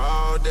about you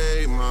all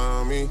day,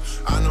 mommy.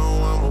 I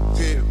know I'm a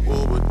pit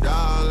bull, but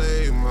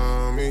darling,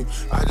 mommy,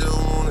 I just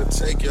wanna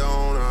take you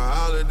on a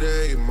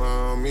holiday,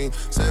 mommy.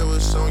 Say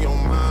what's on your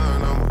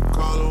mind, I'ma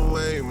call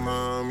away,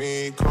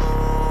 mommy.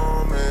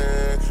 Come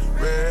and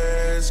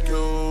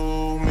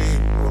rescue me.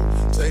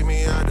 Take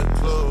me out the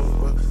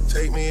club,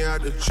 take me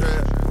out the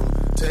trap,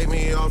 take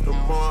me off the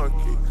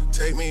market,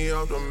 take me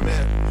off the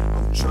map.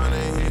 I'm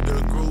tryna hit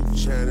the group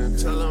chat and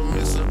tell them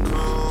it's a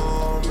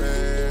come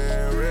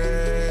and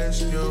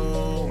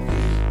rescue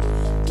me.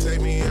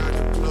 Take me out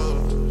the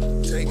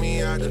club, take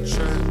me out the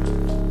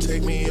trap,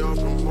 take me off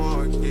the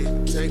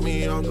market, take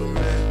me off the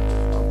map.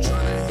 I'm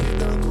tryna hit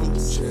the group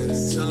chat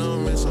and tell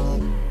them it's a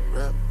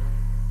rap.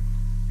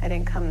 I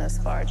didn't come this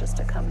far just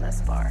to come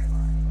this far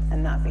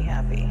and not be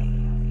happy.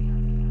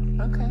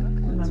 Okay.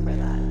 Remember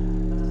that.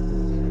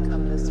 I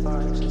come this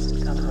far just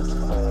to come this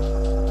far.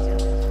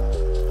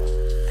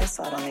 Yeah. I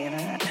saw it on the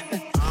internet.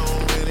 I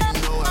don't really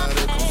know how to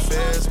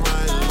confess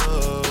my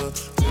love.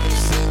 Really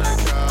seem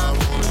like I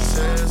wanna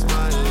test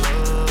my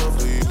love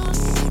for you.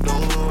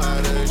 Don't know how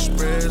to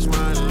express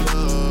my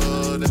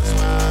love. That's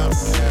why I'm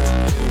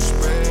here to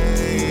express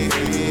my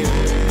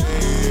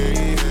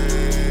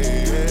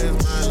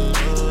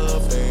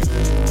love for you.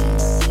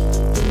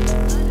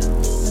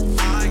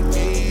 I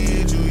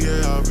need you,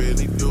 yeah, I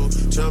really do.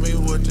 Tell me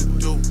what to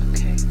do.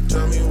 Okay.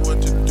 Tell me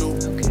what to do.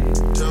 Okay.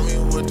 Tell me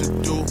what to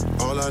do.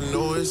 All I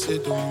know is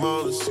hit the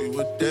mall to see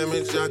what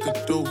damage I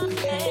could do.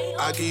 Okay.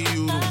 I give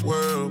you the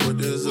world, but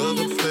there's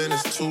other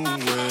planets too.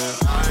 Where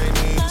I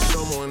need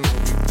someone to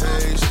be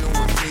patient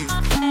with me.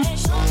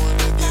 Someone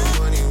to get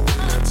money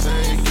when I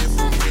take it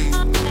from me.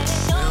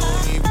 They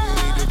don't even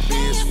need to be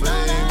as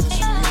famous as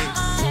me.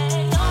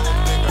 I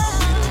don't think I'll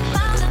be them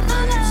at the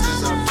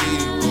places I be.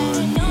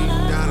 But deep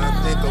down I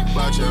think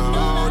about you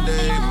all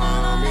day,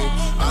 mommy.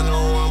 I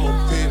know I'm a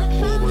pit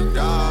bull, but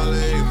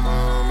darling,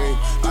 mommy,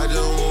 I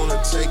just wanna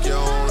take you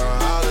on a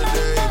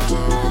holiday,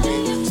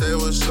 mommy. Say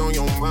what's on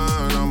your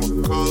mind, I'ma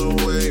call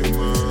away,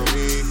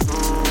 mommy.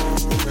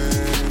 Come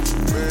and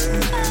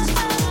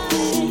rescue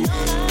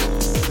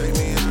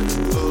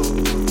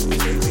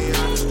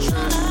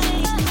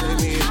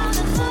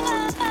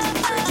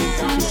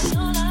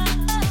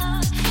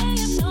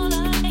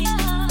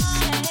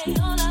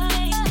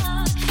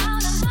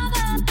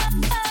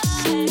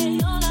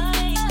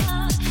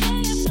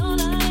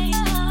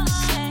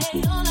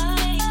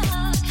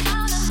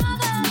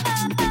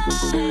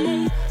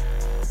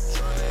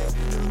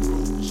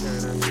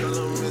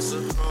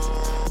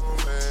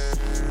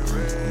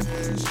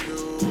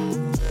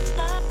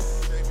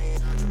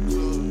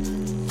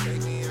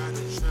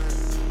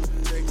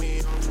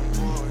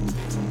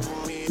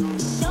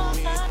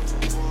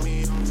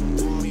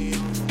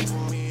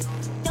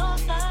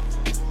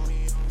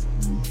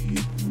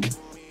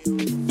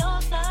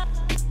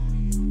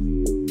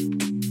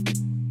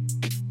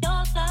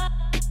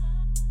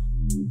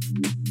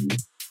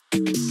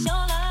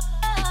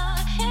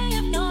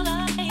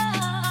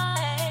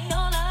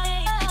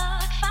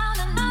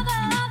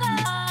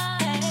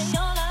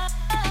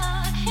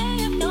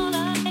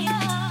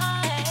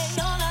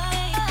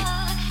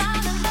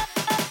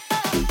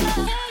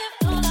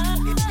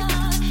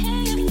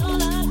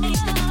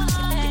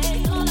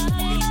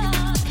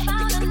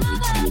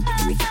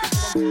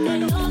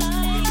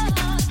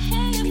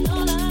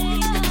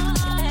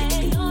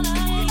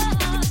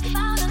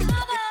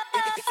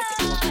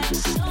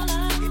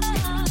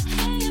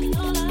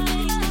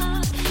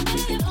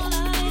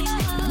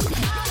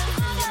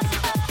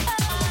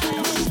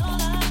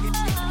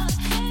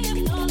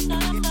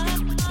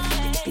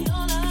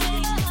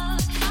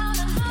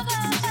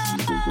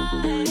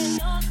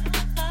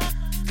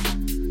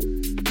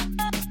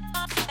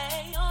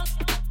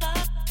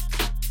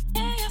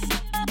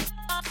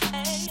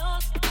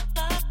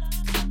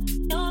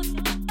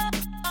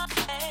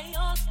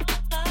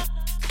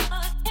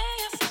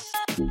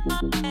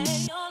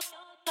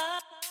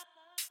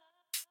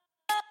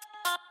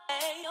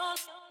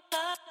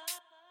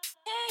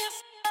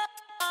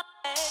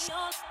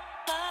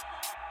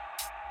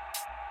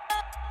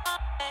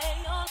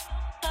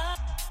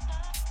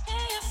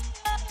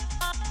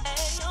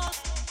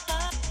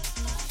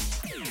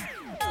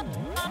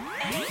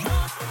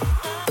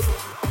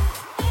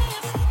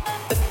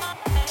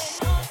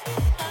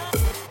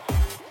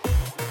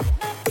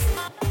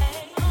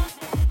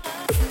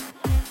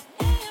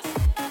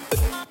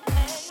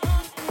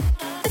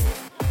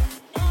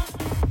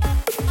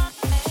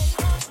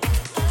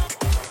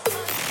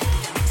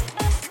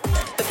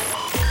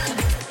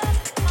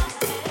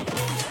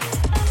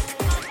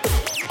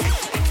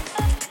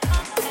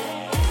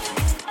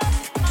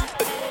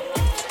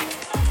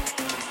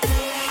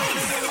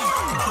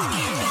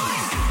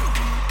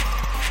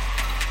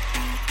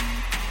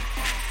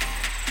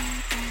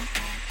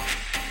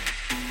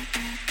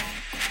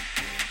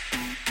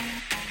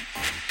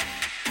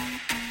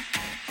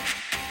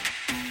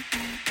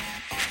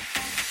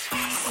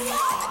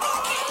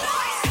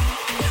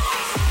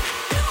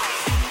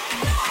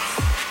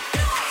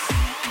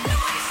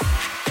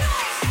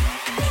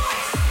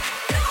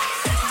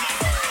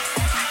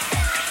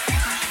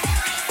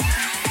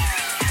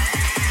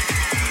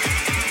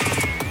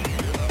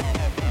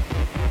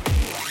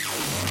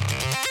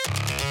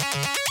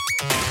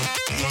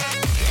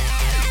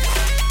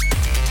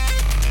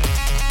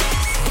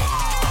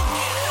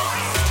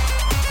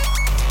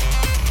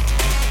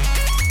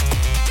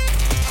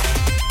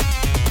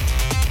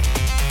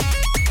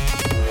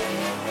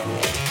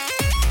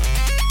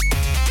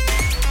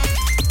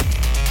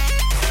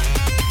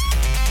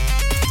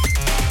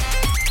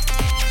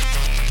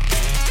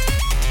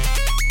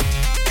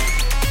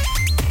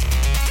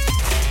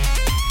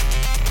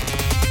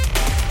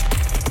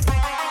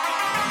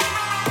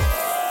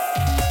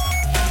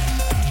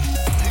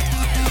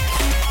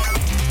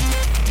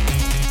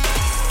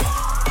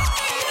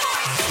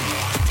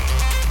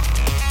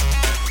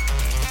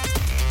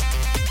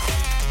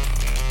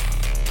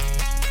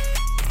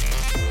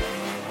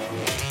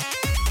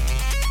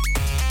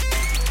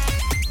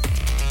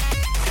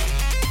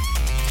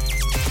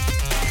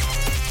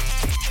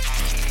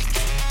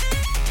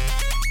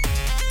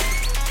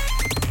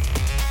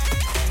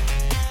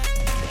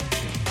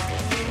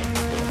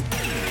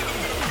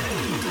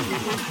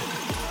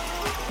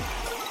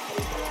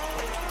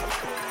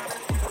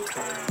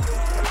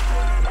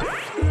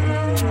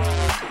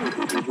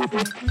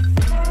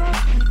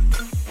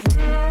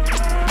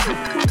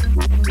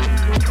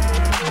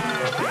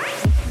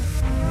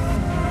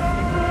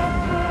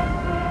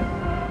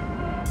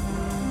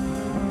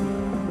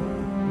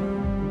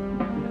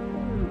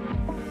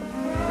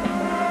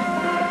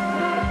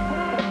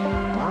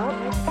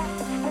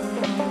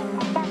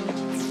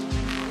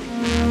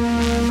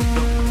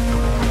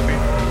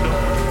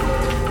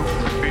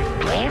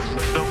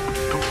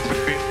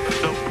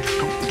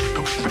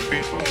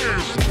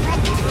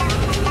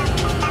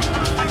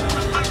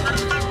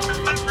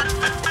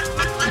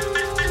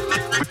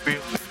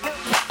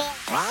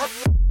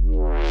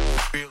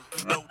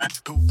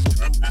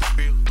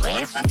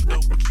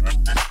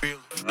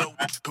Feel